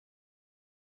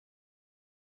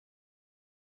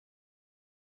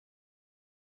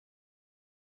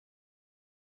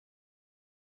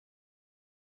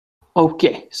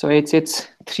Okay, so it's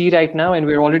 3 right now, and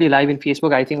we're already live in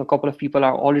Facebook. I think a couple of people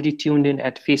are already tuned in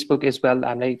at Facebook as well.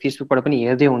 I'm like Facebook पनि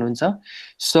हेर्दै हुनुहुन्छ.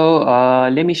 So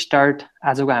let me start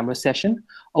as a हाम्रो session.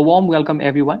 A warm welcome,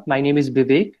 everyone. My name is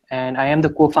Bibek, and I am the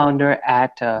co-founder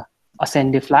at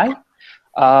Ascendifly.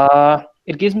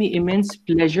 It gives me immense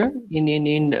pleasure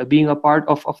in being a part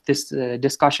of this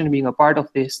discussion, being a part of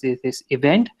this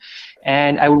event.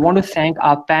 And I would want to thank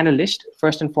our panelists,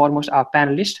 first and foremost, our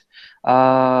panelist,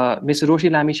 Ms. Roshee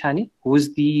Lamichhane, who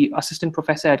is the assistant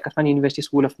professor at Kathmandu University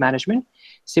School of Management.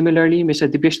 Similarly, Mr.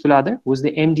 Dipesh Tuladhar, who is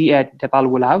the MD at Nepal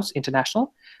Woolhouse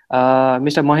International.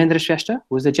 Mr. Mahendra Shrestha,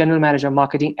 who is the general manager of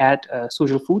marketing at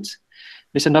Social Foods.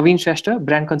 Mr. Nabin Shrestha,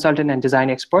 brand consultant and design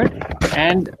expert.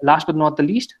 And last but not the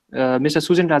least, Mr.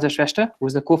 Sujan Shrestha, who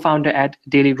is the co-founder at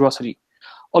Daily Grocery.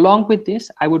 Along with this,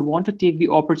 I would want to take the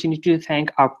opportunity to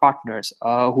thank our partners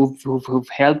who've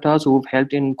helped us, who've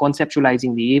helped in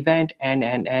conceptualizing the event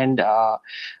and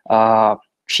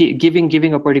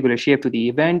giving a particular shape to the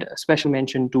event. A special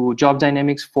mention to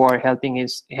Jobsdynamics for helping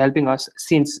us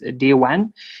since day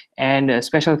one, and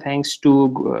special thanks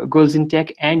to Girls in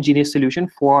Tech and Genese Solution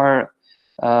for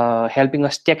helping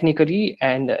us technically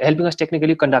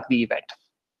conduct the event.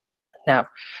 Now,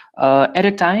 at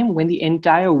a time when the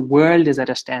entire world is at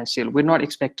a standstill, we're not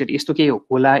expected यस्तो के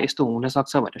होला यस्तो हुन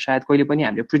सक्छ भनेर सायद कहिले पनि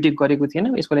हामीले प्रिडिक्ट गरेको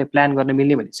थिएनौँ यसको लागि प्लान गर्न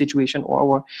मिल्ने भन्ने सिचुएसन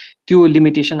ओर त्यो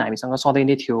लिमिटेसन हामीसँग सधैँ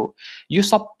नै थियो यो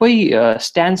सबै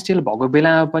स्ट्यान्डस्टिल भएको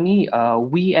बेलामा पनि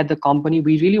we at the company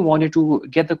we really wanted to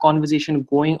get the conversation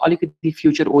going अलिकति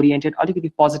फ्युचर ओरिएन्टेड अलिकति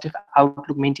पोजिटिभ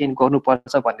आउटलुक मेन्टेन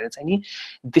गर्नुपर्छ भनेर चाहिँ नि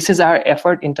this is our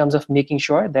effort in terms of making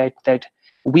sure that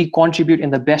we contribute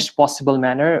in the best possible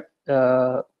manner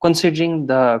considering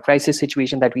the crisis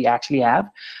situation that we actually have,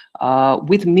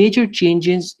 with major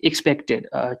changes expected.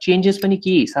 Changes पनि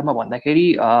के हिसाबमा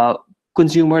भन्दाखेरि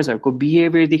कन्ज्युमर्सहरुको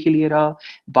बिहेभियरदेखि लिएर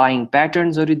buying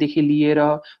प्याटर्न्सहरुदेखि लिएर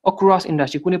across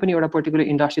industry कुनै पनि एउटा particular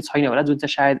industry छैन होला जुन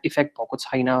चाहिँ सायद इफेक्ट भएको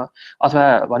छैन अथवा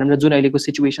भनौं न जुन अहिलेको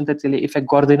सिचुएसन त त्यसले इफेक्ट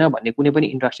गर्दैन भन्ने कुनै पनि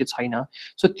इन्डस्ट्री छैन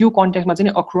सो त्यो कन्टेक्स्टमा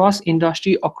चाहिँ across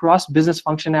industry across business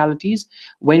functionalities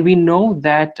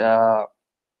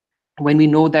when we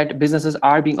know that businesses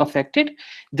are being affected,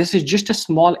 this is just a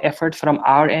small effort from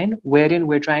our end wherein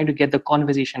we're trying to get the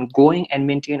conversation going and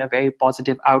maintain a very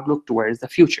positive outlook towards the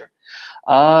future.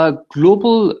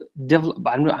 Global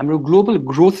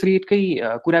growth rate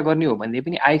कुरा गर्ने हो भन्दै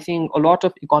पनि I think a lot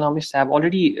of economists have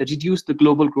already reduced the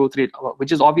global growth rate,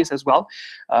 which is obvious as well.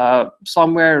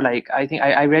 Somewhere like I think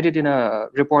I read it in a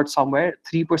report somewhere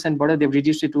 3% but they've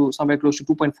reduced it to somewhere close to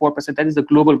 2.4%. That is the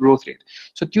global growth rate.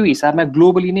 So त्यो हिसाबमा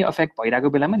globally नै affect भइरहेको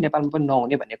बेलामा नेपालमा पनि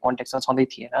नहुने भन्ने context छँदै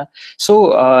थिएन सो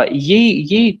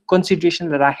यही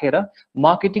कन्सिडरेसन राखेर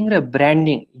मार्केटिङ र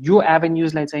ब्रान्डिङ यो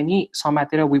एभेन्यूजलाई चाहिँ नि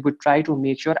समातेर we would try to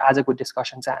make sure आजको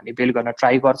डिस्कसन चाहिँ हामी बिल्ड गर्न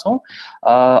ट्राई गर्छौं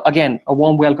again a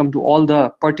warm welcome to all the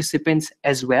participants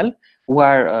as well who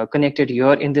are connected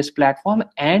here in this platform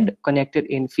and connected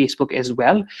in Facebook as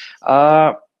well.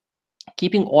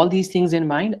 Keeping all these things in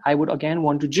mind, I would again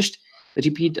want to just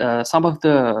repeat some of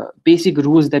the basic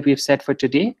rules that we've set for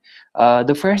today.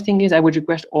 The first thing is I would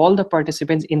request all the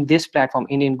participants in this platform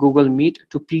in Google Meet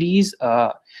to please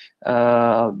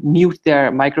mute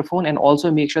their microphone and also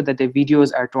make sure that their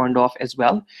videos are turned off as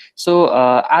well. So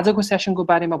आजको सेसनको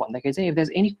बारेमा भन्दाखेरि चाहिँ if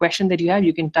there's any question that you have,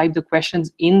 you can type the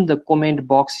questions in the comment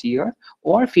box here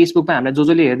or Facebook मा हामीलाई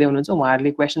जसले हेर्दै हुनुहुन्छ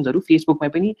उहाँहरुले क्वेशन्सहरु Facebook मा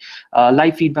पनि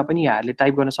लाइभ फिडमा पनि यहाँहरुले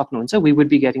टाइप गर्न सक्नुहुन्छ. We would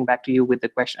be getting back to you with the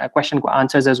question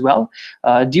answers as well.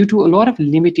 Due to a lot of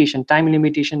limitation, time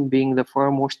limitation being the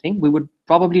foremost thing, we would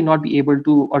probably not be able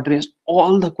to address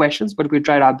all the questions, but we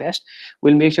tried our best.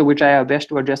 We'll make sure we try our best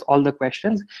to address all the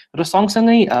questions. र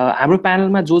सँगसँगै हाम्रो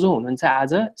प्यानलमा जो हुनुहुन्छ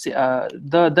आज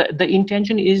the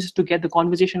intention is to get the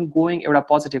conversation going, एउटा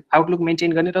positive outlook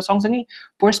maintain गर्ने र सँगसँगै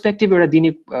पर्सपेक्टिभ एउटा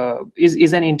दिने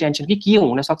is an intention कि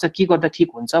हुन सक्छ के गर्दा ठीक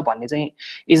हुन्छ भन्ने चाहिँ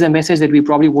is a message that we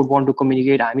probably would want to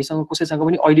communicate. हामीसँग कसैसँग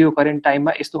पनि अहिलेको करेन्ट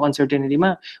टाइममा यस्तो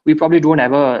अनसर्टेनिटीमा we probably don't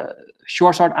have a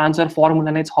short answer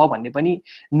formula नै छ भन्ने पनि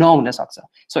नहुन सक्छ.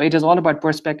 So it is all about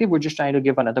perspective. We're just trying to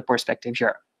give another perspective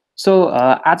here. So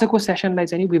आजको सेसनलाई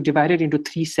चाहिँ we've divided into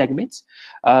 3 segments.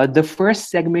 The first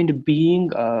segment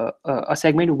being a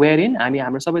segment wherein हामी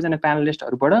हाम्रो सबैजना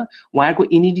प्यानलिस्टहरुबाट उहाँहरुको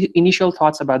initial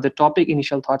thoughts about the topic,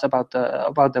 initial thoughts about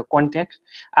the context.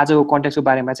 आजको कन्टेक्स्टको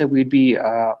बारेमा चाहिँ we'd be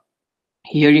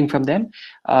hearing from them.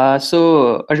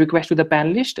 So a request to the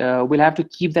panelist, we'll have to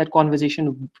keep that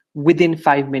conversation within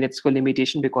 5 minutes for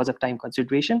limitation because of time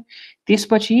consideration.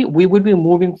 त्यसपछि we will be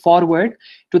moving forward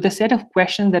to the set of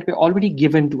questions that were already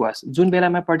given to us. जुन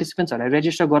बेलामा participants हरुलाई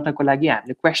register गर्नको लागि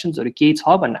हामीले questions हरु के छ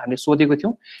भनेर हामीले सोधेको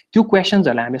थियौं, त्यो questions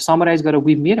हरुलाई हामीले summarize गरेर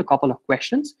we made a couple of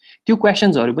questions. त्यो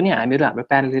questions हरु पनि हामीहरु हाम्रो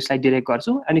panelists लाई direct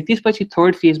गर्छौं अनि त्यसपछि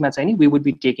third phase मा चाहिँ we would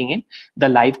be taking in the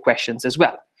live questions as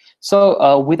well.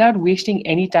 So without wasting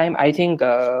any time, I think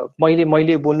all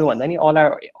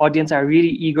our audience are really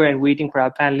eager and waiting for our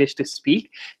panelists to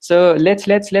speak. So let's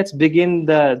begin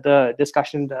the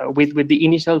discussion with the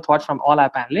initial thoughts from all our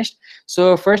panelists.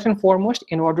 So first and foremost,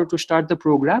 in order to start the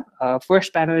program,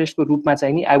 first panelist ko roopma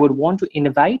chahi I would want to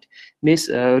invite Miss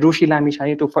Roshee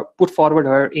Lamichhane to put forward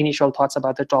her initial thoughts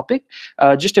about the topic.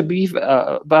 Just a brief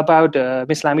about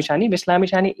Miss Lamichhane. Miss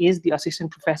Lamichhane is the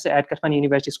assistant professor at Kathmandu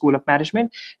University School of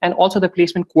Management and also the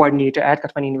placement coordinator at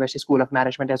Kathmandu University School of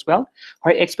Management as well.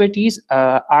 Her expertise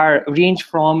are range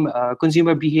from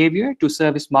consumer behavior to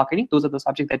service marketing. Those are the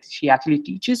subjects that she actually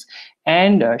teaches,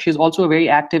 and she's also very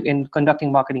active in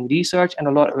conducting marketing research, and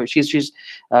she's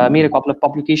made a couple of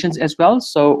publications as well.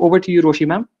 So over to you, Roshee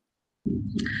ma'am.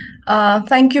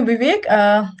 Thank you, Bibek.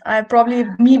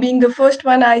 Me being the first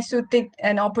one, I should take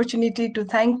an opportunity to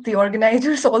thank the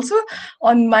organizers also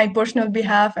on my personal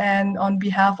behalf and on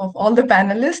behalf of all the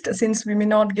panelists, since we may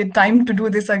not get time to do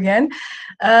this again.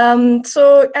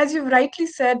 So as you rightly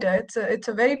said, it's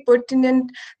a very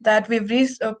pertinent that we've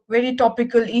raised a very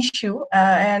topical issue,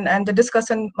 and the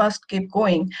discussion must keep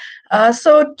going.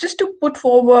 So just to put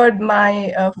forward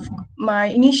my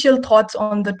initial thoughts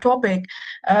on the topic,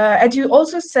 as you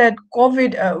also said,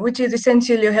 COVID, which is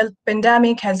essentially a health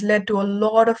pandemic, has led to a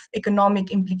lot of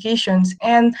economic implications,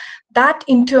 and that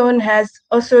in turn has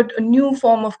ushered a new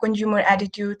form of consumer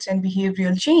attitudes and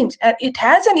behavioral change. And it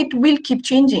has, and it will keep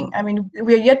changing. I mean,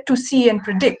 we are yet to see and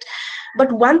predict.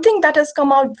 But one thing that has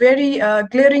come out very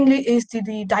glaringly is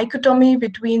the dichotomy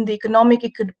between the economic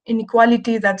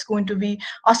inequality that's going to be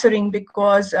ushering,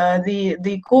 because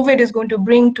the COVID is going to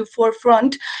bring to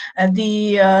forefront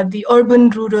the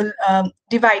urban-rural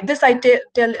divide. This I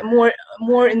tell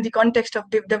more in the context of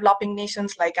developing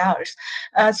nations like ours.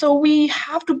 So we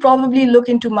have to probably look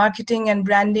into marketing and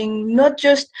branding, not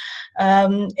just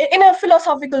in a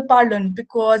philosophical parlance,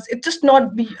 because it's just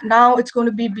not now it's going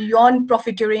to be beyond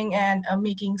profiteering and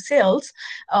making sales,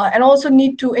 and also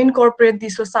need to incorporate the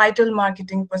societal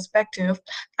marketing perspective.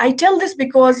 I tell this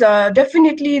because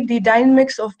definitely the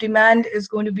dynamics of demand is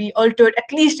going to be altered,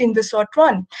 at least in the short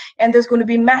run, and there's going to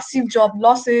be massive job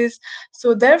losses.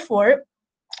 So therefore,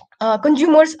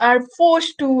 consumers are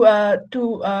forced to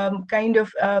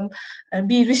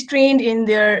be restrained in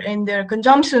their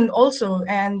consumption also,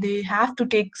 and they have to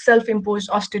take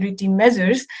self-imposed austerity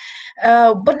measures.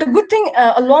 But the good thing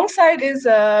alongside is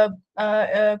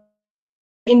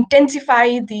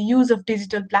intensify the use of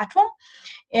digital platform,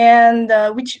 and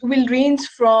which will range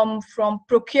from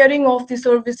procuring of the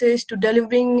services to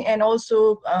delivering and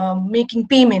also making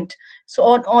payment. So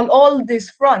on all these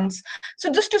fronts. So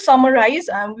just to summarize,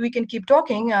 we can keep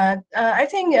talking. I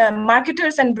think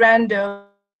marketers and brand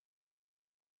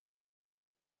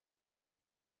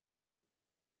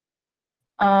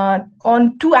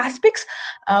on two aspects.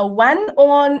 One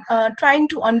on trying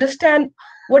to understand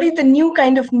what is the new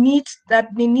kind of needs that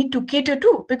they need to cater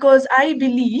to, because I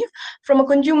believe from a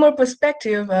consumer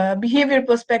perspective, behavior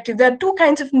perspective, there are two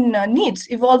kinds of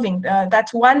needs evolving.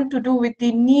 That's one to do with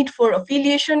the need for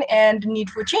affiliation and need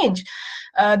for change.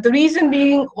 The reason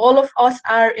being, all of us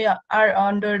are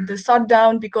under the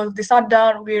shutdown. Because of the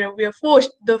shutdown, we are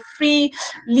forced the free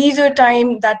leisure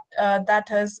time that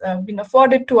has been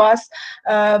afforded to us,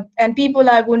 and people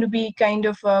are going to be kind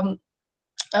of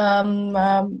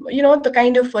the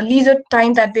kind of leisure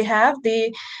time that they have,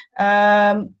 they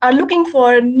are looking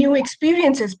for new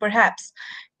experiences perhaps.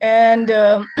 And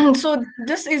so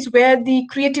this is where the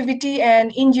creativity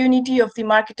and ingenuity of the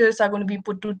marketers are going to be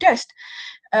put to test.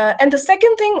 And the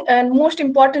second thing, and most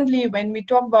importantly, when we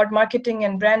talk about marketing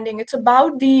and branding, it's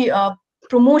about the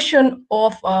promotion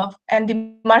of and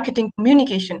the marketing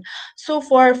communication. So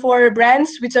for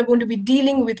brands which are going to be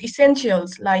dealing with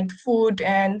essentials like food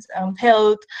and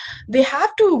health, they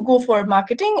have to go for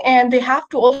marketing, and they have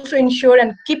to also ensure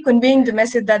and keep conveying the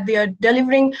message that they are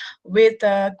delivering with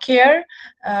care,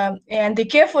 and they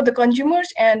care for the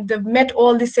consumers, and they've met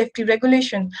all the safety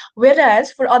regulation.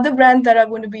 Whereas for other brands that are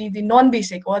going to be the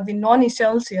non-basic or the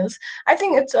non-essentials, I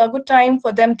think it's a good time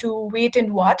for them to wait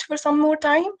and watch for some more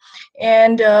time,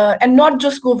 and not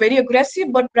just go very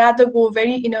aggressive, but rather go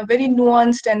in a very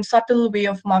nuanced and subtle way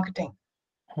of marketing.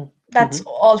 That's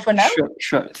all for now.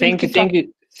 Sure. We'll keep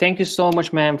talking. Thank you so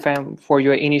much, ma'am, for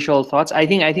your initial thoughts. I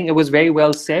think it was very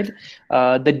well said.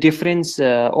 The difference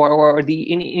or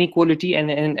the inequality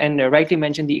and rightly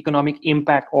mentioned the economic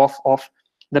impact of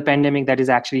the pandemic that is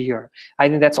actually here. I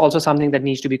think that's also something that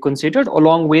needs to be considered,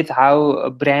 along with how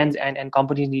brands and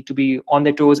companies need to be on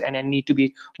their toes and need to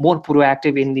be more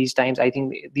proactive in these times. I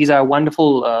think these are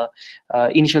wonderful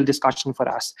initial discussion for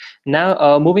us.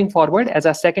 Now, moving forward, as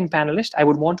our second panelist, I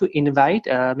would want to invite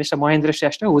Mr. Mahendra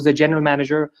Shrestha, who is the General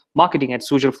Manager Marketing at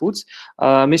Sujan Foods.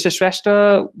 Mr.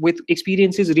 Shrestha, with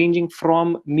experiences ranging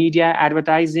from media,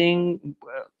 advertising,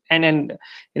 and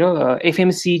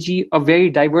FMCG, a very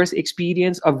diverse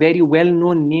experience, a very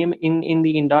well-known name in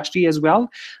the industry as well.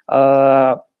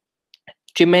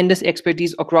 Tremendous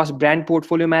expertise across brand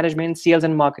portfolio management, sales,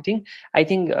 and marketing. I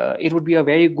think it would be a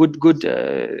very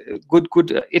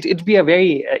it'd be a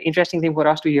very interesting thing for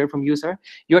us to hear from you, sir.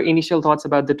 Your initial thoughts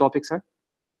about the topic, sir.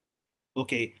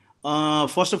 Okay.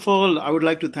 First of all, I would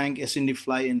like to thank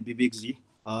Ascendifly and Bibek ji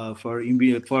for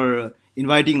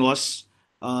inviting us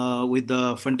with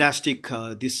the fantastic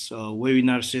this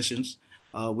webinar sessions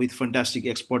with fantastic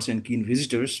experts and keen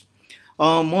visitors.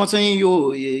 म चाहिँ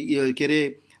यो के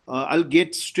अरे I'll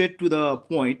get straight to the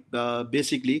point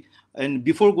basically, and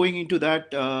before going into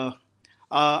that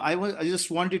I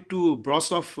just wanted to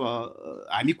brush off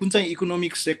हामी कुन चाहिँ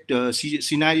economic sector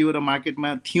scenario र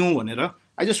मार्केटमा थियौं भनेर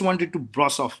I just wanted to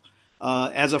brush off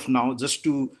as of now, just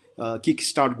to kick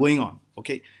start going on.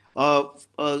 Okay.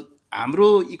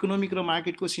 हाम्रो economic र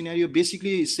market को scenario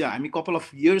basically हामी couple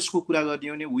of years को कुरा गर्ने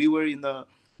हो भने we were in the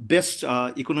best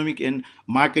economic and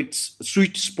market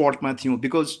sweet spot मा थियौं,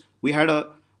 because we had a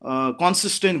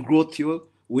consistent growth थियो.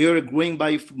 We were growing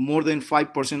by more than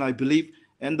 5%, I believe,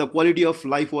 and the quality of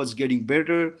life was getting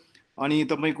better. अनि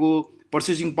तपाईको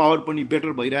purchasing power पनि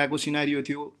better भइरहेको scenario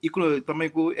थियो.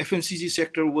 तपाईको FMCG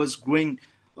sector was growing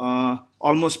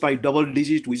almost by double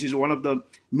digit, which is one of the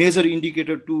major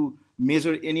indicator to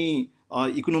measure any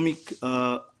economy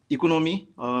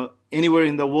anywhere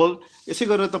in the world. यसै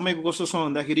गरेर तपाईको कस्तो छ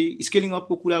भन्दाखेरि स्केलिङ अप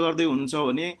को कुरा गर्दै हुनुहुन्छ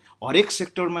भने हरेक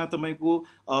सेक्टरमा तपाईको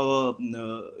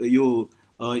यो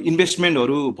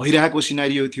इन्भेस्टमेन्टहरु भइरहेको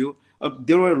सिनारियो थियो.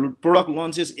 There were product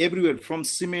launches everywhere, from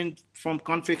cement, from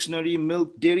confectionery,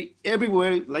 milk, dairy,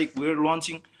 everywhere. Like we were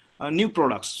launching new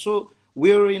products. So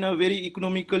we were in a very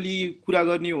economically kura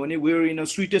गर्ने हो भने we were in a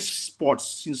sweetest spot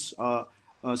since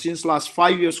last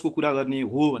 5 years को कुरा गर्ने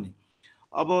हो भने.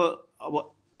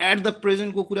 अब at the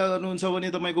present को कुरा गर्नुहुन्छ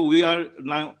भने तपाईको we are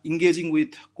now engaging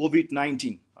with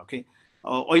COVID-19. Okay,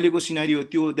 अहिलेको सिनारियो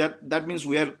त्यो that means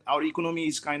our economy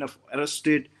is kind of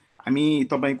arrested. हामी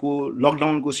तपाईको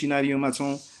लकडाउन को सिनारियोमा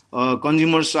छौं.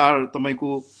 कन्ज्युमर्स आर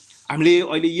तपाईको हामीले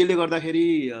अहिले यसले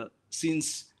गर्दाखेरि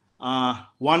सिन्स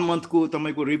 1 month को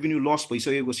तपाईको रेभेन्यू लस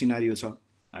भइसकेको सिनारियो छ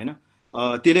हैन.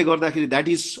 त्यसले गर्दाखेरि that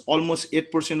is almost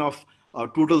 8% of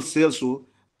total sales हो.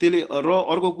 त्यसले र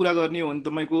अर्को कुरा गर्ने हो भने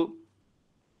तपाईको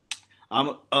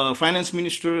फाइनान्स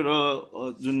मिनिस्टर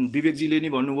र जुन विवेक जीले नि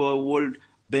भन्नुभयो वर्ल्ड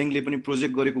बैंकले पनि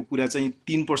प्रोजेक्ट गरेको कुरा चाहिँ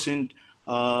 3%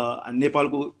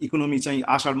 नेपालको इकोनोमी चाहिँ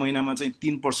आषाढ महिनामा चाहिँ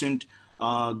 3%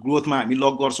 ग्रोथमा हामी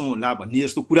लक गर्छौं होला भन्ने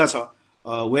जस्तो कुरा छ.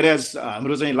 whereas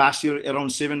हाम्रो चाहिँ लास्ट इयर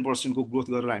अराउन्ड 7% को ग्रोथ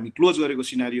गरेर हामी क्लोज गरेको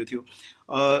सिनारियो थियो.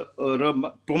 र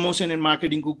प्रमोसन एन्ड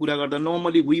मार्केटिङ को कुरा गर्दा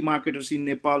normally we marketers in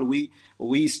Nepal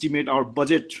we estimate our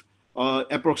budget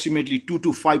approximately 2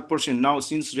 to 5%. now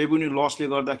since revenue loss ले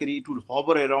गर्दाखेरि it will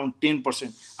hover around 10%.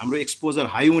 हाम्रो एक्सपोजर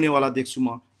हाई हुने वाला देख्छु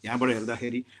म यहाँबाट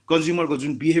हेर्दाखेरि. कन्ज्युमर को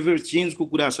जुन बिहेभियर चेन्ज को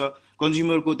कुरा छ,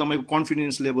 कन्ज्युमर को तपाईको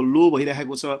कन्फिडेन्स लेभल लो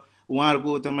भइरहेको छ,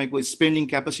 उहाँहरुको तपाईको स्पेन्डिङ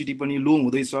क्यापेसिटी पनि लो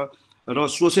हुँदैछ र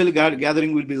social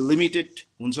gathering will be limited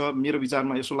हुन्छ मेरो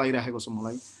विचारमा यसो लागिरहेको छ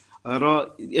मलाई. र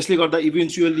यसले गर्दा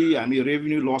इभेन्चुअली हामी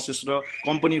रेभेन्यू लसेस र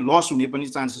कम्पनी लस हुने पनि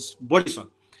चान्सेस बढी छ.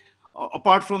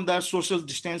 अपार्ट फ्रम दैट सोशल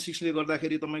डिस्टेन्सिङले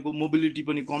गर्दाखेरि तपाईको मोबिलिटी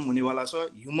पनि कम हुनेवाला छ.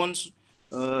 ह्युमन्स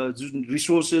जुन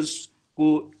रिसोर्सेस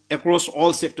को across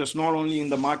all sectors, not only in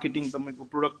the marketing, तपाईको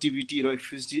productivity र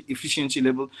efficiency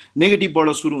level negative बाट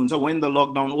सुरु हुन्छ when the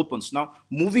lockdown opens. Now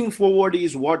moving forward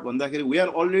is what भन्दाखेरि we are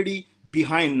already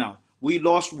behind now. We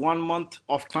lost 1 month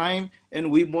of time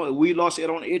and we lost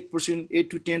around 8% 8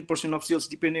 to 10% of sales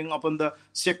depending upon the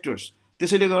sectors.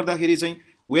 त्यसैले गर्दाखेरि चाहिँ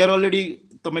we are already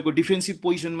तपाईको defensive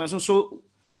position मा छ. So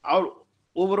our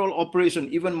overall operation,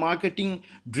 even marketing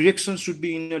direction should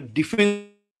be in a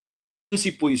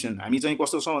defensive position. हामी चाहिँ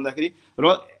कस्तो छ भन्दाखेरि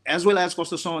र as well as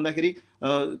कस्तो छ भन्दाखेरि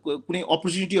कुनै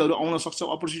अपर्च्युनिटीहरु आउन सक्छ.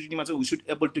 अपर्च्युनिटीमा चाहिँ we should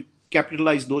able to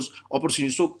capitalize those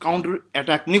opportunities. So counter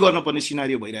attack नै गर्न पर्ने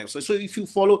सिनारियो भइरहेको छ. So if you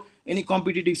follow any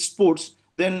competitive sports,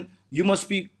 then you must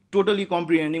be totally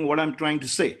comprehending what I'm trying to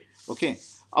say. Okay,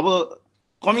 अब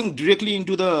कमिङ डिरेक्टली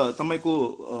इन्टु द तपाईँको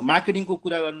मार्केटिङको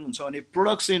कुरा गर्नुहुन्छ भने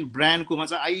प्रोडक्ट्स एन्ड ब्रान्डकोमा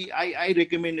चाहिँ I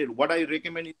recommended what I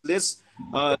recommend is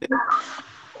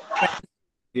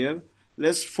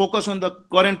let's focus on the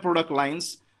current product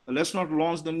lines let's not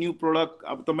lunch the new product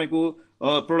अब तपाईँको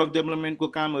product डेभलपमेन्टको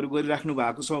कामहरू गरिराख्नु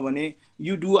भएको छ भने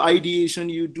you do आइडिएसन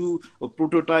you do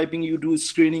प्रोटोटाइपिङ you do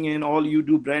screening and all you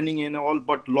do branding and all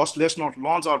but let's not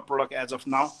lunch our product age of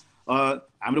now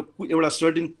हाम्रो एउटा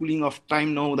certain cooling of time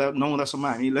नहुँदासम्म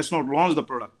हामी let's not lunch the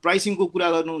product प्राइसिङको कुरा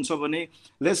गर्नुहुन्छ भने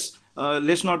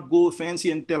let's not go fancy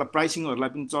and त्यसलाई प्राइसिङहरूलाई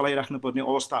पनि चलाइराख्नुपर्ने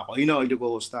अवस्था होइन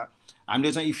अहिलेको अवस्था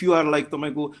हामीले चाहिँ इफ यु आर लाइक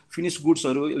तपाईँको फिनिस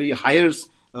गुड्सहरू हायर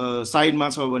साइडमा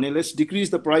छ भने let's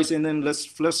decrease the price and then let's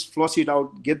फ्लस it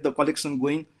out get the collection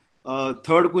going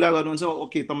third कुरा गर्नुहुन्छ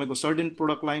ओके तपाईँको सर्टेन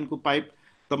प्रोडक्ट लाइनको पाइप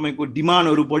तपाईँको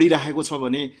डिमान्डहरू बढिरहेको छ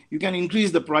भने you can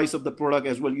increase the price of the product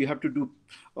as well you have to do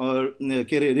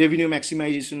के अरे रेभिन्यू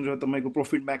म्याक्सिमाइजेसन र तपाईँको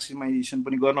प्रफिट म्याक्सिमाइजेसन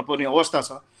पनि गर्नुपर्ने अवस्था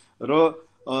छ र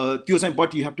त्यो चाहिँ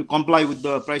but you have to comply with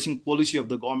the pricing policy of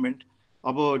the government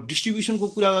अब डिस्ट्रिब्युसनको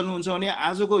कुरा गर्नुहुन्छ भने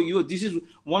आजको यो this is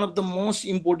one of the most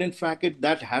important factor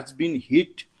that has been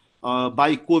hit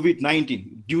by COVID-19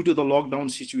 due to the lockdown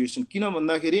situation किन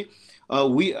भन्दाखेरि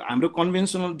हाम्रो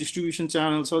conventional distribution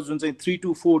channel छ जुन चाहिँ 3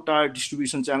 to 4 टायर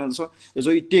डिस्ट्रिब्युसन च्यानल छ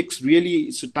so it takes really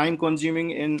it's time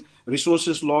consuming and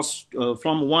resources loss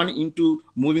from one into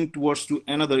moving towards to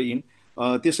another in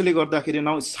त्यसैले गर्दाखेरि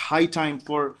now it's high time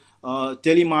for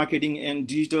टेलिमार्केटिङ and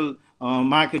digital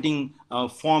marketing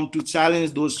form to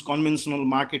challenge those conventional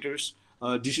marketers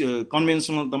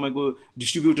conventional तपाईको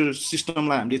distributor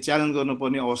सिस्टमलाई हामीले challenge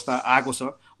गर्नुपर्ने अवस्था आएको छ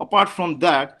apart from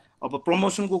that अब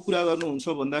प्रमोसनको कुरा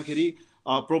गर्नुहुन्छ भन्दाखेरि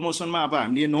प्रमोसनमा अब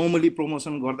हामीले नर्मली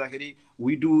प्रमोसन गर्दाखेरि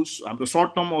वी डु हाम्रो सर्ट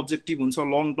टर्म अब्जेक्टिभ हुन्छ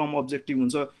लङ टर्म अब्जेक्टिभ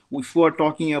हुन्छ if you are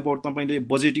talking about तपाईँले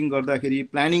बजेटिङ गर्दाखेरि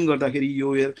प्लानिङ गर्दाखेरि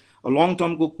यो इयर लङ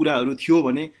टर्मको कुराहरू थियो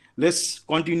भने लेट्स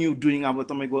कन्टिन्यू डुइङ अब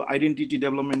तपाईँको आइडेन्टिटी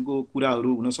डेभलपमेन्टको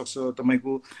कुराहरू हुनसक्छ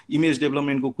तपाईँको इमेज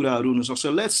डेभलपमेन्टको कुराहरू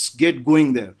हुनसक्छ लेट्स गेट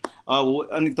गोइङ देयर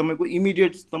अनि तपाईँको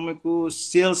इमिडिएट तपाईँको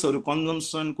सेल्सहरू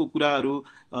कन्जम्सनको कुराहरू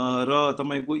र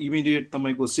तपाईँको इमिडिएट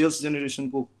तपाईँको सेल्स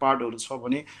जेनेरेसनको पार्टहरू छ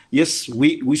भने यस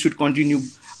we should continue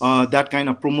that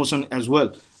kind of promotion as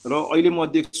well र अहिले म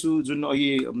देख्छु जुन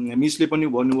अहिले मिसले पनि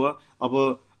भन्नुभयो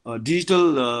अब डिजिटल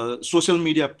सोसियल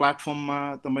मिडिया प्लेटफर्ममा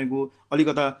तपाईँको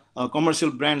अलिकता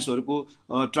कमर्सियल ब्रान्ड्सहरूको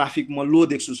ट्राफिक म लो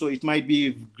देख्छु so it might be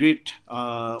great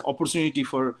opportunity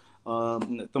for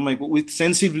तपाईँको विथ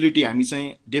सेन्सिबिलिटी हामी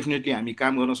चाहिँ डेफिनेटली हामी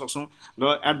काम गर्न सक्छौँ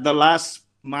र at the last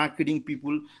marketing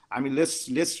people I mean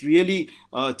let's really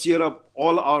cheer up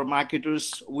all our marketers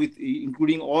with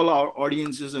including all our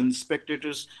audiences and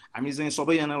spectators I mean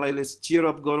सबैजनालाई let's cheer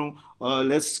up गरौँ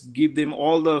let's give them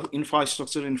all the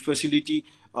infrastructure and facility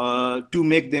to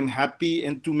make them happy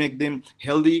and to make them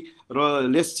healthy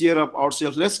let's cheer up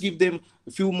ourselves let's give them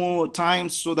a few more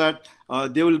times so that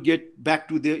they will get back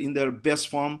to in their best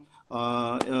form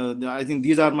I think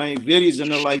these are my very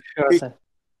generalized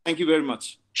thank you very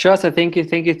much. Sure, sir. Thank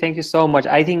you so much.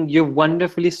 I think you've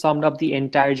wonderfully summed up the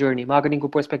entire journey. Marketing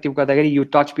perspective, you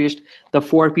touch based the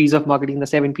 4 P's of marketing, the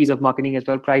 7 P's of marketing as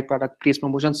well. Price, product, place,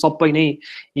 promotion.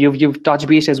 You've touched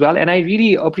base as well, and I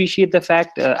really appreciate the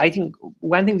fact. I think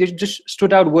one thing that just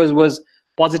stood out was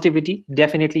positivity.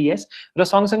 Definitely yes. र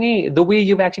सँगसँगै the way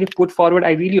you've actually put forward, I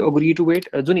really agree to it.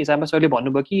 जुन हिसाबमा सरले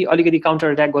भन्नुभयो कि अलिकति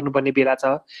counter attack गर्नुपर्ने बेला छ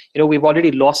we've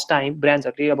already lost time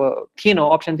ब्रान्ड्सहरूले अब थिएन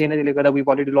अप्सन थिएन त्यसले गर्दा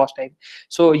we've already lost time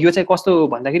so यो चाहिँ कस्तो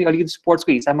भन्दाखेरि अलिकति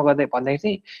स्पोर्ट्सको हिसाबमा गर्दा भन्दाखेरि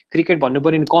चाहिँ क्रिकेट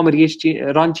भन्नुपर्ने नि कम रेस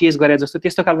रन चेज गरे जस्तो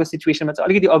त्यस्तो खालको सिचुएसनमा चाहिँ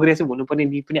अलिकति अग्रेसिभ हुनुपर्ने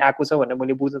निड पनि आएको छ भनेर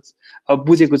मैले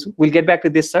बुझेको छु will get back to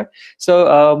this sir so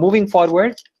moving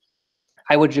forward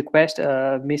I would request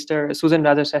Mr. Sujan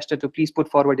Shrestha to please put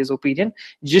forward his opinion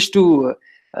just to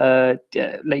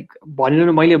like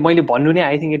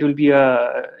I think it will be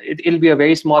a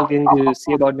very small thing to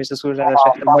say about Mr. Sujan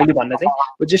Shrestha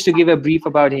but just to give a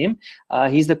brief about him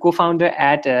he's the co-founder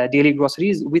at Daily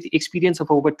Groceries with experience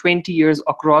of over 20 years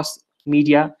across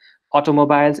media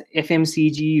automobiles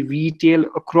FMCG retail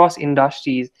across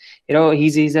industries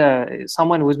he's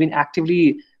someone who's been actively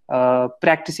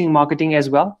practicing marketing as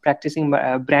well, practicing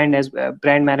brand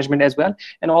management as well,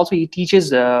 and also he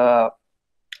teaches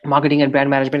marketing and brand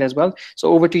management as well.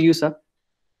 So over to you, sir.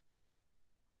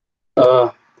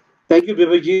 Thank you,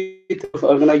 Bibek,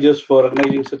 organizers for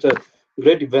organizing such a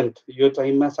great event. Your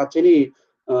time ma saachai ni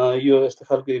yo यस्तो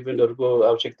खालको इभेन्टहरुको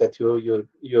आवश्यकता थियो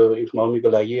यो इकोनोमीको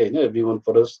लागि हैन everyone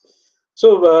for us.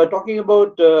 So talking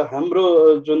about हाम्रो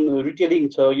जुन रिटेलिङ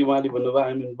छ यो उहाँले भन्नुभयो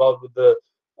I am involved with the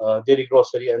Daily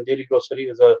Grocery and Daily Grocery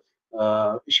is a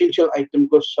essential item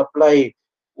को supply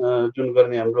जुन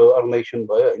गर्ने हाम्रो अर्गनाइजेसन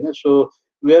भयो हैन so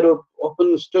we are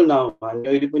open still now, हामी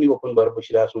अहिले पनि ओपन भएर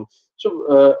बसिरहेको छौँ। सो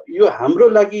यो हाम्रो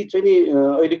लागि चाहिँ नि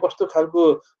अहिले कस्तो खालको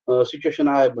सिचुएसन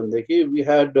आयो भनेदेखि वी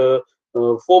ह्याड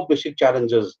 4 बेसिक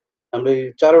च्यालेन्जेस,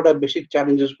 हामीले 4वटा बेसिक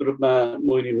च्यालेन्जेसको रूपमा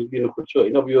म लिन खोज्छु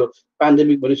होइन। अब यो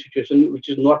पेन्डेमिक भन्ने situation which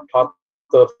is not thought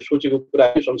सोचेको कुरा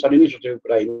होइन, संसारले नै सोचेको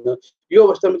कुरा होइन। यो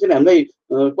अवस्थामा चाहिँ हामीलाई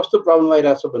कस्तो प्रब्लम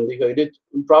आइरहेछ भनेदेखि अहिले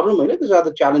प्रब्लम होइन, this are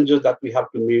the challenges that we have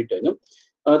to meet होइन।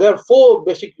 There are 4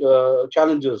 basic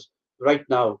challenges right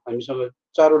now. हामीसँग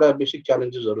 4वटा बेसिक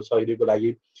च्यालेन्जेसहरू छ अहिलेको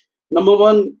लागि। Number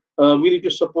 1, we need to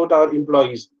support our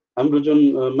employees. हाम्रो जुन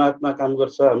म्यापमा काम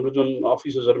गर्छ, हाम्रो जुन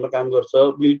अफिसेसहरूमा काम गर्छ,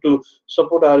 we need to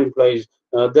support our employees.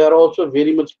 They are also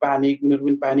very much panic, उनीहरू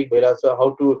पनि प्यानिक भइरहेछ, how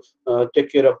to take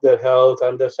care of their health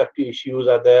and their safety issues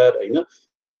are there होइन।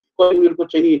 उनीहरूको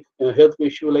चाहिँ नि हेल्थको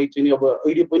इस्युलाई चाहिँ नि अब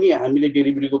अहिले पनि हामीले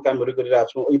डेलिभरीको कामहरू गरिरहेको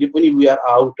छौँ, अहिले पनि वी आर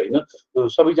आउट होइन।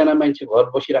 सबैजना मान्छे घर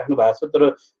बसिराख्नु भएको छ, तर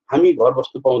हामी घर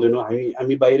बस्नु पाउँदैनौँ,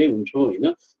 हामी बाहिरै हुन्छौँ होइन।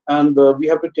 And we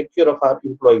have to take care of our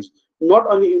employees. Not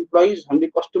only employees, हामीले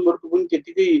कस्टमरको पनि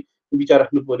त्यतिकै विचार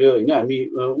राख्नु पर्यो होइन। हामी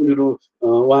उनीहरू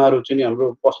उहाँहरू चाहिँ नि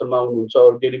हाम्रो पसलमा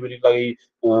आउनुहुन्छ, डेलिभरीको लागि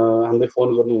हामीलाई फोन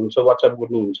गर्नुहुन्छ, वाट्सएप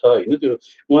गर्नुहुन्छ होइन। त्यो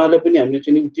उहाँलाई पनि हामीले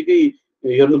चाहिँ नि उत्तिकै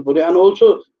हेर्नु पर्यो। एन्ड अल्सो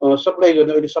सप्लाई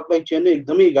गर्ने अहिले सप्लाई चेन नै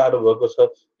एकदमै गाह्रो भएको छ।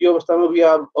 यो अवस्थामा we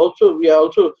are also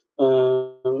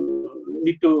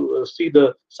need to see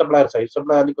the supplier side,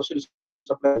 सप्लायरले कसरी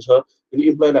सप्लाई छ,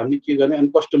 इम्प्लोइलाई हामीले के गर्ने,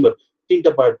 and customer,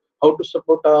 3टा part, how to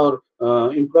support our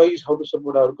employees, how to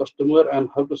support our customer and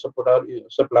how to support our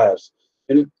suppliers.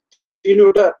 अनि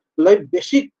 3वटालाई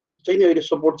बेसिक चाहिँ नि अहिले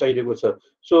सपोर्ट चाहिएको छ।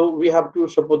 So we have to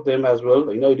support them as well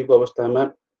होइन। अहिलेको अवस्थामा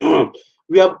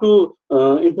we have to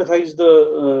empathise the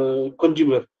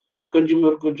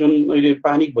कन्ज्युमरको जुन अहिले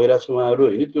पानिक भइरहेछ उहाँहरू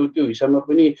होइन, त्यो हिसाबमा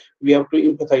पनि वी हेभ टु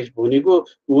इम्पथाइज भनेको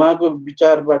उहाँको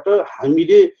विचारबाट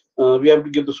हामीले we have to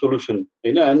get the solution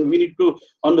होइन। And we need to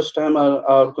understand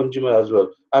our consumer as well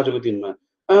आजको दिनमा।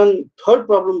 एन्ड थर्ड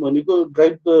प्रब्लम भनेको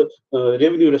ड्राइभ द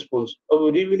रेभेन्यू रेस्पोन्स। अब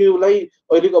रेभेन्यूलाई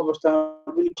अहिलेको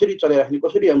अवस्थामा पनि कसरी चलाइराख्ने,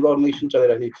 कसरी हाम्रो organisation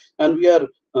चलाइराख्ने। And we are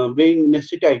बेइङ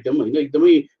necessity item होइन,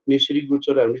 एकदमै नेसेसरी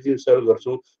गुड्सहरू हामीले चाहिँ सेल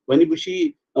गर्छौँ भनेपछि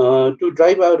टु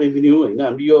ड्राइभ आवर रेभेन्यू होइन,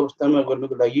 हामीले यो अवस्थामा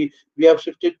गर्नुको लागि we have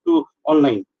shifted to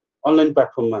online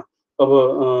प्लेटफर्ममा। अब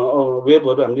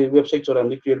वेबहरू हामीले वेबसाइट्सहरू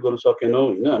हामीले क्रिएट गर्न सकेनौँ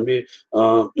होइन, हामीले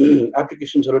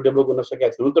एप्लिकेसन्सहरू डेभलप गर्न सकेका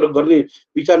थियौँ, तर गर्ने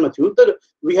विचारमा थियौँ। तर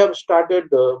we have started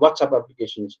WhatsApp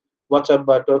applications,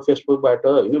 वाट्सएपबाट फेसबुकबाट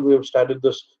होइन, वी हेभ स्टार्टेड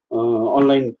दस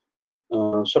अनलाइन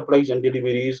सप्लाइज एन्ड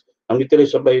डेलिभरिज। हामीले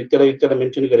त्यसलाई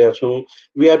मेन्टेन गरेका छौँ।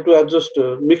 We have to adjust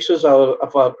mixes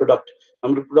of our product.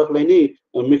 हाम्रो प्रडक्टलाई नै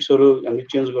मिक्सहरू हामीले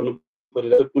चेन्ज गर्नु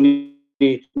परिरहेको छ। कुनै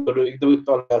एकदमै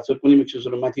तल गएको छ, कुनै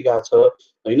मिक्सेसहरू माथि गएको छ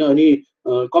होइन। अनि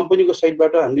कम्पनीको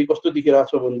साइडबाट हामीले कस्तो देखिरहेको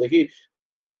छ भनेदेखि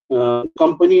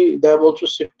company they have also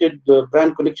shifted the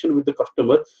brand connection with the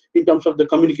customer in terms of the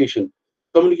communication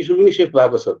पनि शिफ्ट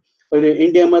भएको छ। अहिले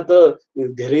इन्डियामा त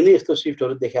धेरै नै यस्तो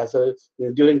सिफ्टहरू देखाएको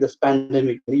छ ड्युरिङ दिस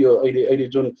पेन्डेमिक। यो अहिले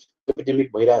जुन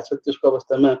एपिडेमिक भइरहेको छ त्यसको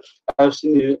अवस्थामा आई हेभ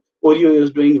सीन ओरियो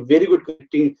is doing very good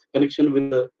connection with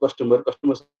the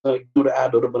कस्टमरसँग एकदम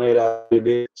एडहरू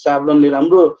बनाइरहेको, साबलनले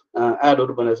राम्रो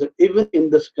एडहरू बनाएको छ इभन इन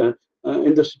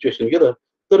द सिचुएसन के त।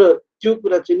 तर त्यो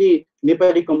कुरा चाहिँ नि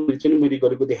नेपाली कम्पनी चाहिँ मैले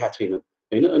गरेको देखाएको छैन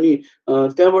होइन। अनि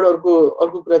त्यहाँबाट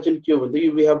अर्को कुरा चाहिँ के हो भनेदेखि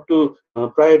we have to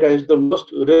prioritise the most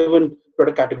relevant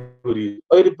product category.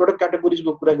 अहिले प्रडक्ट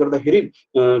क्याटेगोरिजको कुरा गर्दाखेरि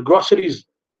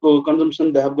ग्रोसरिजको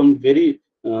consumption they have gone very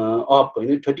up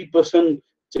होइन। 30%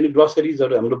 चाहिँ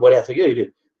ग्रोसरिजहरू हाम्रो बढाएको छ कि अहिले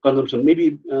consumption. Maybe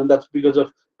that's because of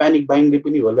panic बाइङले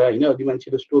पनि होला होइन, अलि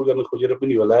मान्छेले स्टोर गर्न खोजेर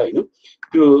पनि होला होइन।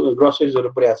 त्यो ग्रोसरिजहरू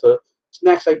बढाएको छ।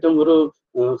 स्न्याक्स आइटमहरू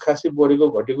खासै बढेको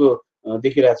घटेको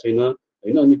देखिरहेको छैन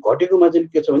होइन। अनि घटेकोमा चाहिँ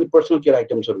के छ भने पर्सनल केयर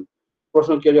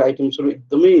आइटम्सहरू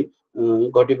एकदमै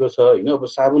घटेको छ होइन। अब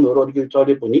साबुनहरू अलिकति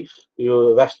चढे पनि यो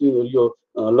भ्यासलिनहरू यो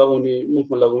लगाउने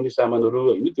मुखमा लगाउने सामानहरू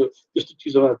होइन, त्यस्तो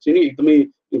चिजमा चाहिँ नि एकदमै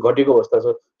घटेको अवस्था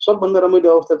छ। सबभन्दा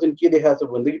रमाइलो अवस्था चाहिँ के देखाएको छ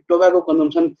भनेदेखि tobacco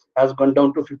consumption has gun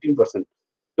down to 15%।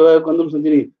 Tobacco consumption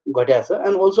चाहिँ घटाएको छ।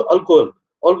 एन्ड अल्सो अल्कोहल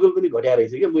पनि घटाएको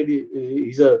रहेछ क्या। मैले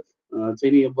हिजो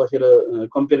चाहिँ नि बसेर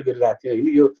कम्पेयर गरिरहेको थिएँ होइन।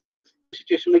 यो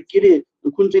सिचुएसनमा के अरे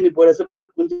कुन चाहिँ बढेछ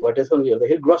कुन चाहिँ घटेछ भने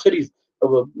हेर्दाखेरि ग्रोसरिज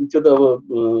अब त्यो त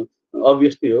अब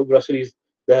अभियसली हो, ग्रोसरिज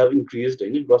दे हेभ इन्क्रिज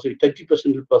होइन। ग्रोसरी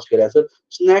 30% प्लस गरेको छ।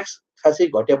 स्न्याक्स खासै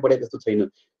घट्या बढे जस्तो छैन।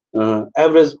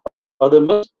 एभरेज अदर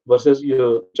मन्थ भर्सेस यो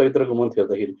चैत्रको मन्थ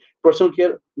हेर्दाखेरि personal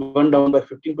care gun down by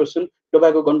 15%,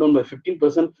 tobacco gun down by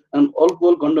 15% and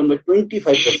alcohol gun down by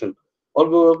 25%।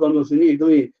 Alcohol consumption नि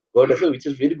एकदमै घटेछ which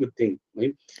is very good thing है।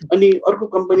 अनि अर्को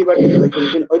कम्पनीबाट हेर्दाखेरि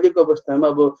चाहिँ अहिलेको अवस्थामा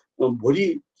अब भोलि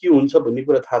के हुन्छ भन्ने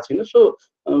कुरा थाहा छैन। So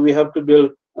we have to build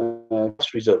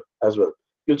cash reserve as well.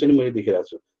 यो चाहिँ मैले देखिरहेको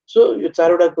छु। सो यो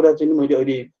चारवटा कुरा चाहिँ मैले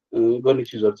अहिले गर्ने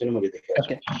चिजहरू चाहिँ मैले देखेको छु.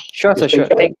 Okay, sure, sir,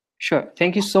 sure.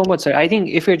 Thank you so much, sir. I think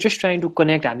if you're just trying to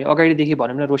connect, हामी अगाडिदेखि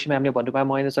भनौँ न, रोशी म्यामले भन्नुभयो,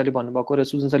 महेन्द्र सरले भन्नुभएको र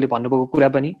सुजन सरले भन्नुभएको कुरा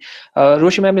पनि,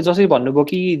 रोशी म्यामले जसरी भन्नुभयो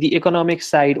कि the economic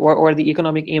side or the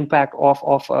economic impact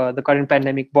of the current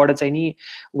pandemic बाट चाहिँ नि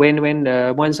when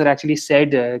Mahendra sir actually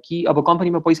said कि अब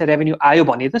कम्पनीमा पैसा रेभेन्यू आयो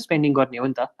भने त स्पेन्डिङ गर्ने हो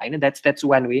नि त हैन, that's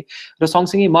one way. र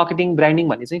सँगसँगै मार्केटिङ ब्रान्डिङ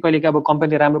भन्ने चाहिँ कहिले अब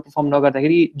कम्पनीले राम्रो पर्फर्म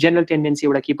नगर्दाखेरि जेनरल टेन्डेन्सी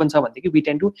एउटा के पनि छ भनेदेखि we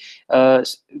tend to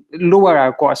lower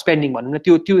our cost spending भनौँ न,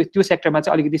 त्यो सेक्टरमा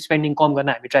चाहिँ अलिकति स्पेन्डिङ कम गर्न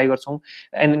हामी ट्राई गर्छौँ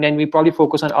and we probably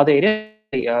focus on other areas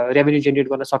revenue generate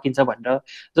गर्न सकिन्छ भनेर.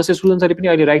 जस्तै सुजन सरले पनि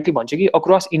अहिले राइटली भन्छ कि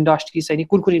अक्रस इन्डस्ट्री चाहिँ नि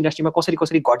कुन इन्डस्ट्रीमा कसरी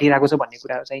घटिरहेको छ भन्ने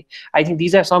कुराहरू चाहिँ I think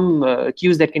these are some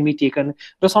क्युज that can be taken.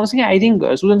 र सँगसँगै I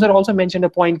think Sujan sir also mention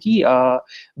a point कि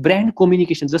ब्रान्ड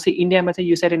कम्युनिकेसन, जस्तै इन्डियामा चाहिँ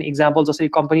यो सेट एन इक्जाम्पल, जसरी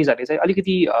कम्पनीजहरूले चाहिँ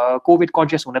अलिकति कोभिड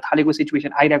कन्सियस हुन थालेको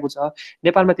सिचुएसन आइरहेको छ,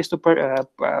 नेपालमा त्यस्तो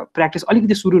प्र्याक्टिस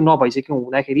अलिकति सुरु नभइसक्यो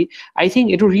हुँदाखेरि I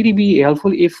think it would really be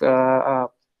helpful if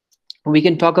we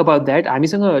can talk about that.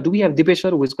 Do we have Dipesh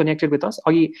sir who is connected with us?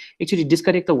 Actually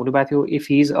disconnect the हुनु भएको थियो, if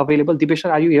he is available. Dipesh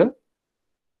sir, are you here?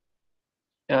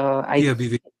 Yeah,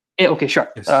 Bibek. Okay, sure.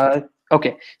 Yes.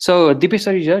 Okay, so Dipesh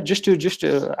sir is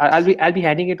here. I'll be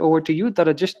handing it over to you.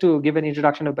 Just to give an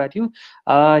introduction about you,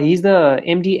 he's the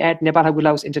MD at Nepal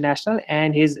Hagulaus International,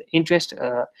 and his interest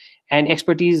and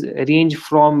expertise range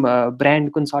from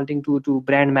brand consulting to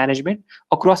brand management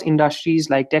across industries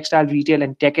like textile, retail,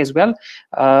 and tech as well.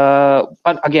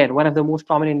 But again, one of the most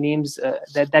prominent names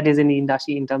that is in the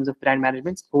industry in terms of brand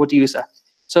management. Over to you, sir.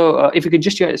 So if you could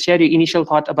just share your initial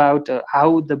thought about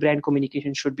how the brand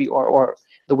communication should be or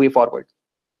the way forward.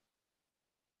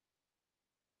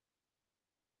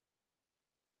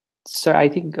 Sir, I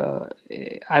think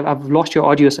I've lost your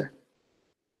audio, sir.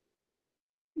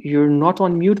 You're not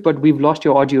on mute, but we've lost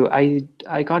your audio.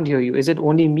 I can't hear you. Is it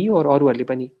only me or अरूहरूले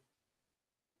पनि?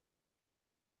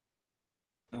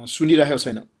 सुनिरहेको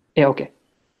छैन. Yeah, okay.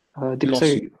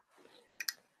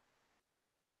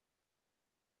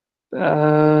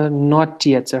 Sir, not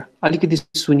yet, sir. अलिकति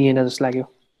सुनिएन जस्तो लाग्यो.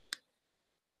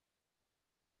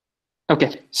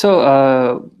 Okay, so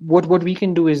what we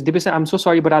can do is, Dipesh, I'm so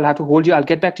sorry, but I'll have to hold you. I'll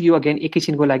get back to you again.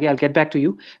 I'll get back to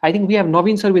you. I think we have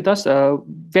Nabin sir with us.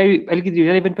 Very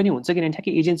relevant पनि हुन्छ किनभने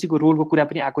ठ्याक्कै एजेन्सीको रोलको कुरा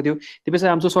पनि आएको थियो. Dipesh,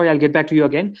 I'm so sorry. I'll get back to you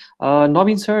again.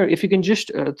 Nabin sir, if you can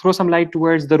just throw some light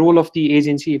towards the role of the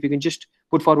agency, if you can just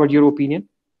put forward your opinion.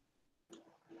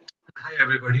 Hi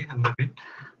everybody, I'm Nabin.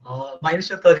 My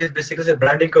initial thought is basically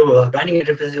branding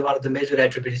interface is one of the major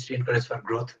attributes to encourage for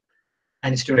growth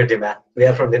and stimulate demand. We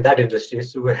are from that industry,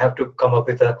 so we have to come up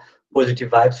with a positive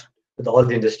vibes with all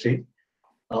the industry.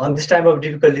 On this time of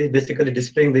difficulty, basically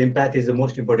displaying the impact is the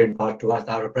most important part towards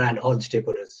our brand, all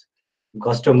stakeholders,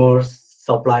 customers,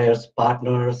 suppliers,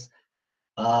 partners,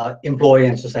 employee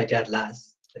and society at large.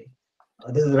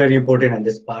 This is very important in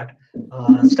this part.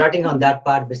 Starting on that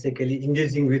part, basically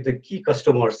engaging with the key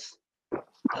customers.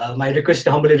 My request,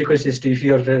 humble request is to, if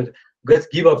you're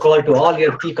just give a call to all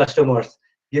your key customers,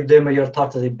 give them your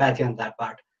thoughts and empathy on that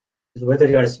part. So whether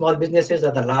you are small businesses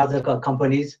or the larger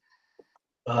companies,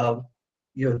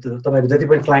 तपाईँको जति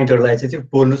पनि क्लाइन्टहरूलाई चाहिँ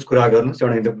बोल्नुस्, कुरा गर्नुस्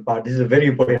एउटा the part. This is very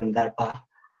important on that part.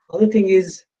 Other thing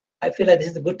is, I feel like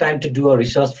this is a good time to do a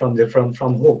research from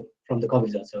home, from the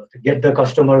companies also, to get the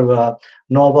customer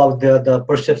know about the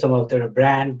perception of their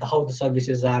brand, how the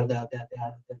services are the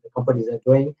companies are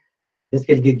doing. This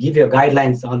can give you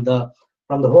guidelines on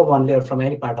from the home only or from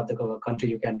any part of the country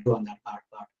you can do on that part.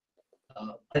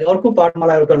 अर्को part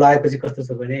मलाई एउटा लागेपछि कस्तो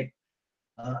छ भने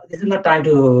this is not time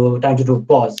to do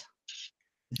pause.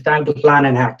 It's time to plan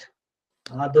and act.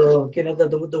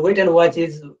 The wait and watch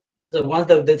is once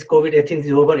this COVID thing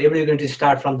is over, everybody is going to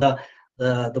start from the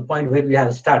point where we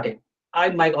have started.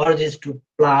 My urge is to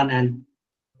plan and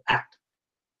act.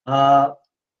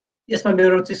 Yes, my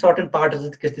मेरो चाहिँ certain part is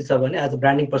कस्तो छ भने as a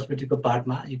branding perspective को part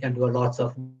मा you can do lots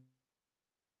of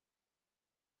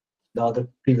the other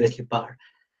previously part.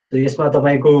 So यसमा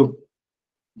तपाईको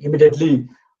immediately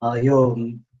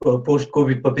यो post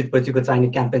COVID पछिको चाहिने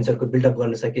क्याम्पेन्सहरुको बिल्डअप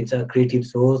गर्न सकिन्छ. Creative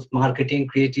source, marketing,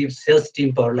 creative sales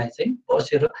टिमहरुलाई चाहिँ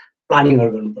बसेर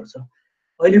प्लानिङहरु गर्नुपर्छ.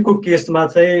 अहिलेको केसमा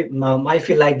चाहिँ I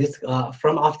feel like this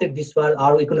from after this one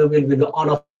our economy will be on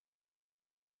off.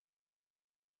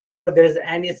 There is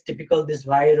any typical this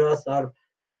virus or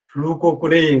flu को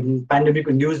कुनै pandemic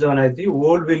news आउँदा चाहिँ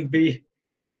world will be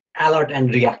alert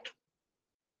and react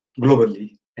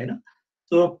globally, हैन.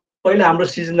 So पहिला हाम्रो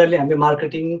seasonally हामी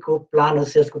marketing को plan or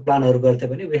sales को plan हरु गर्थे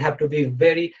भने we have to be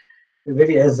very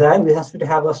agile. We have to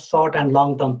have a short and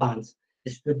long term plans.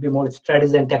 This should be more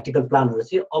strategy and tactical plan हरु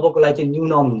चाहिँ अबको लागि चाहिँ न्यू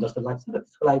नर्म हुन जस्तो लाग्छ र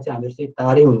त्यसको लागि चाहिँ हामीहरु चाहिँ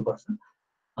तयारी हुनुपर्छ.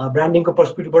 ब्रान्डिङको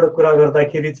पर्सपेक्टिभबाट कुरा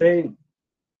गर्दाखेरि चाहिँ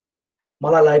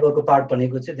मलाई लागेको पार्ट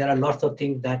भनेको चाहिँ there are lots of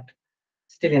things that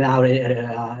still in our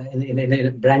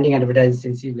in branding and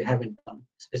advertising we haven't done,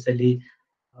 especially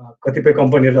कतिपय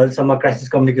कम्पनीहरु अहिलेसम्म क्राइसिस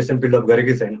कम्युनिकेसन बिल्डअप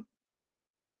गरेकै छैन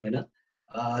हैन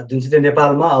जुन चाहिँ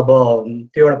नेपालमा अब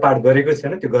त्यो एउटा पार्ट गरेको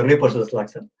छैन त्यो गर्नै पर्छ जस्तो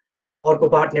लाग्छ अर्को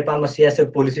पार्ट नेपालमा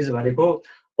सीएसएफ पोलिसिज भनेको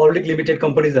पब्लिक लिमिटेड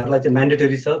कम्पनीजहरुलाई चाहिँ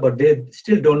म्यान्डेटरी छ but they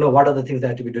still don't know what are the things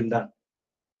that to be done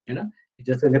हैन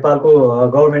जस्तो नेपालको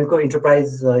गभर्नमेन्टको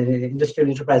इन्टरप्राइज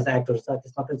इन्डस्ट्रियल इन्टरप्राइज एक्टहरु छ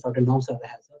त्यसमा पनि सर्टेन नर्म्सहरु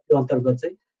राखेको छ त्यो अन्तर्गत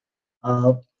चाहिँ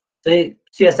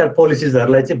सीएसआर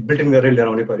पोलिसिजहरुलाई चाहिँ बिल्डिङ गरेर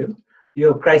ल्याउने पर्यो यो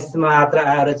क्राइसिसमा मात्र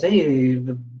आएर चाहिँ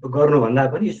गर्नुभन्दा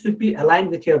पनि you should be align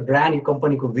with your brand यो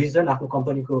कम्पनीको भिजन आफ्नो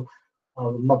कम्पनीको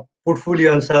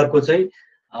पोर्टफोलियो अनुसारको चाहिँ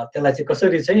त्यसलाई चाहिँ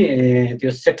कसरी चाहिँ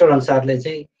त्यो सेक्टर अनुसारले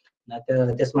चाहिँ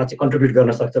त्यसमा चाहिँ कन्ट्रिब्युट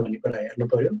गर्न सक्छ भन्ने कुरा हेर्नु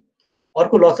पर्यो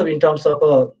अर्को lots of in terms of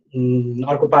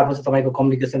अर्को पार्टमा चाहिँ तपाईको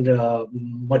कम्युनिकेसन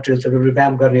मटेरियल्सहरु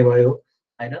रिभ्याम्प गर्ने भयो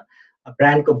हैन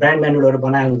ब्रान्डको ब्रान्ड म्यानुअलहरु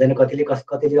बनाए हुँदैन कतिले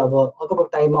अब अबको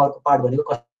टाइममा अर्को पार्ट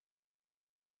भनेको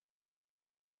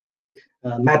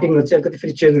म्यापिङ चाहिँ अलिकति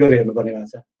फेरि चेन्ज गरेर हेर्नुपर्ने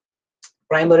हुन्छ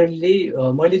प्राइमरीली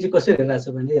मैले चाहिँ कसरी हेरिरहेको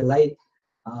छु भने यसलाई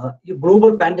यो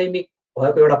ग्लोबल पेन्डेमिक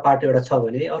भएको एउटा पार्ट एउटा छ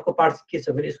भने अर्को पार्ट के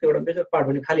छ भने यसको एउटा मेजर पार्ट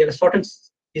भने खालि एउटा सर्टेन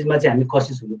चिजमा चाहिँ हामी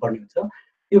कसिस हुनुपर्ने हुन्छ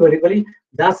त्यो भनेको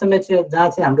जहाँ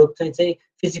चाहिँ हाम्रो चाहिँ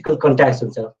फिजिकल कन्ट्याक्ट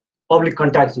हुन्छ पब्लिक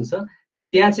कन्ट्याक्ट हुन्छ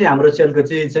त्यहाँ चाहिँ हाम्रो सेलको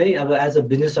चाहिँ अब एज अ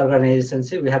बिजनेस अर्गनाइजेसन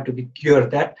चाहिँ we have to be clear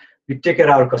that we take care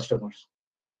our customers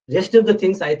rest of the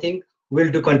things I think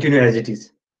will do continue as it is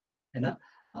हैन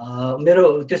मेरो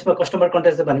त्यसमा कस्टमर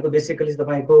कन्ट्याक्ट भनेको बेसिकली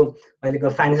तपाईँको अहिलेको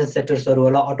फाइनेन्सियल सेक्टर्सहरु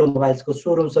होला अटोमोबाइल्सको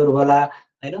सोरुम्सहरु होला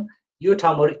हैन यो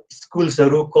ठाउँहरु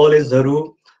स्कुल्सहरु कलेजहरु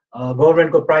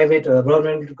गभर्नमेन्टको प्राइभेट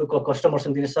गभर्नमेन्टको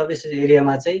कस्टमर्ससँग दिने सर्भिसेस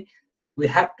एरियामा चाहिँ we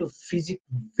have to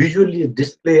visually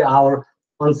display our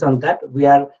concern that we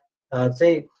are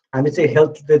चाहिँ हामी चाहिँ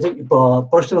हेल्थ चाहिँ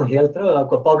पर्सनल हेल्थ र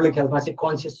पब्लिक हेल्थमा चाहिँ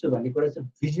कन्सियस छु भन्ने कुरा चाहिँ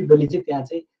भिजिबली चाहिँ त्यहाँ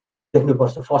चाहिँ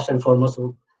देख्नुपर्छ फर्स्ट एन्ड फरमोस्ट हो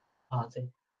चाहिँ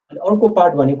अनि अर्को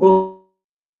पार्ट भनेको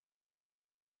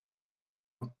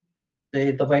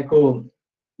चाहिँ तपाईको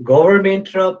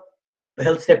गभर्नमेन्ट र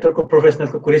हेल्थ सेक्टरको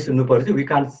प्रोफेसनलको कुरै सुन्नु पर्छ we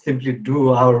can't simply do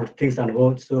our things on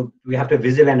home so we have to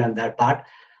भिजिलेन्ट on that part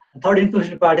third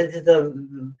information part is the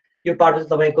यो पार्ट चाहिँ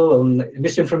तपाईको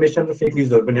मिसइन्फर्मेसन र फेक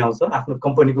न्युजहरु पनि आउँछ आफ्नो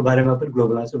कम्पनीको बारेमा पनि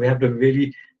ग्लोबल आउँछ we have to be very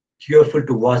careful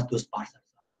to watch those parts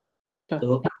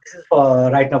so this is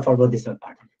for right now for this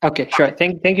part. Okay, sure.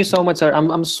 Thank you so much, sir.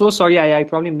 I'm so sorry. I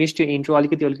probably missed your intro.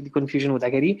 Alikati confusion with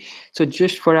Agari. So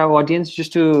just for our audience,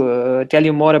 just to tell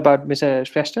you more about Mr.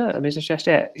 Shrestha. Mr.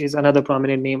 Shrestha is another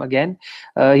prominent name again.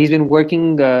 He's been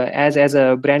working as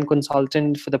a brand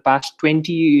consultant for the past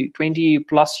 20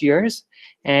 plus years.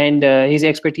 And his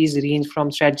expertise range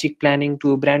from strategic planning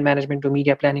to brand management to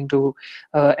media planning to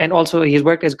and also he's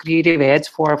worked as creative heads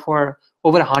for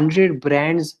over 100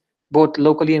 brands both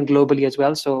locally and globally as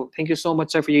well. So thank you so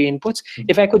much, sir, for your inputs.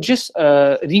 If I could just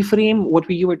reframe what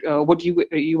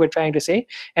you were trying to say,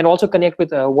 and also connect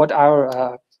with what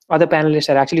our other panelists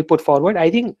had actually put forward, I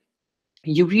think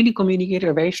you really communicated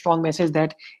a very strong message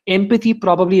that empathy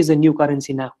probably is a new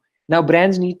currency now. Now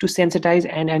brands need to sensitize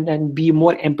and be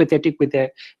more empathetic with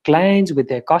their clients, with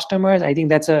their customers. I think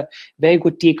that's a very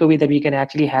good takeaway that we can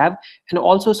actually have. And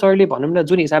also, sorry,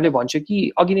 जुन हिसाबले भन्छु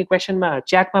कि अघि नै क्वेशनमा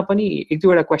च्याटमा पनि एक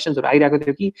दुईवटा क्वेशन्सहरु आइरहेको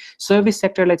थियो कि सर्भिस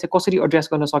सेक्टरलाई चाहिँ कसरी एड्रेस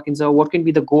गर्न सकिन्छ, what can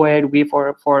be the go ahead way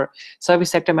for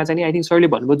service सेक्टरमा चाहिँ आई थिंक सरले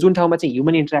भन्नुभयो जुन ठाउँमा चाहिँ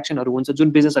ह्युमन इन्टरेक्सनहरु हुन्छ,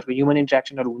 जुन बिजनेसहरुको ह्युमन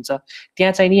इन्टरेक्सनहरु हुन्छ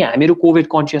त्यहाँ चाहिँ नि हामीहरु कोभिड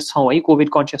कन्सियस छौं है, कोभिड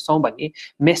कन्सियस छौं भन्ने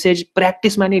मेसेज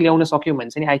प्र्याक्टिसमा नै ल्याउन सक्यौं भने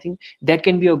चाहिँ I think that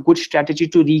can be a good strategy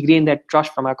to regain that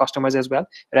trust from our customers as well,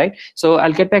 right? So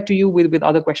I'll get back to you with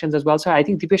other questions as well, sir. I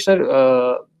think Dipesh sir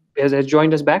has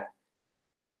joined us back.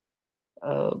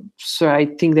 Sir, I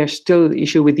think there's still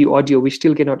issue with the audio. We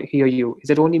still cannot hear you.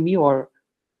 Is it only me or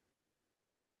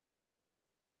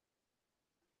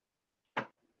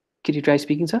can you try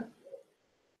speaking, sir?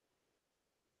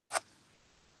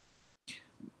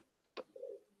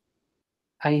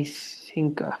 I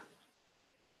think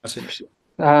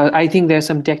I think there's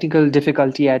some technical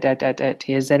difficulty at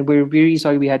his, and we're really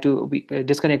sorry we had to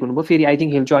disconnect. I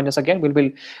think he'll join us again. We'll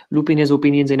loop in his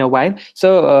opinions in a while.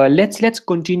 So let's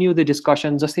continue the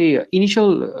discussion. Just say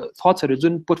initial thoughts are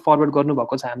put forward garnu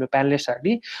bhako cha hamro panelists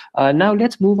hardly. Now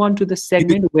let's move on to the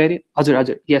segment where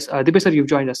Ajur yes, Dipesh sir, you've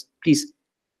joined us. Please.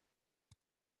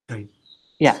 Right.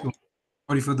 Yeah. So,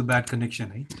 sorry for the bad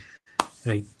connection.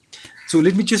 Right. So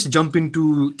let me just jump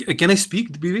into. Can I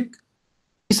speak, Bibek?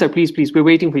 Sir, please, we're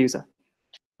waiting for you, sir.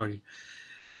 Sorry.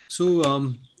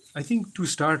 So I think to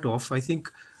start off, I think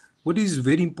what is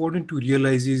very important to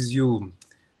realize is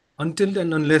until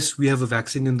and unless we have a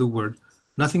vaccine in the world,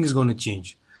 nothing is going to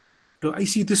change. So I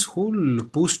see this whole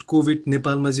post-COVID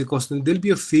Nepal ma चाहिँ कस्तो there'll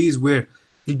be a phase where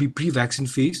it'll be pre-vaccine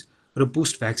phase or a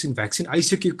post-vaccine vaccine.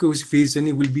 आइसकेको phase and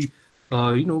it will be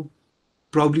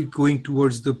probably going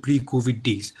towards the pre-COVID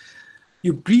days.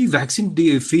 Your pre-vaccine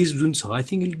day phase I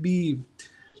think it'll be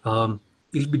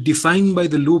defined by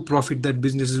the low profit that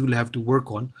businesses will have to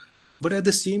work on. But at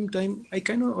the same time, I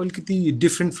kind of alikiti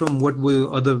different from what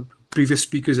were other previous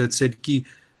speakers had said ki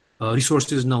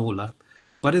resources na hola.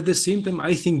 But at the same time,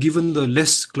 I think given the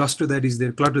less clutter that is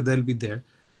there, clutter that will be there,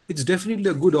 it's definitely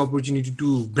a good opportunity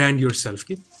to brand yourself.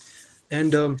 Okay?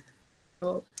 And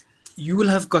you will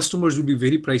have customers who will be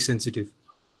very price sensitive.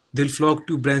 They'll flock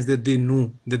to brands that they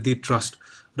know, that they trust.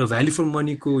 The value for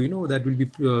money, that will be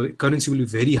currency will be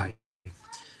very high.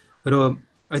 But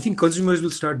I think consumers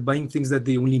will start buying things that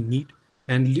they only need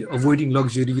and avoiding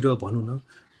luxury or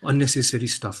unnecessary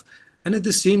stuff. And at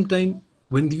the same time,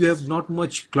 when you have not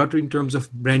much clutter in terms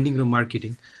of branding or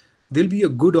marketing, there'll be a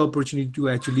good opportunity to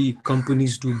actually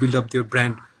companies to build up their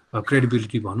brand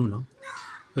credibility.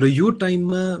 Your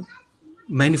time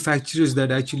manufacturers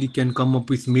that actually can come up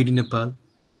with made in Nepal,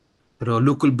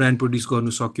 local brand produce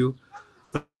garnu सक्यो,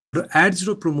 ads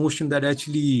or promotion that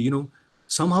actually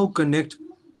somehow connect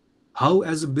how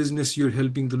as a business you're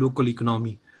helping the local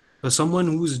economy. Someone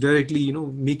who's directly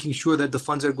making sure that the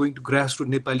funds are going to grassroots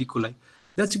Nepali kolai.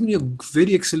 That's going to be a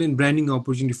very excellent branding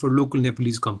opportunity for local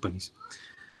Nepalese companies.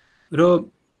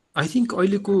 I think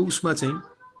अहिलेको उसमा चाहिँ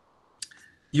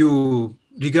यो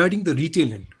regarding the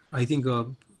retail end, I think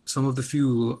some of the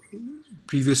few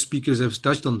previous speakers have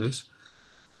touched on this.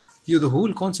 The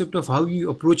whole concept of how you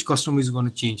approach customers is going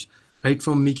to change, right?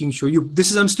 From making sure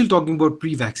I'm still talking about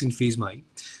pre-vaccine phase,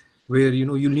 where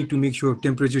you need to make sure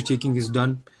temperature checking is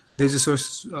done. There's a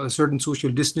certain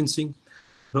social distancing.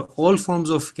 All forms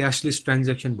of cashless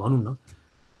transaction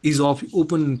is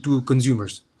open to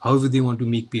consumers, however they want to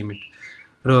make payment.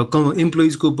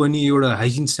 Employees ko pani euta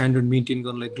hygiene standard maintain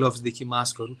garnu like gloves dekhi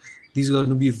mask haru, these are going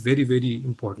to be very, very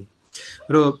important.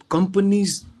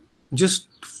 Companies, just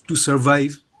to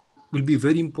survive, will be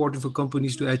very important for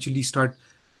companies to actually start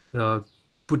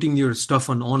putting your stuff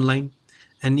on online,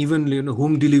 and even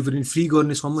home delivery free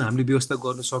गर्ने सम्म हामीले व्यवस्था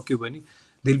गर्न सक्यो भने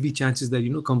there'll be chances that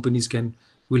companies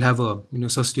will have a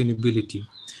sustainability.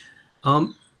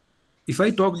 If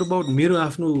I talked about मेरो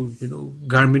आफ्नो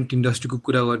garment industry को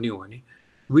कुरा गर्ने हो भने,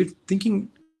 we're thinking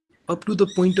up to the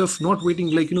point of not waiting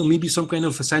like maybe some kind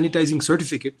of a sanitizing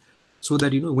certificate, so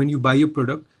that when you buy your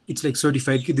product it's like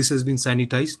certified this has been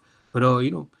sanitized, but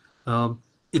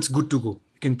it's good to go.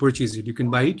 You can purchase it, you can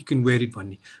buy it, you can wear it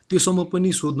भन्ने त्योसम्म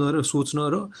पनि सोध्न र सोच्न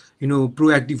र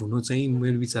proactive हुनु चाहिँ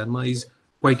मेरो विचारमा is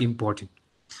quite important.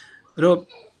 र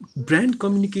brand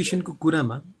communication को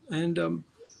कुरामा, and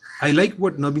I like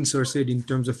what Nabin sir said in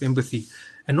terms of empathy,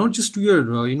 and not just to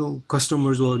your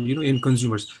customers or end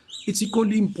consumers. It's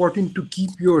equally important to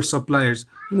keep your suppliers,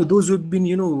 those who have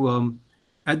been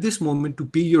at this moment to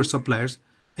pay your suppliers,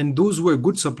 and those who are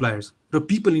good suppliers, the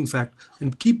people in fact,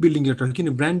 and keep building your trust.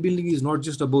 Brand building is not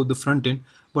just about the front end,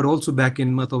 but also back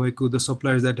end, the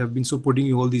suppliers that have been supporting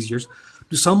you all these years,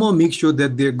 to somehow make sure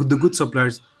that the good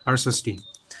suppliers are sustained.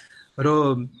 But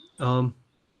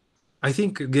I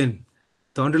think again,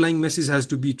 the underlying message has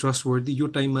to be trustworthy. Your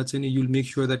time you'll make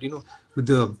sure that with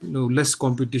the less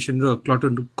competition, clutter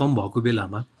come bhako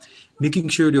belama, making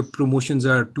sure your promotions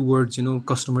are towards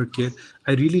customer care.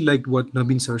 I really liked what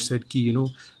Nabin sir said, ki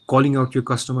calling out your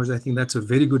customers. I think that's a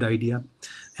very good idea.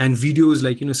 And videos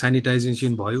like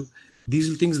sanitization bhayo, these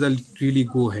are things that really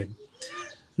go ahead.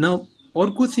 Now,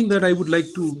 अर्को thing that I would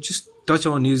like to just touch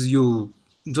on is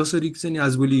जसरी चाहिँ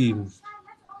आजभोलि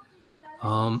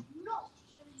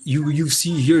you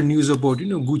see here news about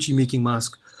Gucci making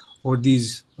mask, or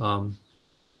these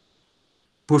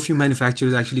perfume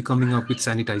manufacturers actually coming up with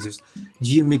sanitizers,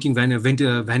 GM making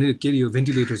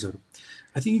ventilators.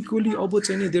 I think equally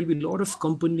there'll be a lot of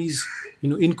companies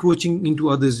encroaching into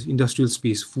others industrial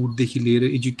space, food,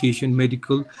 education,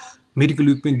 medical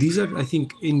equipment. These are, I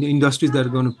think, in the industries that are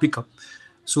going to pick up.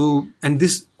 So, and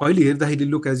this oily hair that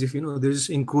look as if there's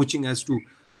encroaching as to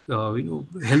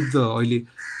help the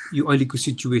oily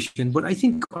situation. But I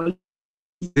think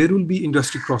there will be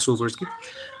industry crossovers. Okay?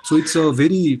 So it's a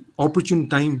very opportune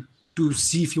time to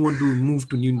see if you want to move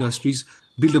to new industries,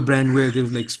 build a brand where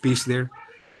there's like space there.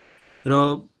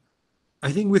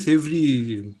 I think with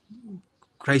every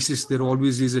crisis, there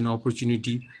always is an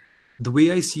opportunity. The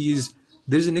way I see is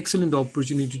there's an excellent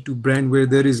opportunity to brand where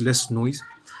there is less noise.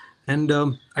 And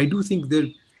I do think there,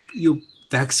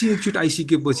 vaccine actually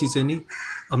ICK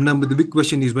the big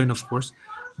question is when, of course,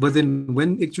 but then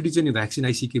when actually vaccine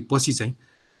ICK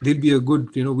they'll be a good,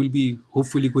 we'll be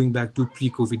hopefully going back to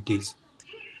pre-COVID days.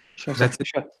 Sure, That's it.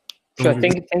 sure. Sure.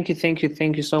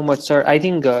 Thank you so much, sir. I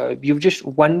think you've just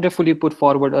wonderfully put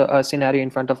forward a scenario in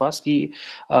front of us.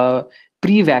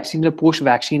 Pre-vaccine or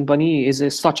post-vaccine pani is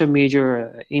such a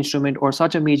major instrument or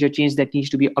such a major change that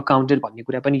needs to be accounted for.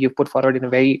 You've put forward in a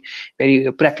very,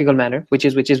 very practical manner, which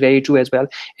is very true as well.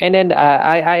 And then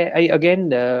I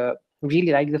again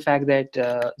really like the fact that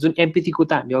जुन empathy को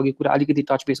त हामीले अघि कुरा अलिकति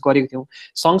touch base गरेको थियौं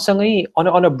सँगसँगै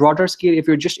on a broader scale, if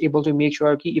you're just able to make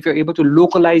sure if you're able to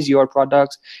localize your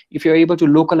products, if you're able to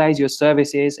localize your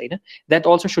services, that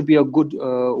also should be a good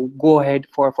go ahead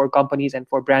for companies and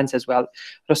for brands as well.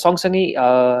 र सँगसँगै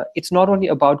it's not only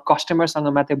about customer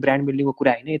सँग मात्र brand building को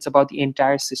कुरा हैन, it's about the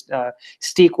entire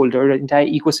stakeholder, entire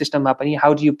ecosystem मा पनि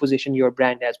how do you position your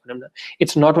brand as भनौं न.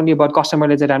 It's not only about customer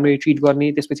ले चाहिँ राम्ररी ट्रिट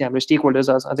गर्ने, त्यसपछि हाम्रो stakeholders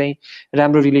चाहिँ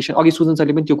राम्रो रिलेसन अघि सुजन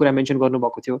सरले पनि त्यो कुरा मेन्सन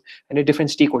गर्नुभएको थियो हैन,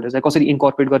 डिफरेन्ट स्टेक होल्डर्सलाई कसरी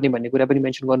इन्कर्पोरेट गर्ने भन्ने कुरा पनि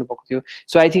मेन्सन गर्नुभएको थियो.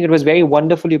 So I think it was very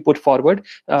wonderfully put forward.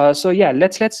 So yeah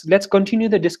let's continue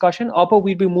the discussion. Upper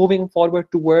we'll be moving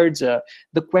forward towards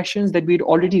the questions that we'd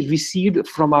already received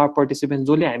from our participants.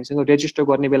 जसले हामीसँग resistor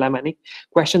गर्ने बेलामा नै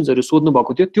क्वेशन्सहरु सोध्नु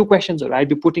भएको थियो, त्यो क्वेशन्सहरु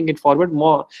I'll be putting it forward.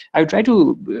 I will try to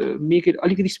make it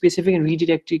अलिकति specific and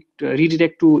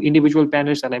redirect to individual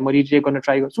panelists लाई म redirect गर्न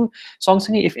ट्राई गर्छु.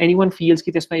 सँगसँगै if anyone feels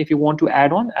कि त्यसमा if you want to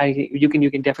add on, you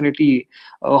can definitely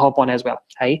hop on as well.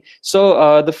 Hi. So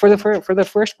for the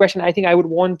first question, I think I would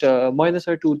want Mahendra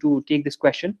sir to take this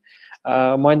question.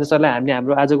 Mahendra sir लाई हामीले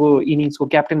हाम्रो आजको इनिङ्सको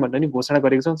captain भनेर नि घोषणा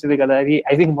गरेको छौं. त्यसले गर्दाखेरि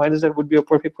I think Mahendra sir would be a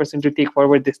perfect person to take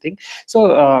forward this thing. So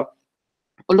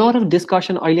a lot of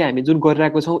discussion अहिले हामी जुन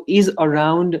गरिरहेको छौं is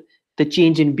around the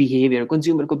change in behavior,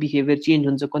 consumer ko behavior change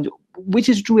huncha, which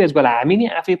is true as well. हामी नि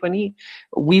आफै पनि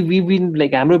we've been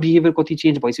like हाम्रो behavior कति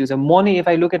change भइसकेको छ. म नै if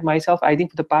I look at myself, I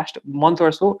think for the past month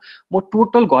or so म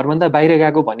टोटल घरभन्दा बाहिर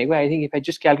गएको भनेको I think if I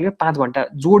just calculate 5 घण्टा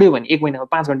जोड्यो भने एक महिनामा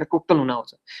 5 घण्टा टोटल हुन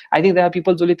आउँछ. I think there are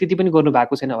people जसले त्यति पनि गर्नु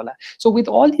भएको छैन होला. So with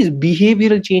all these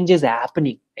behavioral changes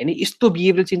happening, हैन, यस्तो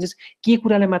behavioral changes के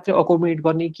कुरालाई मात्र अकोमोडेट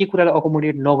गर्ने, के कुरालाई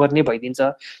अकोमोडेट नगर्ने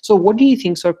भइदिन्छ. So what do you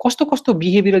think, sir? कस्तो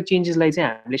behavioral changes लाई चाहिँ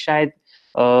हामीले सायद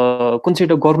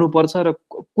कन्सिडर गर्नुपर्छ र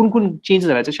कुन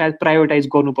चेन्जेसहरुलाई चाहिँ सायद प्रायोरिटाइज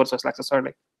गर्नुपर्छ जस्तो लाग्छ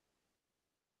सरलाई?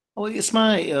 अब यसमा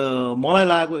मलाई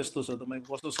लागेको यस्तो छ, तपाईको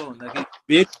कस्तो छ भन्दाखेरि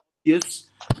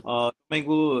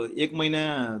तपाईको एक महिना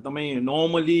तपाई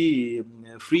नर्मली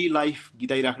फ्री लाइफ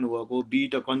बिताइराख्नु भएको,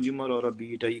 beat a consumer or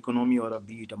beat a economy or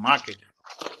beat a market,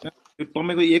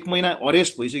 तपाईको एक महिना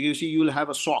अरेस्ट भइसकेपछि यु विल ह्याभ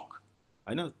अ शक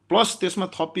हैन. प्लस त्यसमा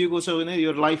थपिएको छ भने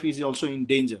your life is also in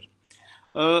danger.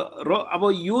 र अब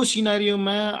यो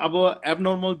सिनारियोमा अब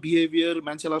एबनर्मल बिहेभियर,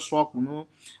 मान्छेलाई सक हुनु,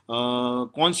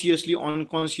 कन्सियसली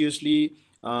अनकन्सियसली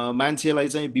मान्छेलाई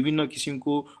चाहिँ विभिन्न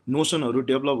किसिमको नोसनहरू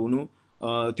डेभलप हुनु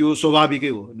त्यो स्वाभाविकै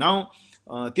हो. नाउ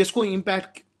त्यसको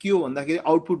इम्प्याक्ट के हो भन्दाखेरि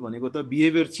आउटपुट भनेको त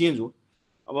बिहेभियर चेन्ज हो.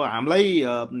 अब हामीलाई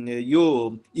यो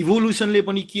इभोल्युसनले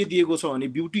पनि के दिएको छ भने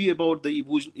ब्युटी अबाउट द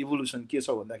इभोल्युसन के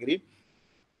छ भन्दाखेरि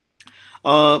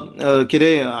के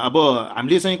अरे अब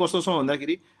हामीले चाहिँ कस्तो छ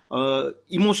भन्दाखेरि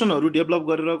इमोसनहरू डेभलप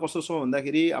गरेर कस्तो छ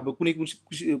भन्दाखेरि अब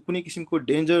कुनै किसिमको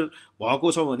डेन्जर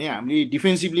भएको छ भने हामीले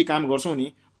डिफेन्सिभली काम गर्छौं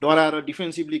नि, डराएर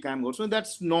डिफेन्सिभली काम गर्छौं,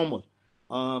 द्याट्स नर्मल.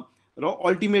 र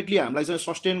अल्टिमेटली हामीलाई चाहिँ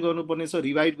सस्टेन गर्नुपर्ने छ,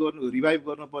 रिभाइभ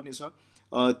गर्नुपर्ने छ.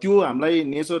 त्यो हामीलाई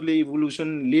नेचरले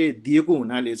इभोल्युसनले दिएको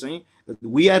हुनाले चाहिँ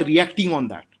we are reacting on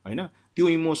that हैन. त्यो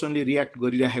इमोसनले रियाक्ट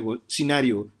गरिरहेको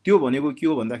सिनारियो हो. त्यो भनेको के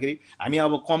हो भन्दाखेरि हामी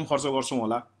अब कम खर्च गर्छौं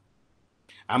होला,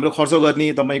 हाम्रो खर्च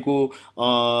गर्ने तपाईको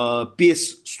पेस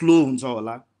स्लो हुन्छ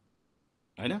होला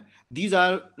हैन. दिज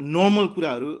आर नर्मल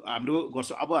कुराहरू हाम्रो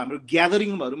गर्छ. अब हाम्रो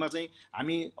ग्यादरिङहरुमा चाहिँ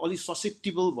हामी अलि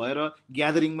ससेप्टेबल भएर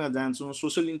ग्यादरिङमा जान्छौं,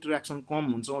 सोशल इन्टरेक्सन कम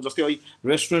हुन्छ. जस्तै अहिले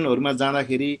रेस्टुरेन्टहरुमा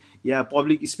जाँदाखेरि या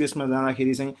पब्लिक स्पेसमा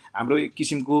जाँदाखेरि चाहिँ हाम्रो एक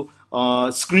किसिमको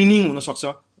स्क्रिनिङ हुन सक्छ,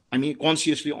 हामी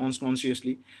कन्सियसली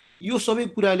अनकन्सियसली. यो सबै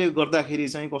कुराले गर्दाखेरि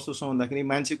चाहिँ कस्तो छ भन्दाखेरि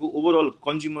मान्छेको ओभरअल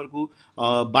कन्ज्युमरको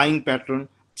बाइङ प्याटर्न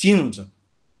चेन्ज हुन्छ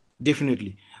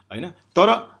डेफिनेटली हैन. तर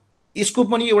यसको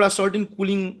पनि एउटा सर्टेन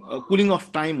कुलिङ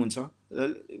अफ टाइम हुन्छ.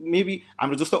 मेबी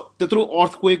हाम्रो जस्तो त्यत्रो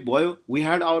अर्थक्वेक भयो, we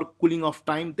had our cooling of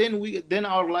time, then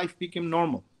our life became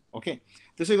normal. Okay,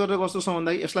 त्यसै गरेर कस्तो छ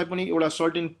भन्दाखेरि यसलाई पनि एउटा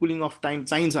सर्टेन कुलिङ अफ टाइम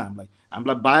चाहिन्छ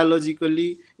हामीलाई बायोलोजिकल्ली,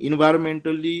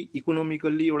 इन्भाइरोमेन्टल्ली,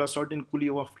 इकोनोमिकल्ली एउटा certain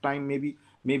cooling of time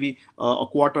maybe a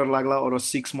quarter लाग्ला or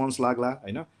 6 months लाग्ला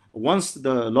हैन. once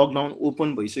the lockdown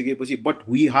open भइसकेपछि, but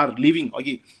we are living,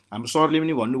 अघि हाम्रो सरले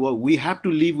पनि भन्नुभयो, we have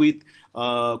to live with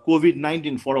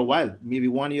COVID-19 for a while, maybe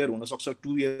 1 year हुन सक्छ,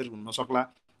 2 years हुन सक्ला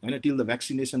हैन, till the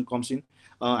vaccination comes in.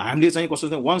 हामीले चाहिँ कस्तो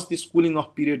छ, once this cooling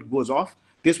off period goes off,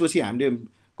 त्यसपछि हामीले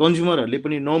कन्ज्युमरहरूले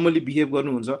पनि नर्मली बिहेभ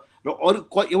गर्नुहुन्छ र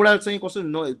अरू एउटा चाहिँ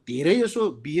कस्तो धेरै जसो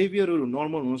बिहेभियरहरू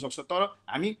नर्मल हुनसक्छ तर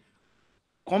हामी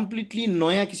कम्प्लिटली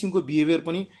नयाँ किसिमको बिहेभियर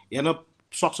पनि हेर्न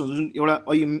सक्छौँ जुन एउटा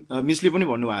अहिले मिसले पनि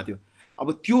भन्नुभएको थियो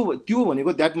अब त्यो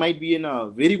भनेको that might be an a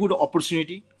very good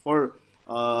opportunity for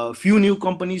few new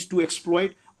companies to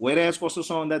exploit, whereas कस्तो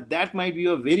छ भन्दा that might be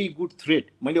a very good threat.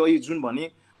 मैले अहिले जुन भने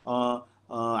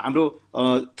हाम्रो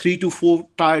 3 to 4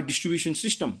 tier distribution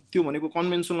system त्यो भनेको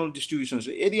कन्भेन्सनल डिस्ट्रिब्युसन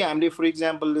छ यदि हामीले फर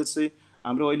एक्जाम्पल लेट्स से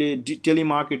हाम्रो अहिले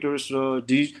टेलिमार्केटर्स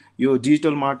र यो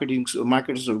डिजिटल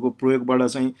मार्केटर्सहरूको प्रयोगबाट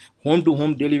चाहिँ होम टु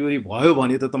होम डेलिभरी भयो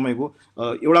भने त तपाईको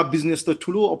एउटा बिजनेस त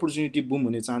ठुलो अपर्च्युनिटी बुम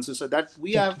हुने चान्सेस छ that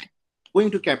we are going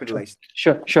to capitalise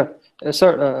sure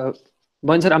sir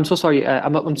Mohan sir, I'm so sorry.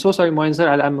 I'm so sorry, Mohan sir.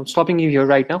 I'm stopping you here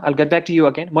right now. I'll get back to you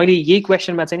again. मैले यही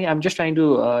question मा चाहिँ I'm just trying to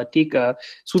take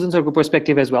Sujan sir को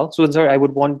perspective as well. Sujan sir, I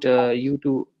would want you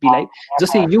to be like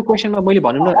जस्तै यो question मा मैले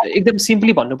भन्नु न एकदम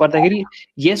simply भन्नु पर्दाखेरि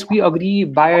yes we agree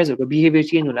buyers हरुको behavior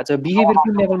change होला छ behavior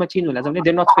कुन level मा change होला छ भने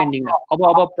they're not spending now.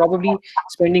 अब probably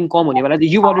spending कम हुने वाला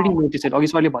you already noticed it.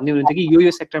 अघि सरले भन्दै हुनुहुन्थ्यो कि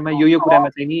यो sector मा यो कुरामा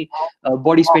चाहिँ नि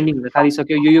body spending हुन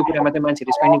थालिसक्यो यो कुरामा चाहिँ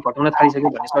मान्छेहरु spending घटाउन थालिसक्यो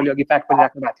भन्ने सरले अघि फ्याक्ट पनि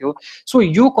राख्नु भएको थियो. सो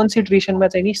यो कन्सिडरेसनमा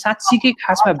चाहिँ नि साच्चीकै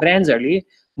खासमा ब्रान्ड्सहरुले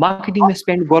मार्केटिङमा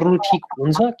स्पेन्ड गर्नु ठीक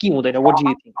हुन्छ कि हुँदैन what do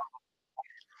you think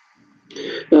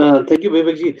thank you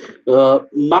Vivek G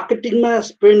मार्केटिङमा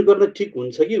spend गर्न ठीक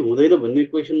हुन्छ कि हुँदैन भन्ने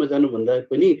क्वेशनमा जानु भन्दा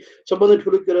पनि सबभन्दा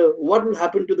ठुलो कुरा what will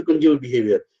happen to the consumer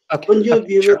behaviour consumer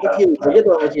behaviour त के हुन्छ के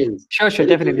त चेन्ज श्योर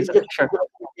डेफिनेटली सर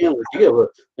ठीक है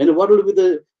हैन what will be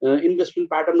the investment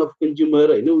pattern of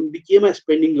consumer हैन उनले केमा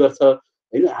स्पेन्डिङ गर्छ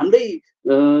हैन हामीलाई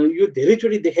यो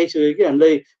धेरैचोटि देखाइसक्यो कि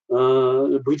हामीलाई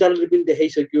भुइँचालोले पनि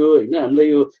देखाइसक्यो हैन हामीलाई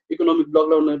यो इकोनोमिक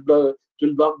लकडाउन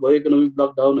जुन ब्लक भयो इकोनोमिक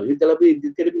लकडाउन हैन त्यसलाई पनि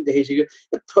त्यसले पनि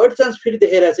देखाइसक्यो थर्ड चान्स फेरि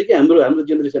देखाइरहेछ कि हाम्रो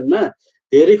जेनेरेसनमा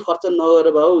धेरै खर्च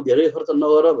नगर भाउ धेरै खर्च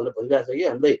नगर भनेर भनिरहेछ कि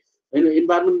हामीलाई हैन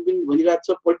इन्भाइरोन्मेन्ट पनि भनिरहेछ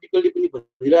पोलिटिकली पनि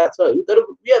भनिरहेछ हैन तर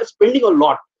we are spending a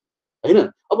lot हैन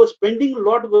अब स्पेन्डिङ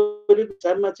लट गरेको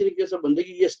चाममा चाहिँ के छ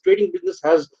भन्दाखेरि यस trading business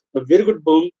has a very good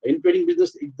boom हैन ट्रेडिङ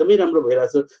बिजनेस एकदमै राम्रो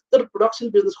भइरहेछ तर प्रोडक्सन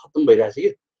बिजनेस खत्म भइरहेछ के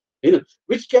हैन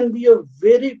which can be a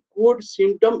very good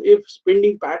symptom if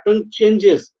spending pattern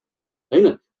changes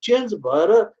हैन चेन्ज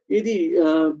भएर यदि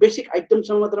बेसिक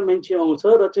आइटमसम्म मात्र मान्छे आउँछ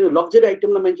र चाहिँ लग्जरी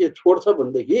आइटमलाई मान्छे छोड्छ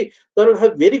भनेदेखि तर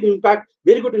have very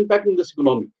good impact in this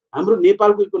economy हाम्रो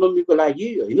नेपालको इकोनोमीको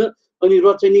लागि हैन अनि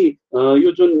र चाहिँ नि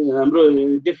यो जुन हाम्रो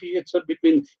डेफिसिट छ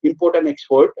बिट्विन इम्पोर्ट एन्ड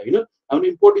एक्सपोर्ट हैन हाम्रो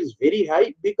import is very high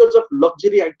because of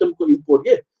luxury आइटमको import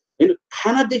के हैन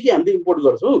खानादेखि हामीले इम्पोर्ट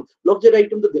गर्छौँ लग्जरी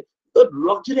आइटम त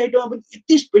लग्जरी आइटममा पनि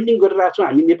यति स्पेन्डिङ गरिरहेको छौँ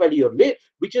हामी नेपालीहरूले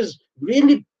which is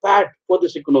really bad for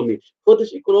this economy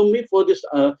for this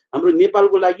हाम्रो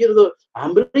नेपालको लागि र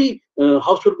हाम्रै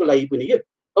हाउसहोल्डको लागि पनि के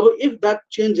अब if that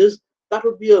changes that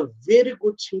would be a very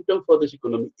good symptom for this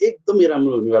economy एकदमै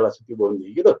राम्रो हुनेवाला छ त्यो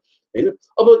भन्दाखेरि त हैन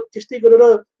अब त्यस्तै गरेर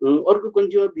अर्को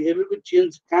कन्ज्युमर बिहेभियरको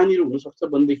चेन्ज कहाँनिर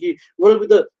हुनसक्छ भनेदेखि what with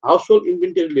the household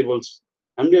inventory levels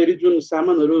हामीले अहिले जुन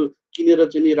सामानहरू किनेर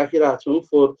चाहिँ राखिरहेको छौँ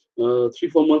फर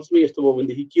 3-4 मन्थ्समै यस्तो भयो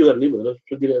भनेदेखि के गर्ने भनेर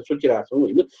सोचिरहेको छौँ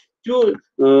होइन त्यो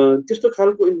त्यस्तो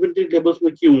खालको इन्भेन्टरी लेभल्समा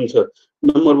के हुन्छ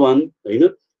नम्बर 1 होइन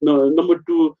नम्बर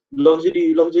 2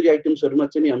 लग्जरी आइटम्सहरूमा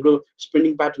चाहिँ हाम्रो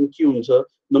स्पेन्डिङ प्याटर्न के हुन्छ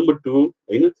नम्बर 2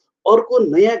 होइन अर्को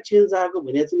नयाँ चेन्ज आएको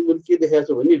भने चाहिँ मैले के देखाएको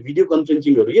छु भने भिडियो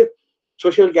कन्फरेन्सिङहरू के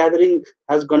social gathering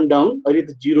has gun down अहिले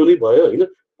त जिरो नै भयो होइन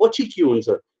पछि के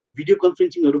हुन्छ भिडियो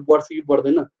कन्फरेन्सिङहरू बढ्छ कि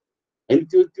बढ्दैन होइन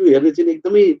त्यो हेर्ने चाहिँ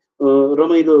एकदमै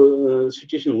रमाइलो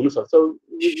सिचुएसन हुनसक्छ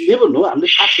नेभर नो हामीले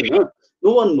थाहा छैन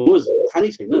नो वान नोज थाहा नै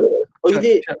छैन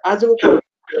अहिले आजको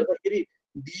हेर्दाखेरि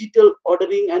डिजिटल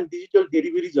अर्डरिङ एन्ड डिजिटल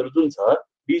डेलिभरिजहरू जुन छ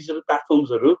डिजिटल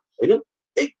प्लेटफर्म्सहरू होइन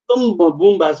एकदम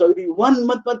बुम भएको छ अहिले 1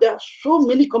 मन्थमा there are so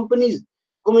many companies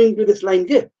coming to this line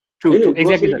के True,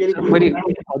 exactly.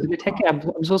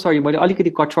 I'm so sorry, मैले अलिकति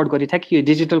कट सर्ट गरेँ ठ्याक्कै यो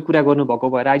डिजिटल कुरा गर्नुभएको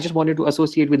भएर I just wanted to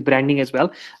associate with branding as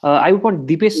well. I would want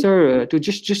Dipesh sir to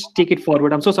just take it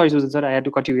forward. I'm so sorry, Sujan sir, I had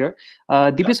to cut you here.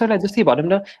 Dipesh sir लाई जस्तै भनौँ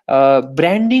न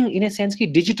branding in a sense कि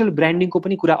digital ब्रान्डिङको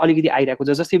पनि कुरा अलिकति आइरहेको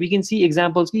छ जस्तै वी क्यान सी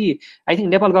एक्जाम्पल्स कि आई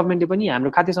थिङ्क नेपाल गभर्मेन्टले पनि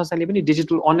हाम्रो खाद्य संस्थाले पनि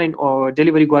डिजिटल अनलाइन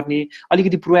डेलिभरी गर्ने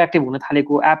अलिकति प्रोएक्टिभ हुन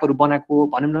थालेको एपहरू बनाएको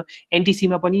भनौँ न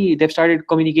एनटिसीमा पनि they started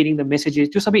communicating the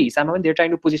messages त्यो सबै हिसाबमा पनि दे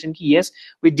ट्राइङ टु पोजिसन कि yes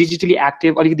with digitally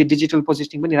active अलिकति डिजिटल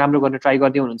पोजिसनिङ पनि राम्रो गर्न ट्राई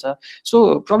गर्दै हुनुहुन्छ so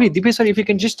probably Dipesh sir if you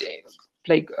can just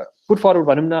like put forward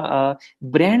भनौँ न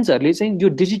ब्रान्ड्सहरूले चाहिँ यो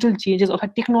डिजिटल चेन्जेस अथवा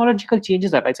टेक्नोलोजिकल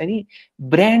चेन्जेसहरूलाई चाहिँ नि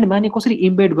ब्रान्डमा नि कसरी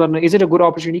इम्बेड गर्न is it a good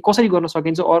opportunity कसरी गर्न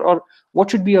सकिन्छ or what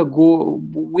should be a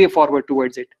way forward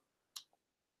towards it?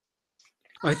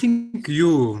 I think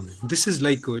this is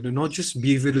like not just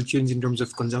behavioral change in terms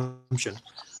of consumption,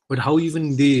 but how even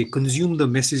they consume the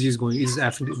message is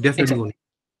definitely Exactly. going.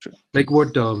 Like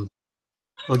what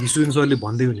Sujan सरले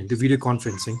भन्दै हुनुहुन्थ्यो video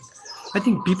conferencing. I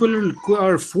think people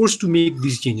are forced to make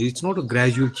these changes. It's not a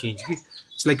gradual change.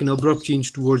 It's like an abrupt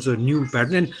change towards a new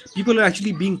pattern, and people are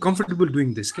actually being comfortable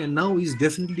doing this. And now is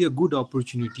definitely a good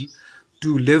opportunity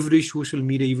to leverage social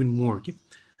media even more. Okay?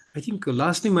 I think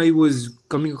last time I was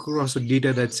coming across a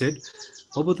data that said,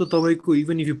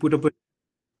 even if you put up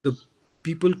the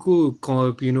people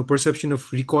perception of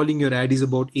recalling your ad is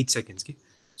about 8 seconds. Okay?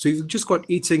 So you've just got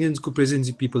 8 seconds presence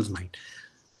in people's mind.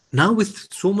 Now with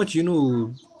so much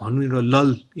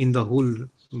lull in the whole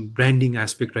branding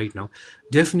aspect right now,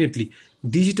 definitely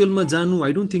digital ma janu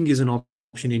I don't think is an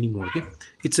option anymore. Okay?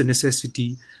 It's a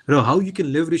necessity. How you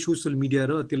can leverage social media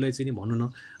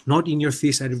not in your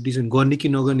face advertisement गर्ने कि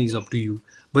नगर्ने is up to you,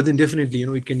 but then definitely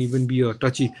it can even be a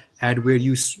touchy ad where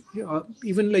you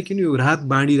even like रात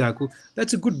बाँडिरहेको,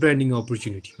 that's a good branding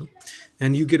opportunity.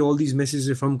 And you get all these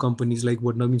messages from companies like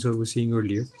what Nabin sir was saying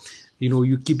earlier.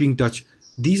 You keep in touch.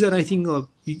 These are, I think,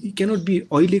 you cannot be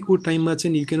oileko time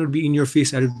and you cannot be in your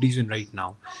face advertisement right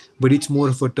now, but it's more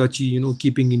of a touchy,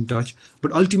 keeping in touch.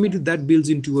 But ultimately that builds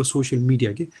into a social media.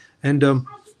 Okay? And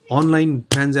online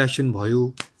transaction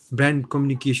bhayo, brand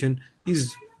communication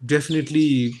is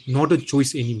definitely not a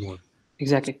choice anymore.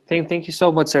 Exactly. Thank you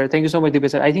so much, sir. Thank you so much,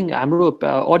 Dipesh sir. I think हाम्रो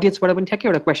audience-बाट पनि ठ्याक्कै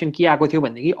एउटा question के आएको थियो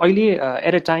भनेदेखि अहिले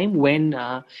at a time when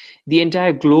the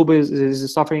entire globe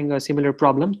is suffering a similar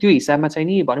problem, त्यो हिसाबमा चाहिँ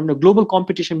नि भनौँ न global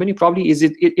competition पनि probably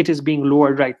it is being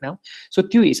lowered right now. So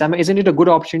त्यो हिसाबमा isn't it a good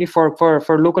opportunity for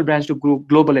local brands to grow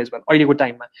global as well अहिलेको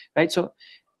टाइममा, right? So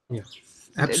yeah,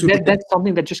 absolutely. That's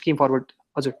something that just came forward.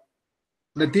 हजुर.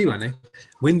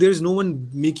 When there's no one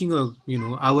making a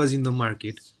hours in the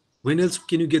market, when else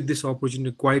can you get this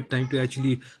opportunity, quiet time to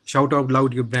actually shout out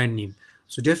loud your brand name?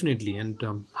 So definitely, and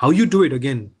how you do it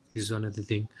again is another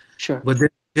thing. Sure. But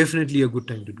that's definitely a good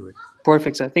time to do it.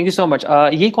 Perfect, sir. Thank you so much.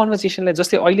 यही conversationलाई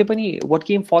जस्तै अहिले पनि what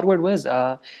came forward was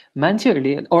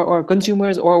मान्छेहरूले or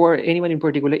consumers or anyone in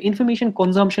particular information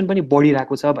consumption पनि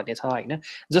बढिरहेको छ भन्ने छ हैन.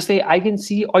 जस्तै I can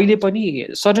see अहिले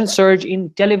पनि sudden surge in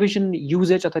television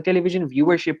usage अथवा television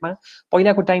viewership मा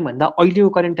पहिलाको टाइम भन्दा अहिलेको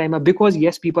current टाइममा because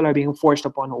yes people are being forced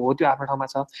upon हो त्यो आफ्नो ठाउँमा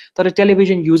छ तर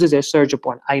television usage has surged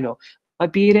upon. I know. My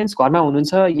parents घरमा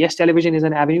हुनुहुन्छ, yes television is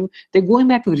an avenue, they're going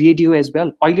back to radio as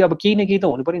well. अहिले अब केही न केही त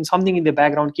हुनु पर्यो, something in the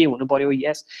background के हुनु पर्यो.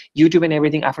 Yes YouTube and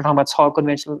everything आफ्नो ठाउँमा छ,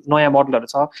 conventional नयाँ मोडलहरु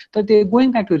छ, तर they're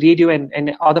going back to radio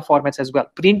and other formats as well.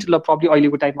 Print probably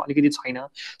अहिलेको टाइममा अलिकति छैन.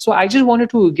 So I just wanted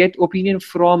to get opinion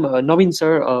from Nabin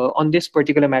sir on this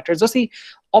particular matter. जस्तै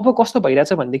अब कस्तो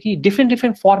भइरहेछ भनेदेखि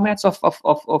different formats of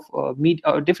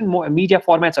different media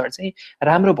formats हरु चाहिँ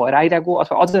राम्रो भएर आइराको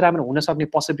अथवा अझ राम्रो हुन सक्ने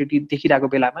possibility देखिरहेको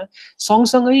बेलामा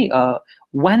सँगसँगै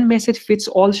one message fits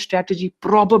all strategy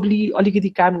probably अलिकति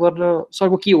काम गर्न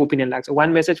सरको के ओपिनियन लाग्छ?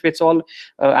 one message fits all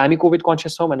हामी कोभिड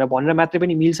कन्सियस छौं भनेर मात्रै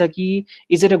पनि मिल्छ कि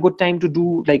is it a good time to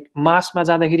do like मासमा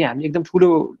जाँदाखेरि हामी एकदम ठुलो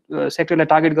सेक्टरलाई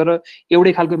टार्गेट गरेर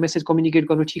एउटै खालको मेसेज कम्युनिकेट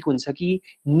गर्नु ठीक हुन्छ कि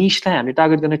निशलाई हामीले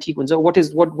टार्गेट गर्न ठीक हुन्छ? what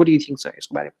do you think sir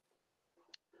यसको बारेमा?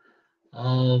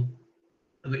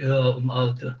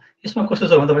 यसमा कस्तो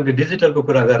छ भने तपाईको डिजिटलको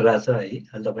कुरा गरिरहेछ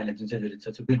है तपाईले जुन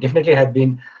चाहिँ definitely have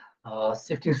been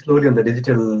shifting slowly on the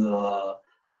digital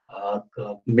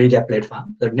media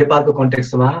platform. नेपालको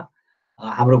कन्टेक्स्टमा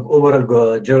हाम्रो ओभरअल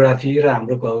जियोग्राफी र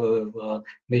हाम्रो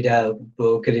मिडिया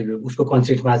के रे उसको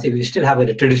कन्सेप्टमा चाहिँ we still have a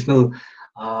traditional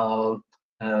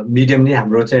medium नै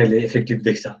हाम्रो चाहिँ अहिले इफेक्टिभ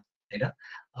देख्छ हैन.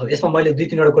 अब यसमा मैले दुई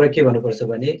तीनवटा कुरा के भन्नुपर्छ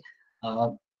भने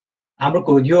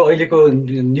हाम्रो यो अहिलेको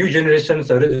न्यू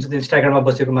जेनेरेसन्सहरु जुन इन्स्टाग्राममा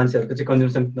बसेको मान्छेहरुको चाहिँ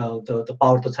कन्जम्सन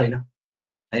पावर त छैन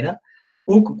हैन.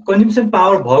 उ कन्जम्सन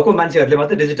पावर भएको मान्छेहरुले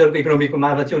मात्र डिजिटलको इकोनोमीको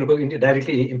मार्फत चाहिँ उनको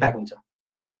डाइरेक्टली इम्प्याक्ट हुन्छ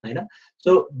हैन. सो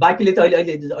बाकीले त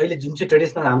अहिले जुन चाहिँ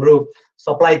ट्रेडिसनल हाम्रो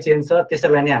सप्लाई चेन छ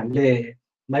त्यसैलाई नै हामीले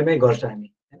मै गर्छ हामी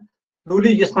हैन.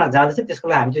 स्लोली यसमा जाँदैछ त्यसको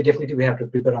लागि हामी चाहिँ definitely we have to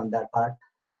prepare on that part.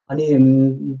 अनि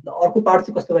अर्को पार्ट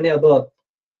चाहिँ कस्तो भने अब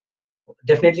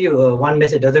definitely one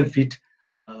message doesn't fit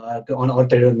on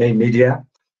alternative media.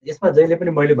 यसमा जहिले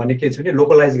पनि मैले भने के छु नि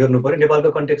लोकलाइज गर्नु पर्यो.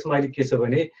 नेपालको कन्टेक्स्टमा अहिले के छ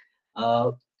भने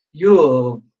यो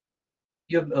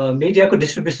मिडियाको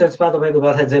डिस्ट्रिब्युसन्समा तपाईको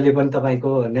गर्दा जहिले पनि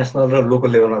तपाईको नेशनल र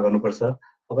लोकल लेभलमा गर्नुपर्छ.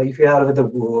 अब if you are with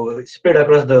spread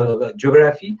across the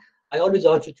geography I always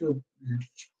अर्ज to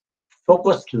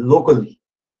focus local.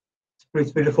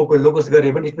 Specifically focus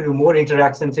गरे पनि इट मोर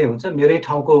इन्टरेक्सन चाहिँ हुन्छ. मेरै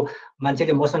ठाउँको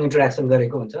मान्छेले मसँग इन्टरेक्सन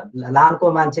गरेको हुन्छ.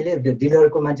 लानको मान्छेले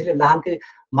डिलरको मान्छेले लानकै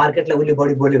मार्केटलाई उसले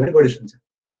बढी बोल्यो भने बढी सुन्छ.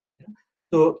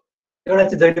 सो एउटा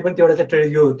चाहिँ जहिले पनि त्यो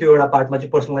एउटा पार्टमा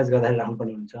चाहिँ पर्सनलाइज गर्दाखेरि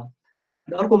राख्नुपर्ने हुन्छ.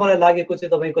 अनि अर्को मलाई लागेको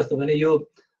चाहिँ तपाईँ कस्तो भने यो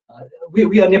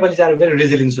we are Nepali are very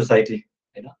resilient society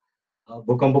हैन.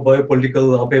 भूकम्प भयो,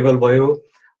 पोलिटिकल अपहेबल भयो,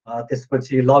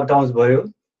 त्यसपछि लकडाउन्स भयो,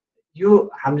 यो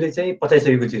हामीले चाहिँ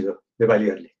पचाइसकेको चिज हो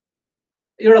नेपालीहरूले।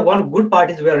 एउटा one good part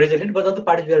is we are resilient, but other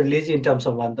part is we are lazy in terms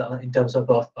of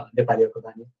नेपालीहरूको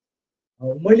बानी।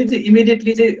 मैले चाहिँ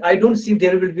immediately चाहिँ I don't see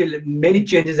there will be many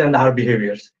changes in our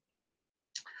behaviors.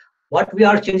 What we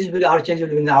are changes will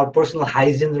be in our personal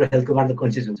hygiene र हेल्थको बारेमा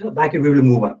conscious हुन्छ, बाँकी we will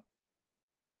move on।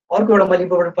 अर्को एउटा मैले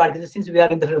इम्पोर्टेन्ट पार्ट चाहिँ since we are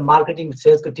in the marketing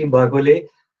sales को टिम भएकोले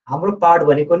हाम्रो पार्ट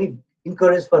भनेको नि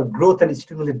encourage for growth and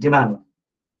stimulate demand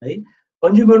हो है।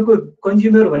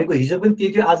 कन्ज्युमर भनेको हिजो पनि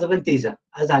त्यही थियो, आज पनि त्यही छ,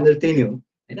 आज हामीहरू त्यही नै हो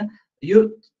हैन।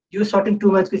 यो सर्टेन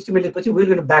 2 months को स्टिमुलेट पछि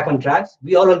we'll go back on tracks,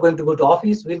 we all are going to go to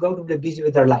office, we're going to be busy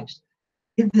with our lives.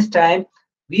 In this time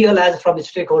we all as from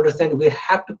stakeholders then we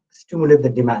have to stimulate the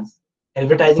demands,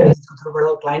 advertising को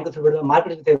थ्रुबाट, client को थ्रुबाट,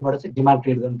 marketing थ्रुबाट चाहिँ demand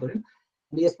create गर्नु पर्यो।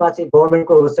 अनि यसमा चाहिँ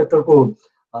गभर्नमेन्टको सेक्टरको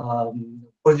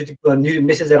पोजिटिभ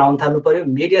मेसेजहरू आउन थाल्नु पर्यो,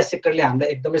 मिडिया सेक्टरले हामीलाई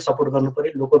एकदमै सपोर्ट गर्नु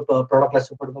पर्यो, लोकल प्रडक्टलाई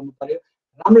सपोर्ट गर्नु पर्यो,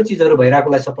 राम्रो चिजहरू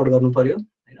भइरहेकोलाई सपोर्ट गर्नु पर्यो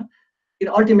हैन। किन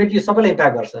अल्टिमेटली सबैलाई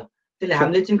इम्प्याक्ट गर्छ, त्यसले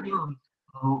हामीले चाहिँ त्यो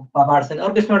पार्ट छैन।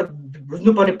 अर्को यसमा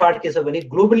बुझ्नुपर्ने पार्ट के छ भने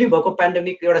ग्लोबली भएको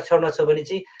पेन्डेमिक एउटा क्षण छ भने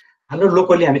चाहिँ हाम्रो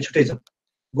लोकली हामी छुट्टै छौँ।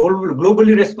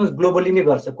 ग्लोबली रेस्पोन्स ग्लोबली नै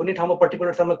गर्छ। कुनै ठाउँमा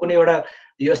पर्टिकुलर ठाउँमा कुनै एउटा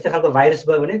यस्तो खालको भाइरस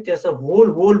भयो भने त्यस whole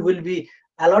world will be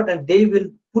alert and they will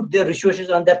put there resources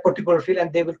on that particular field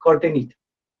and they will curtain it.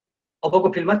 अबको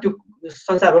फिल्डमा त्यो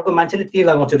संसारभरको मान्छेले त्यही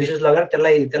लगाउँछ, रिसोर्स लगाएर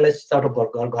त्यसलाई सर्ट अप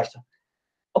गर्छ।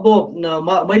 अब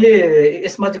मैले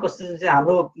यसमा चाहिँ कस्तो चाहिँ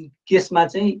हाम्रो केसमा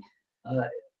चाहिँ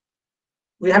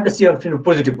we have to see a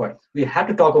positive point. We have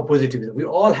to talk about positivity. We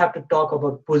all have to talk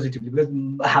about positivity because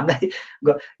हामीलाई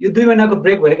यो 2 महिनाको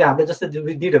ब्रेक भनेको हामीले जस्तो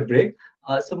we need a break.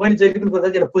 So मैले जहिले पनि गर्दा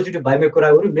त्यसलाई पोजिटिभ भाइमा कुरा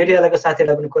गरौँ, मिडियालाई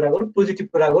साथीहरूलाई पनि कुरा गरौँ, पोजिटिभ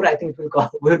कुरा गरौँ। I think we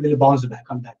will bounce back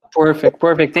on that.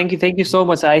 Perfect. Thank you so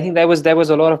much. I think there was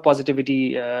a lot of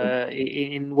positivity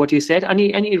in what you said, and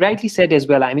you rightly said as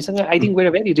well. I think we're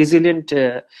a very resilient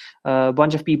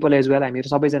bunch of people as well.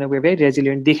 We're very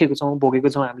resilient. देखेको छौं, भोगेको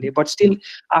छौं हामीले, but still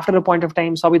after a point of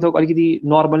time सबै थोक अलिकति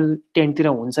normal टेन्टतिर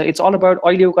हुन्छ। It's all about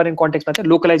अहिलेको current कन्टेक्स्टमा चाहिँ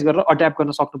लोकलाइज गरेर अड्याप्ट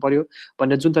गर्न सक्नु पर्यो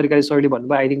भनेर जुन तरिकाले सरले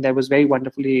भन्नुभयो, I think that was very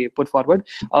wonderfully put forward.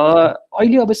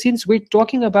 अहिले अब since we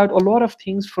talking about a lot of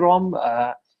things from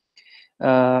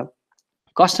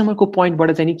कस्टमरको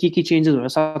पोइन्टबाट चाहिँ के चेन्जेस हुन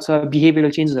सक्छ,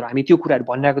 बिहेभियरल चेन्जेसहरू हामी त्यो कुराहरू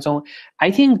भनिरहेको छौँ।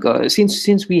 I think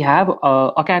since we have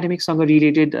अकाडेमिकसँग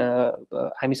related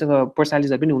हामीसँग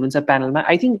पर्सनालिटिजहरू पनि हुनुहुन्छ प्यानलमा,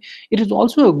 I think it is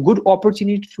also a good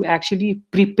opportunity to actually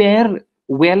prepare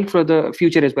well for the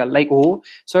future as well. Like हो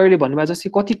सरले भन्नुभयो जस्तै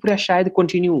कति कुरा सायद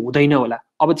कन्टिन्यू हुँदैन होला,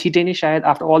 अब छिटै नै सायद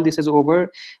after all this is over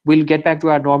will get back to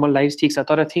our normal life, ठिक छ,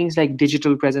 तर थिङ्स लाइक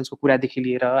डिजिटल प्रेजेन्सको कुरादेखि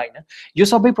लिएर होइन यो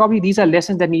सबै problem these are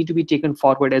lessons that need to be taken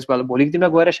forward as well. भोलिको दिनमा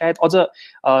गएर सायद अझ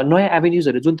नयाँ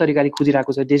एभेन्युजहरू जुन तरिकाले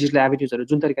खोजिरहेको छ, डिजिटल एभेन्युजहरू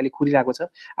जुन तरिकाले खोलिरहेको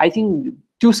छ, आई थिङ्क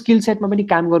त्यो स्किल सेटमा पनि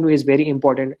काम गर्नु is very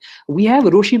important. We have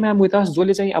Roshi ma'am with us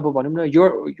जसले चाहिँ अब भनौँ न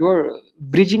your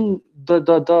bridging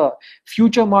the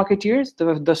future marketeers,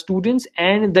 the students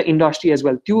and the industry as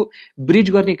well, त्यो ब्रिज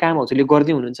गर्ने काम हजुरले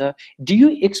गर्दै हुनुहुन्छ। Do you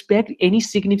expect any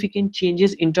significant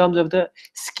changes in terms of the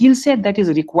skill set that is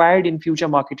required in future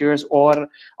marketers, or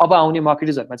अब आउने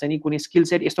मार्केटर्सहरुमा चाहिँ कुनै स्किल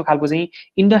सेट यस्तो खालको चाहिँ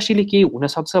इन्डस्ट्रीले केही हुन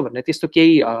सक्छ भन्ने त्यस्तो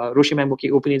केही रोशी म्यामको के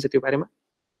ओपिनियन छ त्यो बारेमा?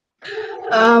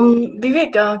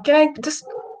 Vivek, can I just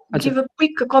give a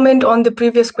quick comment on the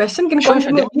previous question? Can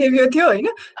consumer behavior थियो हैन?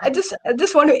 I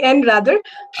just want to end rather.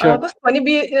 Because भने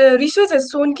research has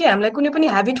shown कि हामीलाई कुनै पनि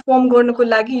habit form गर्नको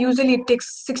लागि usually it takes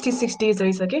 66 days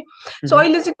रहेछ के. So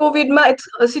अहिले चाहिँ COVID मा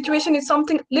situation is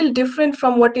something little different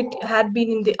from what it had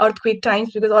been in the earthquake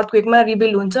times, because earthquake मा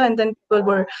rebuild हुन्छ and then people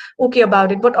were okay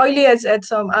about it. But अहिले as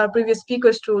some our previous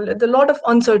speakers told, there's a lot of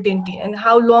uncertainty and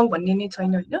how long भन्ने नै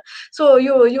छैन हैन. So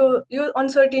यो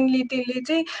uncertainty ले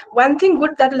चाहिँ one thing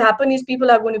good that will happen is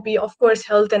people are going to be, of course,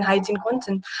 health and hygiene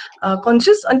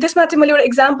conscious. And this matter, my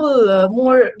example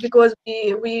more because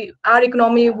our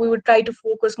economy we would try to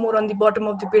focus more on the bottom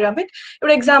of the pyramid. For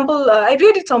example, I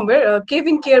read it somewhere.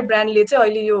 Kevin Care brand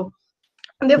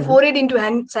they forayed into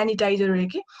hand sanitizer.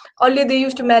 Earlier they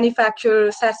used to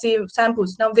manufacture sachet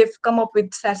shampoos. Now they've come up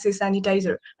with sachet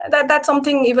sanitizer. That's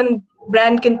something even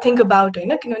brand can think about.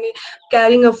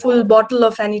 Carrying a full bottle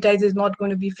of sanitizer is not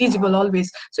going to be feasible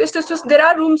always. So it's just there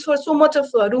are rooms for so much of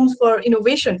rooms for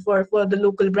innovation for the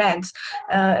local brands,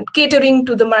 catering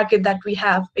to the market that we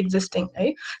have existing.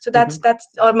 Right? So that's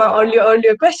my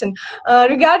earlier question.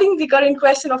 Regarding the current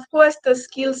question, of course, the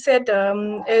skill set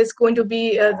is going to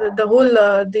be the whole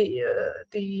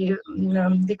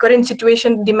the current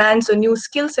situation demands a new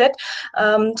skill set.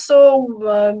 So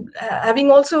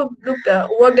having also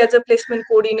worked as a placement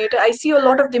coordinator. I see a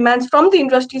lot of demands from the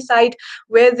industry side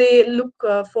where they look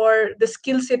for the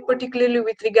skill set, particularly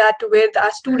with regard to where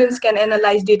our students can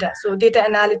analyze data. So data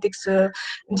analytics,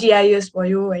 GIS,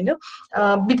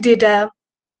 big data.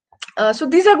 So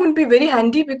these are going to be very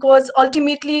handy, because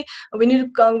ultimately when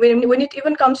it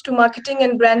even comes to marketing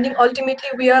and branding, ultimately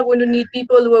we are going to need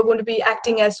people who are going to be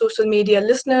acting as social media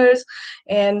listeners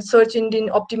and search engine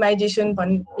optimization.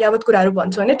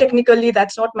 Technically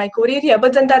that's not my core area,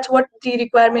 but then that's what the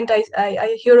requirement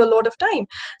I hear a lot of time.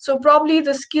 So probably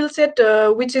the skill set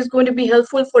which is going to be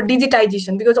helpful for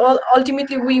digitization, because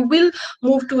ultimately we will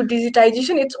move to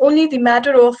digitization. It's only the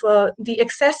matter of the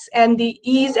access and the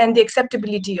ease and the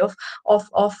acceptability of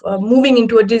moving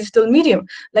into a digital medium.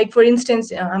 Like for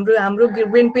instance,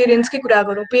 grandparents,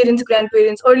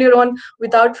 grandparents earlier on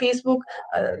without Facebook,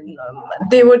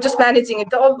 they were just managing it.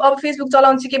 Facebook,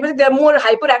 they are more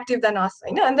hyperactive than us,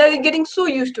 and they're getting so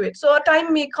used to it. So a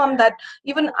time may come that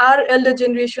even our elder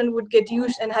generation would get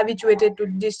used and habituated to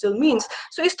digital means.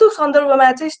 So isto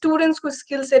sandarbhama chai students ko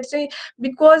skill set chai,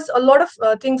 because a lot of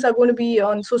things are going to be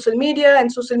on social media,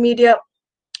 and social media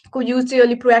को use चाहिँ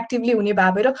अलि proactively हुने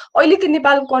भएर अहिले त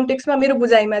नेपालको कन्टेक्स्टमा मेरो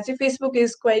बुझाइमा चाहिँ Facebook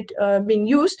is quite being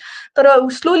use, तर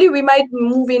slowly we might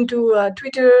move into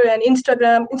Twitter and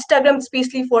Instagram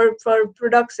specially for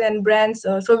products and brands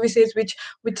services which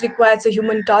requires a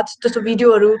human touch, जस्तो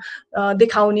भिडियोहरू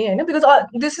देखाउने होइन, because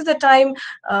this is the time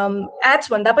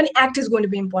AIDS भन्दा पनि act is going to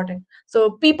be important. So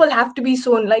people have to be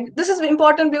Son, like this is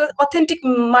important because authentic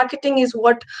marketing is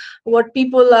what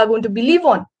people are going to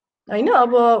believe on. I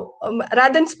know,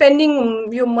 rather than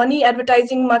spending your money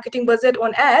advertising marketing budget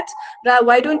on ads,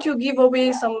 why don't you give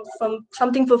away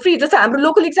something for free? Just हाम्रो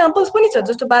local examples पनि छ,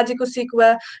 जस्तो बाजेको सिकवा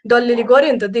डल्लेले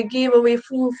गर्यो नि त, they gave away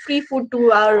free food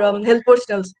to our health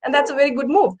personals, and that's a very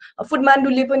good move. Food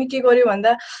Mandule पनि के गर्यो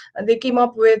भन्दा they came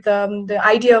up with the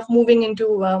idea of moving into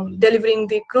delivering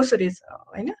the groceries,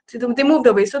 होइन, so they moved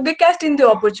away, so they cashed in the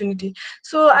opportunity.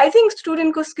 So I think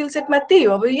student को skill set मा त्यही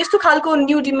हो. अब यस्तो खालको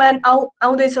new demand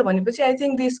आउँदैछ भनेपछि I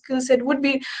think the skill set would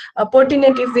be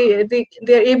pertinent if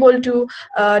they are able to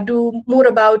do more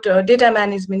about data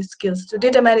management skills. So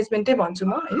data management भन्छु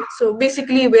म, हैन. So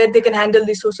basically where they can handle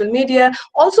the social media.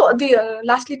 Also the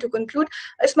lastly to conclude,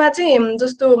 यसमा चाहिँ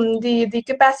जस्तो the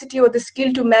capacity or the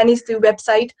skill to manage the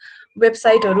website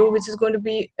which is going to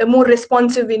be more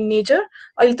responsive in nature.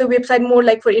 अहिले त website more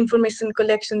like for information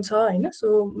collection छ, हैन.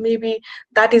 So maybe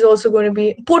that is also going to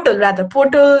be portal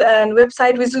and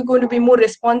website which is going to be more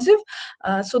responsive.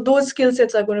 So those skill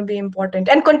sets are going to be important.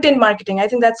 And content marketing, I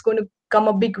think that's going to come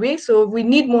a big way. So we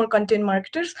need more content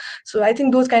marketers. So I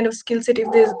think those kind of skill set, if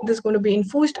there's going to be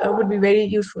infused, would be very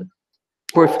useful.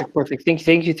 Perfect.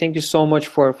 Thank you so much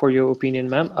for your opinion,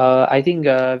 ma'am. I think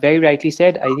very rightly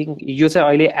said. I think you चाहिँ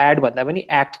अहिले ad भन्दा पनि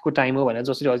act को time हो भनेर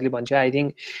जसरी हजुरले भन्छ. I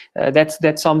think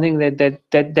that's something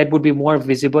that would be more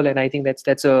visible, and I think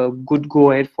that's a good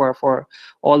go ahead for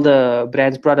all the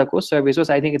brands, product or services.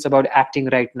 I think it's about acting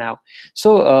right now.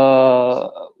 So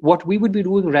what we would be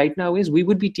doing right now is we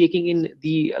would be taking in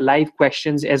the live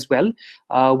questions as well.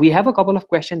 We have a couple of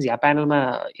questions यहाँ panelमा,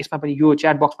 यसमा पनि यो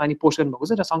chat box मा नि post गर्नु भएको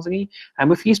छ, र सँगसँगै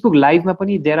हाम्रो Facebook live मा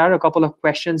पनि there are a couple of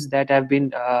questions that have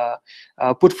been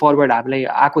put forward हामीलाई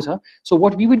आएको छ. So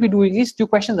what we would be doing is त्यो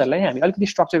questions-हरुलाई हामी अलिकति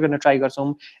structure गर्न try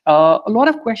गर्छौं. A lot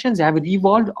of questions have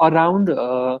revolved around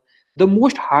the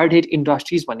most hard hit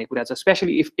industries भन्ने कुरा छ.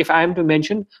 Especially if I am to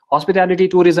mention hospitality,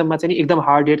 tourism मा चाहिँ एकदम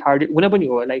hard hit हुन पनि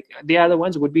हो, like they are the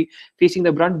ones who would be facing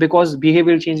the brunt because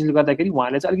behavioral change ले गर्दाखेरि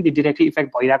उहाँलाई चाहिँ अलिकति directly effect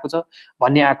भइरहेको छ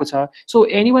भन्ने आएको छ. So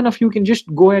any one of you can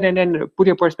just go ahead and put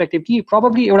your perspective कि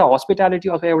probably एउटा hospitality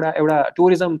अथवा एउटा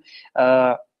tourism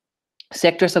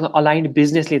sector सँग aligned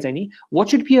business ले चाहिँ नि what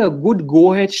should be a good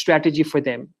go ahead strategy for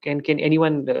them? Can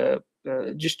anyone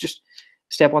just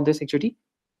step on this actually?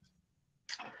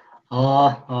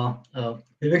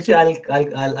 Eventually,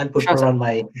 I'll put forward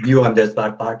my view on this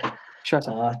part. Sure.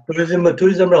 Tourism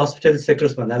र hospitality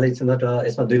sectors भन्नाले चाहिँ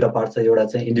यसमा दुईटा part छ. एउटा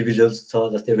चाहिँ individuals छ,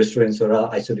 जस्तै रेस्टुरेन्ट्स होला,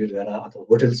 आइसोलेट होला, अथवा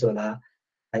होटल्स होला,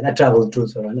 हैन, ट्राभल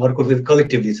टुर्स होला, अनि अर्को चाहिँ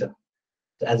कलेक्टिभली छ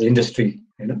एज अ इन्डस्ट्री,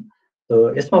 हैन. सो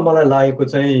यसमा मलाई लागेको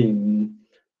चाहिँ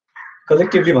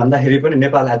कलेक्टिभली भन्दाखेरि पनि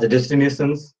नेपाल एज अ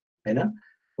डेस्टिनेसन्स, हैन,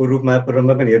 को रूपमा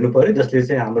पनि हेर्नु पर्यो, जसले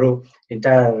चाहिँ हाम्रो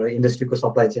इन्टायर इन्डस्ट्रीको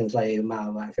सप्लाई चेन्सलाई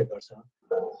एफेक्ट गर्छ.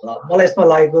 मलाई यसमा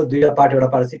लागेको दुईटा पार्ट. एउटा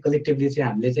पार्ट चाहिँ कलेक्टिभली चाहिँ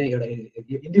हामीले चाहिँ एउटा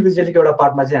इन्डिभिजुअलीको एउटा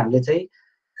पार्टमा चाहिँ हामीले चाहिँ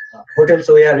होटल्स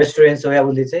हो या रेस्टुरेन्ट्स हो या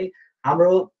उसले चाहिँ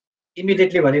हाम्रो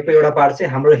इमिडिएटली भनेको एउटा पार्ट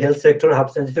चाहिँ हाम्रो हेल्थ सेक्टर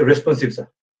चाहिँ रेस्पोन्सिभ छ,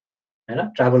 हैन.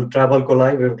 ट्राभलको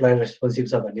लागि रेस्पोन्सिभ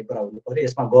छ भन्ने कुरा हुनु पर्यो.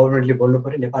 यसमा गभर्मेन्टले बोल्नु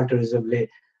पर्यो, नेपाल टुरिज्मले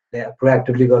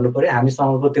प्रोएक्टिभली गर्नु पर्यो,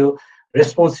 हामीसँगको त्यो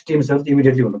रेस्पोन्स टिम्सहरू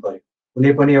इमिडिएटली हुनु पर्यो.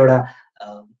 कुनै पनि एउटा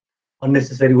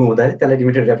अननेसेसरी हुँदैन, त्यसलाई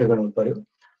लिमिटेड रेफर गर्नु पर्यो।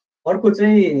 अर्को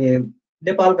चाहिँ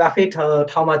नेपालको आफै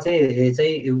ठाउँमा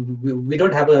चाहिँ we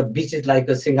don't have a bitches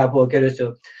like Singapore के अरे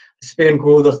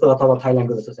स्पेनको जस्तो अथवा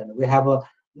थाइल्यान्डको जस्तो छैन। We have a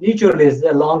नेचरलेस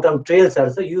long term ट्रेल्सहरू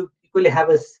छ, यु इक्वली ह्याभ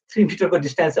अ 3 मिटरको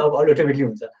डिस्टेन्स अब अल्टरनेटिभली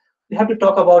हुन्छ। We have to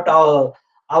talk about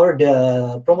our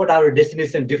promote our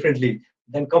destination differently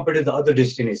than compared to the other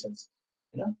destinations,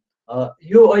 हैन।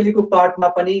 यो अहिलेको पार्टमा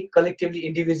पनि कलेक्टिभली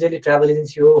इन्डिभिजुअली ट्राभल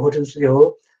एजेन्सी हो, होटल्सले हो,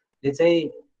 ले चाहिँ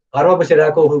घरमा बसेर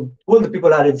आएको all the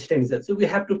people are registering, so we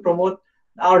have to promote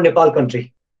our Nepal country,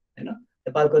 हैन।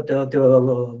 नेपालको त्यो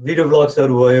भिडियो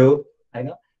ब्लग्सहरु भयो, हैन,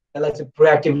 त्यसलाई चाहिँ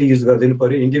प्रोएक्टिभली युज गर्दिनु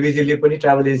पर्यो। इन्डिभिजुअली पनि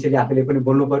ट्राभल एजेन्सीले आफैले पनि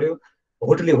बोल्नु पर्यो,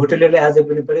 होटलले एज ए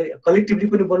पनि पर्यो, कलेक्टिभली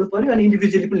पनि बोल्नु पर्यो, अनि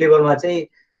इन्डिभिजुअली पनि लेभलमा चाहिँ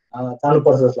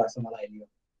जानुपर्छ जस्तो लाग्छ मलाई अहिले।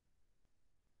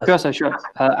 Sure, sir, sure.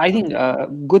 I think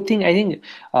good thing. I think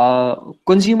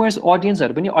consumers, audience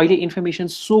पनि अहिले information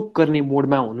soak गर्ने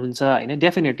मोडमा हुनुहुन्छ, हैन।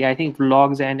 Definitely, I think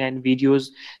vlogs and videos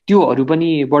त्योहरू पनि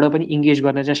बाट पनि engage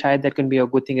गर्न चाहिँ सायद that can be a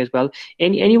good thing as well.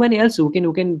 Anyone else who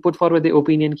can put forward the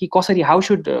opinion कि कसरी how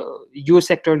should यो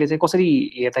सेक्टरले चाहिँ कसरी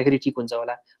हेर्दाखेरि ठीक हुन्छ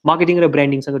होला, मार्केटिङ र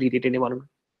ब्रान्डिङ सँग रिलेटेड नै भनौँ।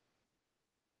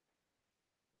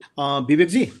 विवेक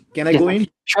जी, can I go in?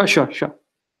 Sure.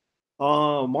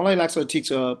 मलाई लाग्छ ठिक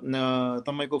छ।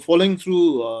 तपाईको फलोइङ थ्रु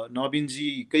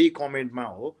नवीनजीकै कमेन्टमा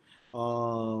हो।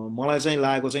 मलाई चाहिँ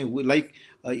लागेको चाहिँ लाइक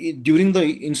ड्युरिङ द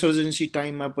इन्सर्जेन्सी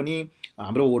टाइममा पनि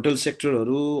हाम्रो hotel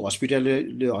सेक्टरहरू,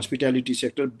 hospitality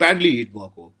sector badly hit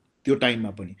भएको त्यो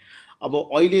टाइममा पनि। अब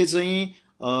अहिले चाहिँ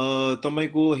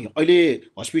तपाईको अहिले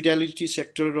हस्पिटालिटी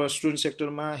सेक्टर, रेस्टुरेन्ट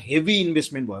सेक्टरमा हेभी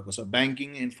इन्भेस्टमेन्ट भएको छ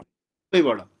ब्याङ्किङ एन्ड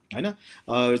बाट, हैन।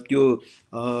 त्यो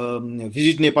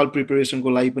भिजिट नेपाल प्रिपरेसनको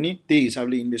लागि पनि त्यही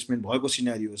हिसाबले इन्भेस्टमेन्ट भएको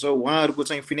सिनारियो छ। उहाँहरूको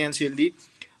चाहिँ फिनान्सियली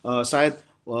सायद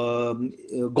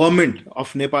गभर्नमेन्ट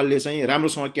अफ नेपालले चाहिँ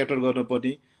राम्रोसँग क्याटर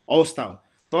गर्नुपर्ने अवस्था हो।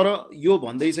 तर यो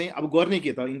भन्दै चाहिँ अब गर्ने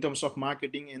के त in terms of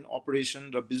marketing and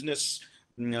operation र बिजनेस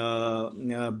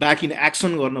ब्याक इन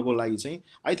एक्सन गर्नको लागि चाहिँ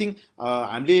आई थिङ्क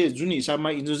हामीले जुन हिसाबमा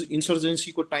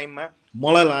इन्सर्जेन्सीको टाइममा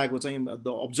मलाई लागेको चाहिँ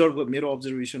मेरो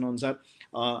अब्जर्भेसन अनुसार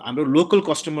हाम्रो लोकल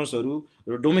कस्टमर्सहरू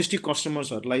र डोमेस्टिक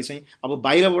कस्टमर्सहरूलाई चाहिँ अब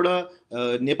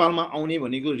बाहिरबाट नेपालमा आउने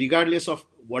भनेको regardless of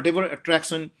what ever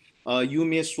attraction you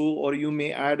may so or you may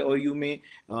add or you may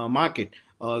market,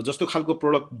 जस्तो खालको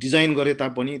प्रोडक्ट डिजाइन गरे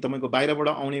तापनि तपाईँको बाहिरबाट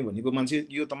आउने भनेको मान्छे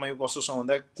यो तपाईँको कस्तो छ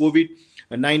भन्दा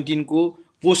कोभिड-19 को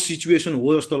पोस्ट सिचुएसन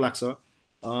हो जस्तो लाग्छ।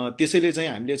 त्यसैले चाहिँ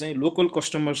हामीले चाहिँ लोकल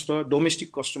कस्टमर्स र डोमेस्टिक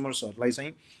कस्टमर्सहरूलाई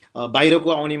चाहिँ बाहिरको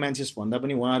आउने मान्छेस भन्दा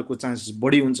पनि उहाँहरूको चान्सेस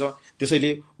बढी हुन्छ।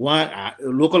 त्यसैले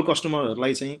लोकल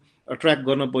कस्टमरहरूलाई चाहिँ अट्र्याक्ट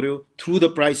गर्न पर्यो through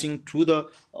the pricing, through the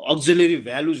auxiliary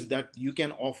values that you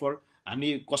can offer.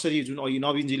 हामीले कसरी जुन अघि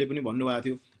नवीनजीले पनि भन्नुभएको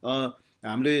थियो,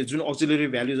 हामीले जुन अक्जिलरी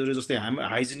भ्यालुजहरू जस्तै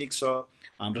हाइजेनिक छ,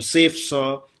 हाम्रो सेफ छ,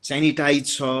 सेनिटाइज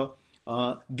छ,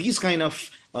 दिस काइन्ड अफ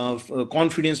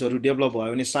कन्फिडेन्सहरू डेभलप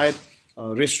भयो भने सायद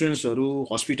रेस्टुरेन्ट्सहरू,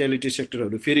 हस्पिटालिटी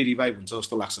सेक्टरहरू फेरि रिभाइभ हुन्छ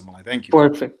जस्तो लाग्छ मलाई। Thank you.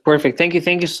 Perfect.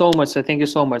 Thank you so much, sir. Thank you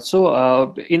so much.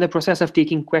 So in the process of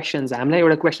taking questions, हामीलाई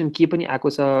एउटा क्वेसन के पनि आएको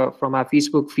छ from our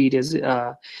Facebook feed is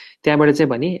त्यहाँबाट चाहिँ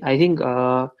भने आई थिङ्क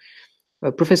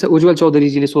प्रोफेसर उज्जवल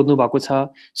चौधरीजीले सोध्नु भएको छ।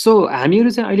 सो हामीहरू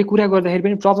चाहिँ अहिले कुरा गर्दाखेरि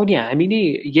पनि प्रब्लली हामी नै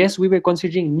यस we were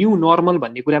considering new normal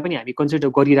भन्ने कुरा पनि हामी कन्सिडर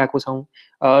गरिरहेको छौँ,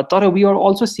 तर वी आर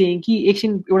अल्सो सेइङ कि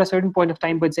एकछिन एउटा सर्टन पोइन्ट अफ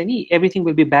टाइम पछि चाहिँ नि everything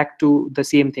will be back to the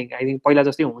same thing. I think पहिला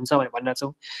जस्तै हुन्छ भनेर भन्न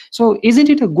छौँ। So is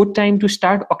it a good time to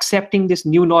start accepting this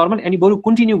new normal, अनि बरु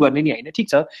कन्टिन्यू गर्ने नि, होइन? ठिक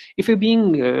छ, if you being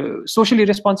socially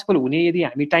responsible हुने यदि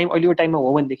हामी टाइम अहिलेको टाइममा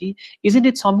हो भनेदेखि is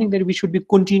it something that we should be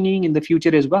continuing in the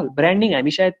future as well? Branding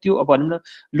हामी सायद त्यो भनौँ न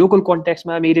लोकल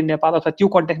कन्टेक्समा मेड इन नेपाल अथवा त्यो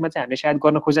कन्टेक्समा चाहिँ हामीले सायद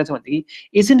गर्न खोजेको छ भनेदेखि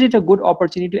isn't it a good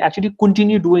opportunity to actually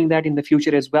continue doing that in the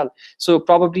future as well? So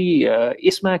probably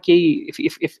यसमा केही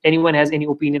if anyone has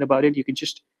any opinion about it, you can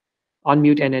just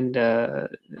unmute and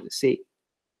say.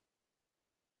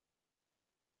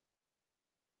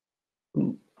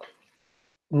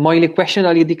 मैले क्वेसन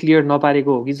अलिकति clear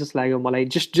नपारेको हो कि जस्तो लाग्यो मलाई।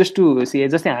 Just to say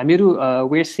जस्तै हामीहरू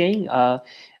वेयर सेइङ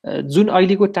जुन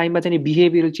अहिलेको टाइममा चाहिँ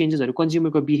बिहेभियरल चेन्जेसहरू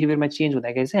कन्ज्युमरको बिहेभियरमा चेन्ज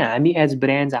हुँदाखेरि चाहिँ हामी एज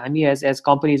ब्रान्ड्स, हामी as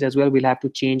companies as well will have to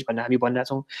change भनेर हामी भनिरहेको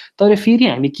छौँ। तर फेरि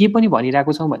हामी के पनि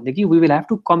भनिरहेको छौँ भनेदेखि we will have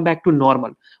to come back to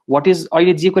normal. What is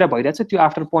अहिले जे कुरा भइरहेको छ त्यो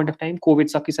after point of time covid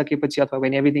सकिसकेपछि अथवा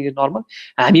वेन एभ्रिथिङ इज नर्मल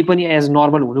हामी पनि एज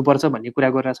नर्मल हुनुपर्छ भन्ने कुरा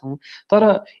गरिरहेको छौँ।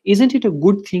 तर isn't it a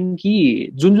good thing कि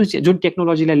जुन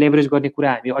टेक्नोलोजीलाई लेभरेज गर्ने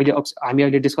कुरा हामी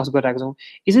अहिले डिस्कस गरिरहेको छौँ,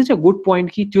 is it a good point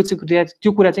कि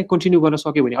त्यो कुरा चाहिँ कन्टिन्यू गर्न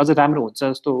सक्यो भने अझ राम्रो हुन्छ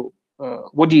जस्तो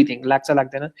व्हाट डु यु थिङ्क? लाग्छ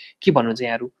लाग्दैन? के भन्नुहुन्छ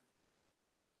यहाँहरू?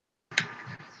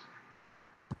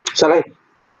 Sir,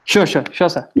 sure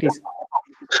sir, please.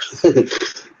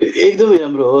 एकदमै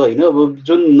राम्रो हो हैन अब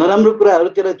जुन नराम्रो कुराहरू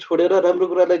त्यसलाई छोडेर राम्रो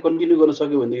कुरालाई कन्टिन्यू गर्न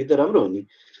सक्यो भनेदेखि त राम्रो हो नि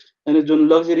अनि जुन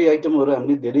लग्जरी आइटमहरू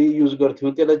हामीले धेरै युज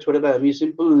गर्थ्यौँ त्यसलाई छोडेर हामी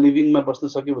सिम्पल लिभिङमा बस्न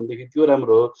सक्यो भनेदेखि त्यो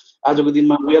राम्रो हो आजको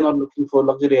दिनमा we are not looking for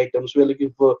luxury items we are looking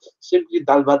for simply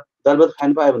दाल भात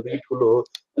खान पायो भनेदेखि ठुलो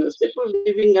हो सिम्पल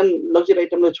लिभिङ एन्ड लग्जरी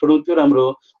आइटमलाई छोडौँ त्यो राम्रो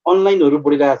हो अनलाइनहरू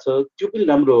बढिरहेछ त्यो पनि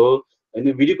राम्रो हो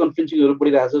होइन भिडियो कन्फरेन्सिङहरू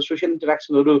बढिरहेछ सोसियल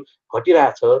इन्टरेक्सनहरू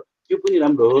घटिरहेछ त्यो पनि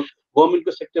राम्रो हो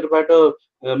गभर्मेन्टको सेक्टरबाट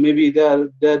maybe they are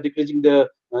decreasing the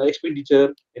expenditure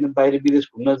होइन बाहिर विदेश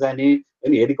घुम्न जाने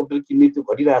अनि हेलिकप्टर किन्ने त्यो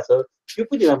घटिरहेछ त्यो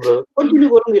पनि राम्रो कन्टिन्यू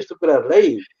गरौँ यस्तो कुराहरूलाई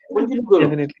कन्टिन्यू गरौँ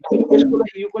यसको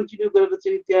लागि यो कन्टिन्यू गरेर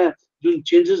चाहिँ त्यहाँ जुन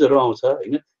चेन्जेसहरू आउँछ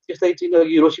होइन त्यसलाई चाहिँ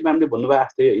अघि रोशी म्यामले भन्नुभयो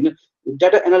जस्तै होइन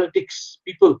data analytics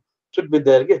people should be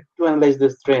there के टु एनालाइज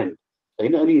दिस ट्रेन्ड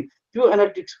होइन अनि त्यो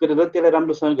एनालिटिक्स गरेर त्यसलाई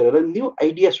राम्रोसँग गरेर new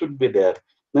idea should be there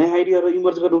नयाँ आइडियाहरू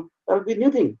इमर्ज गरौँ न्यू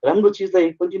थिङ राम्रो चिजलाई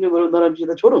कन्टिन्यू गरौँ नराम्रो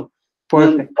चिजलाई छोडौँ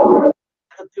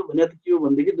त्यो भने त के हो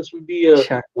भनेदेखि this will be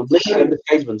blessing in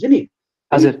disguise भन्छ नि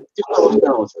हजुर त्यस्तो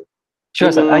अवस्था आउँछ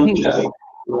Sure, sir. I think,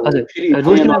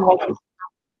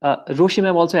 Roshee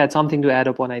ma'am also had something to add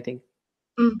upon, I think.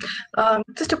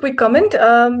 Just a quick comment.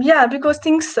 Yeah, because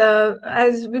things,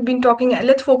 as we've been talking,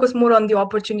 let's focus more on the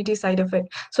opportunity side of it.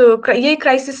 So,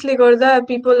 crisis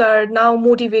people are now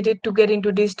motivated to get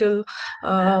into digital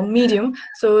medium.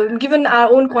 So, given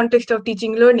our own context of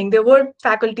teaching learning, there were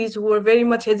faculties who were very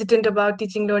much hesitant about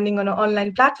teaching learning on an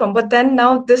online platform. But then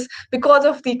now this, because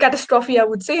of the catastrophe, I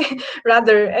would say,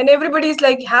 rather, and everybody's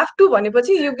like, have to,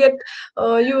 you get,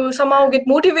 you somehow get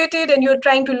motivated and you're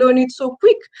trying to learn it so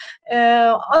quick.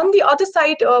 On the other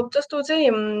side, just to say,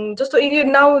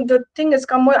 now the thing has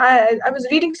come. I was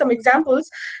reading some examples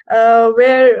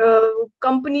where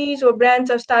companies or brands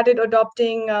have started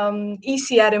adopting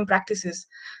eCRM practices.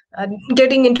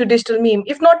 Getting into digital meme,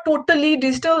 if not totally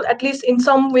digital, at least in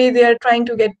some way they are trying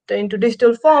to get into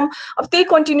digital form. If they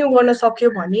continue on a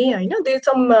there's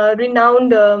some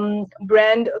renowned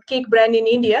cake brand in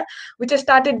India which has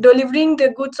started delivering the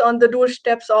goods on the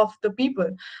doorsteps of the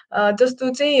people. Just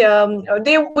to say,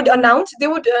 they would announce, they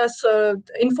would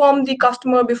inform the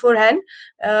customer beforehand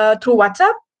through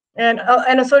WhatsApp. And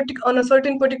on a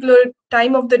certain particular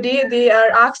time of the day,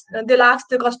 they'll ask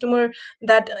the customer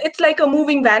that it's like a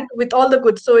moving van with all the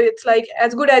goods. So it's like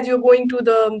as good as you're going to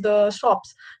the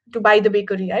shops to buy the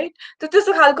bakery, right? So this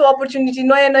is a halka opportunity.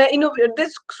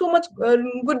 There's so much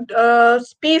good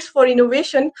space for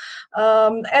innovation,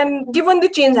 and given the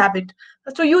change habit.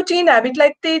 So you change habit,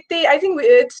 like I think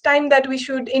it's time that we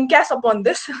should encash upon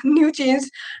this new change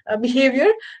behavior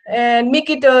and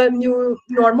make it a new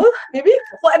normal, maybe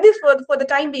for at least for the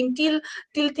time being, till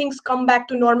things come back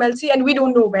to normalcy, and we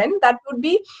don't know when that would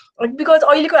be, because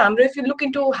if you look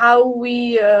into how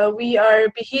we are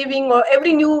behaving, or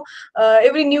every new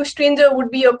stranger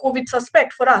would be a COVID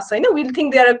suspect for us. I know we'll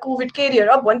think they are a COVID carrier.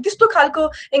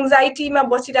 Anxiety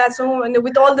and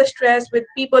with all the stress, with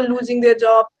people losing their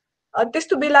job.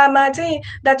 That's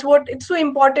what it's so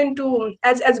important to,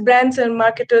 as brands and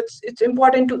marketers, it's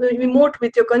important to emote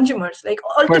with your consumers. Like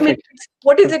ultimately,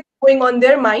 what is it going on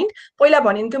their mind?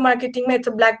 Into marketing, it's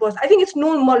a black box. I think it's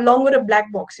no more longer a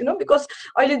black box, because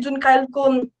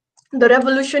the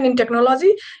revolution in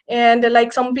technology, and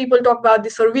like some people talk about the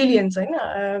surveillance.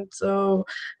 So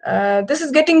this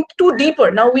is getting too deeper.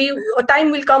 Now a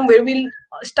time will come where we'll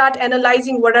start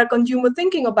analyzing what our consumer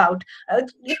thinking about.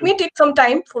 It may take some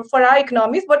time for our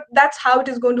economies, but that's how it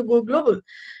is going to go global.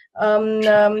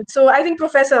 So I think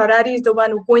Professor Harari is the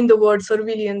one who coined the word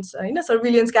surveillance,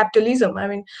 surveillance capitalism. I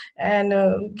mean, and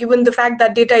given the fact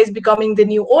that data is becoming the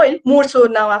new oil, more so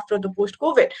now after the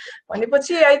post-COVID.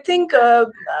 I think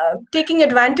taking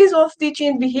advantage of the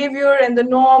change behavior and the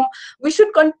norm, we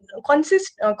should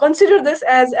consider this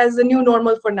as the new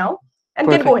normal for now and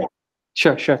get going.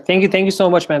 Sure. Thank you so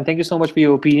much, ma'am. Thank you so much for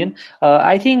your opinion.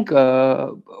 I think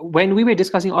when we were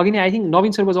discussing, again, I think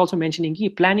Nabin sir was also mentioning कि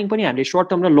planning पनि हामीले short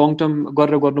term र long term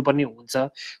गरेर गर्नुपर्ने हुन्छ.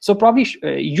 So probably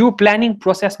यो planning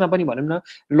process मा पनि भनौँ न,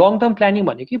 long term planning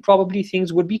भनेको probably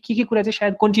things would be के कुरा चाहिँ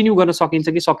सायद continue गर्न सकिन्छ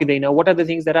कि सकिँदैन. What are the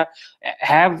things that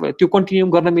have त्यो continue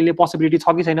गर्न मिल्ने possibility छ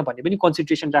कि छैन भन्ने पनि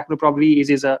consideration राख्नु probably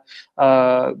is a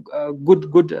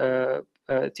good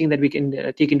thing that we can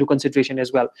take into consideration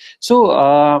as well.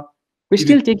 So we're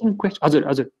still taking questions.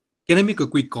 Azur. Can I make a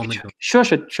quick comment? Sure.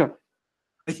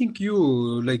 I think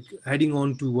like adding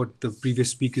on to what the previous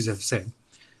speakers have said,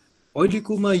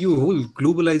 यो whole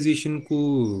globalization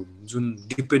को जुन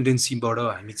dependency बाट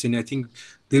I think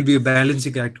there'll be a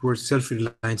balancing act towards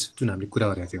self-reliance जुन हामीले कुरा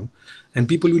गरेका थियौं, and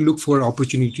people will look for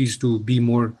opportunities to be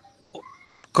more,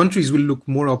 countries will look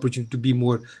more opportunity to be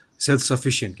more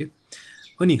self-sufficient.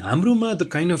 Ani hamroma, the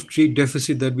kind of trade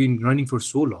deficit that we've been running for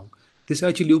so long, this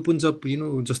actually opens up,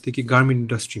 just like a garment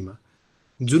industry ma.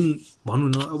 Jun bhanu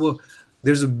na,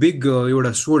 there's a big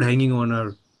sword hanging on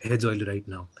our heads right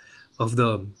now of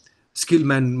the skilled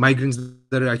migrants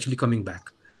that are actually coming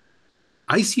back.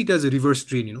 I see it as a reverse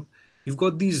train. You've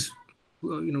got these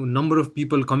number of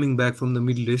people coming back from the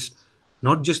Middle East,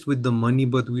 not just with the money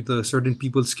but with a certain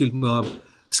people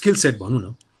skill set bhanu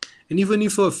na. And even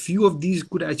if a few of these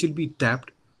could actually be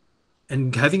tapped,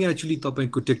 and having actually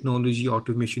tapaiको technology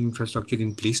automation infrastructure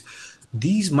in place,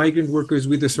 these migrant workers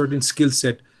with a certain skill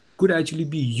set could actually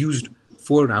be used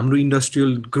for हाम्रो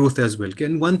industrial growth as well.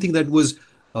 And one thing that was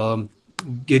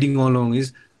getting along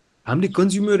is हामीले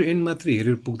consumer end मात्रै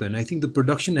हेरेर पुग्दैन. I think the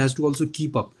production has to also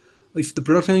keep up. If the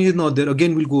production is not there,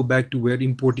 again we'll go back to where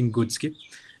importing goods get.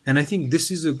 And I think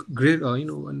this is a great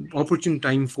an opportune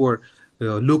time for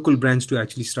local brands to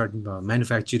actually start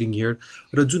manufacturing here.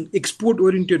 र जुन export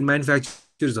oriented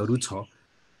manufacturers छ,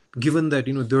 given that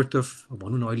dearth of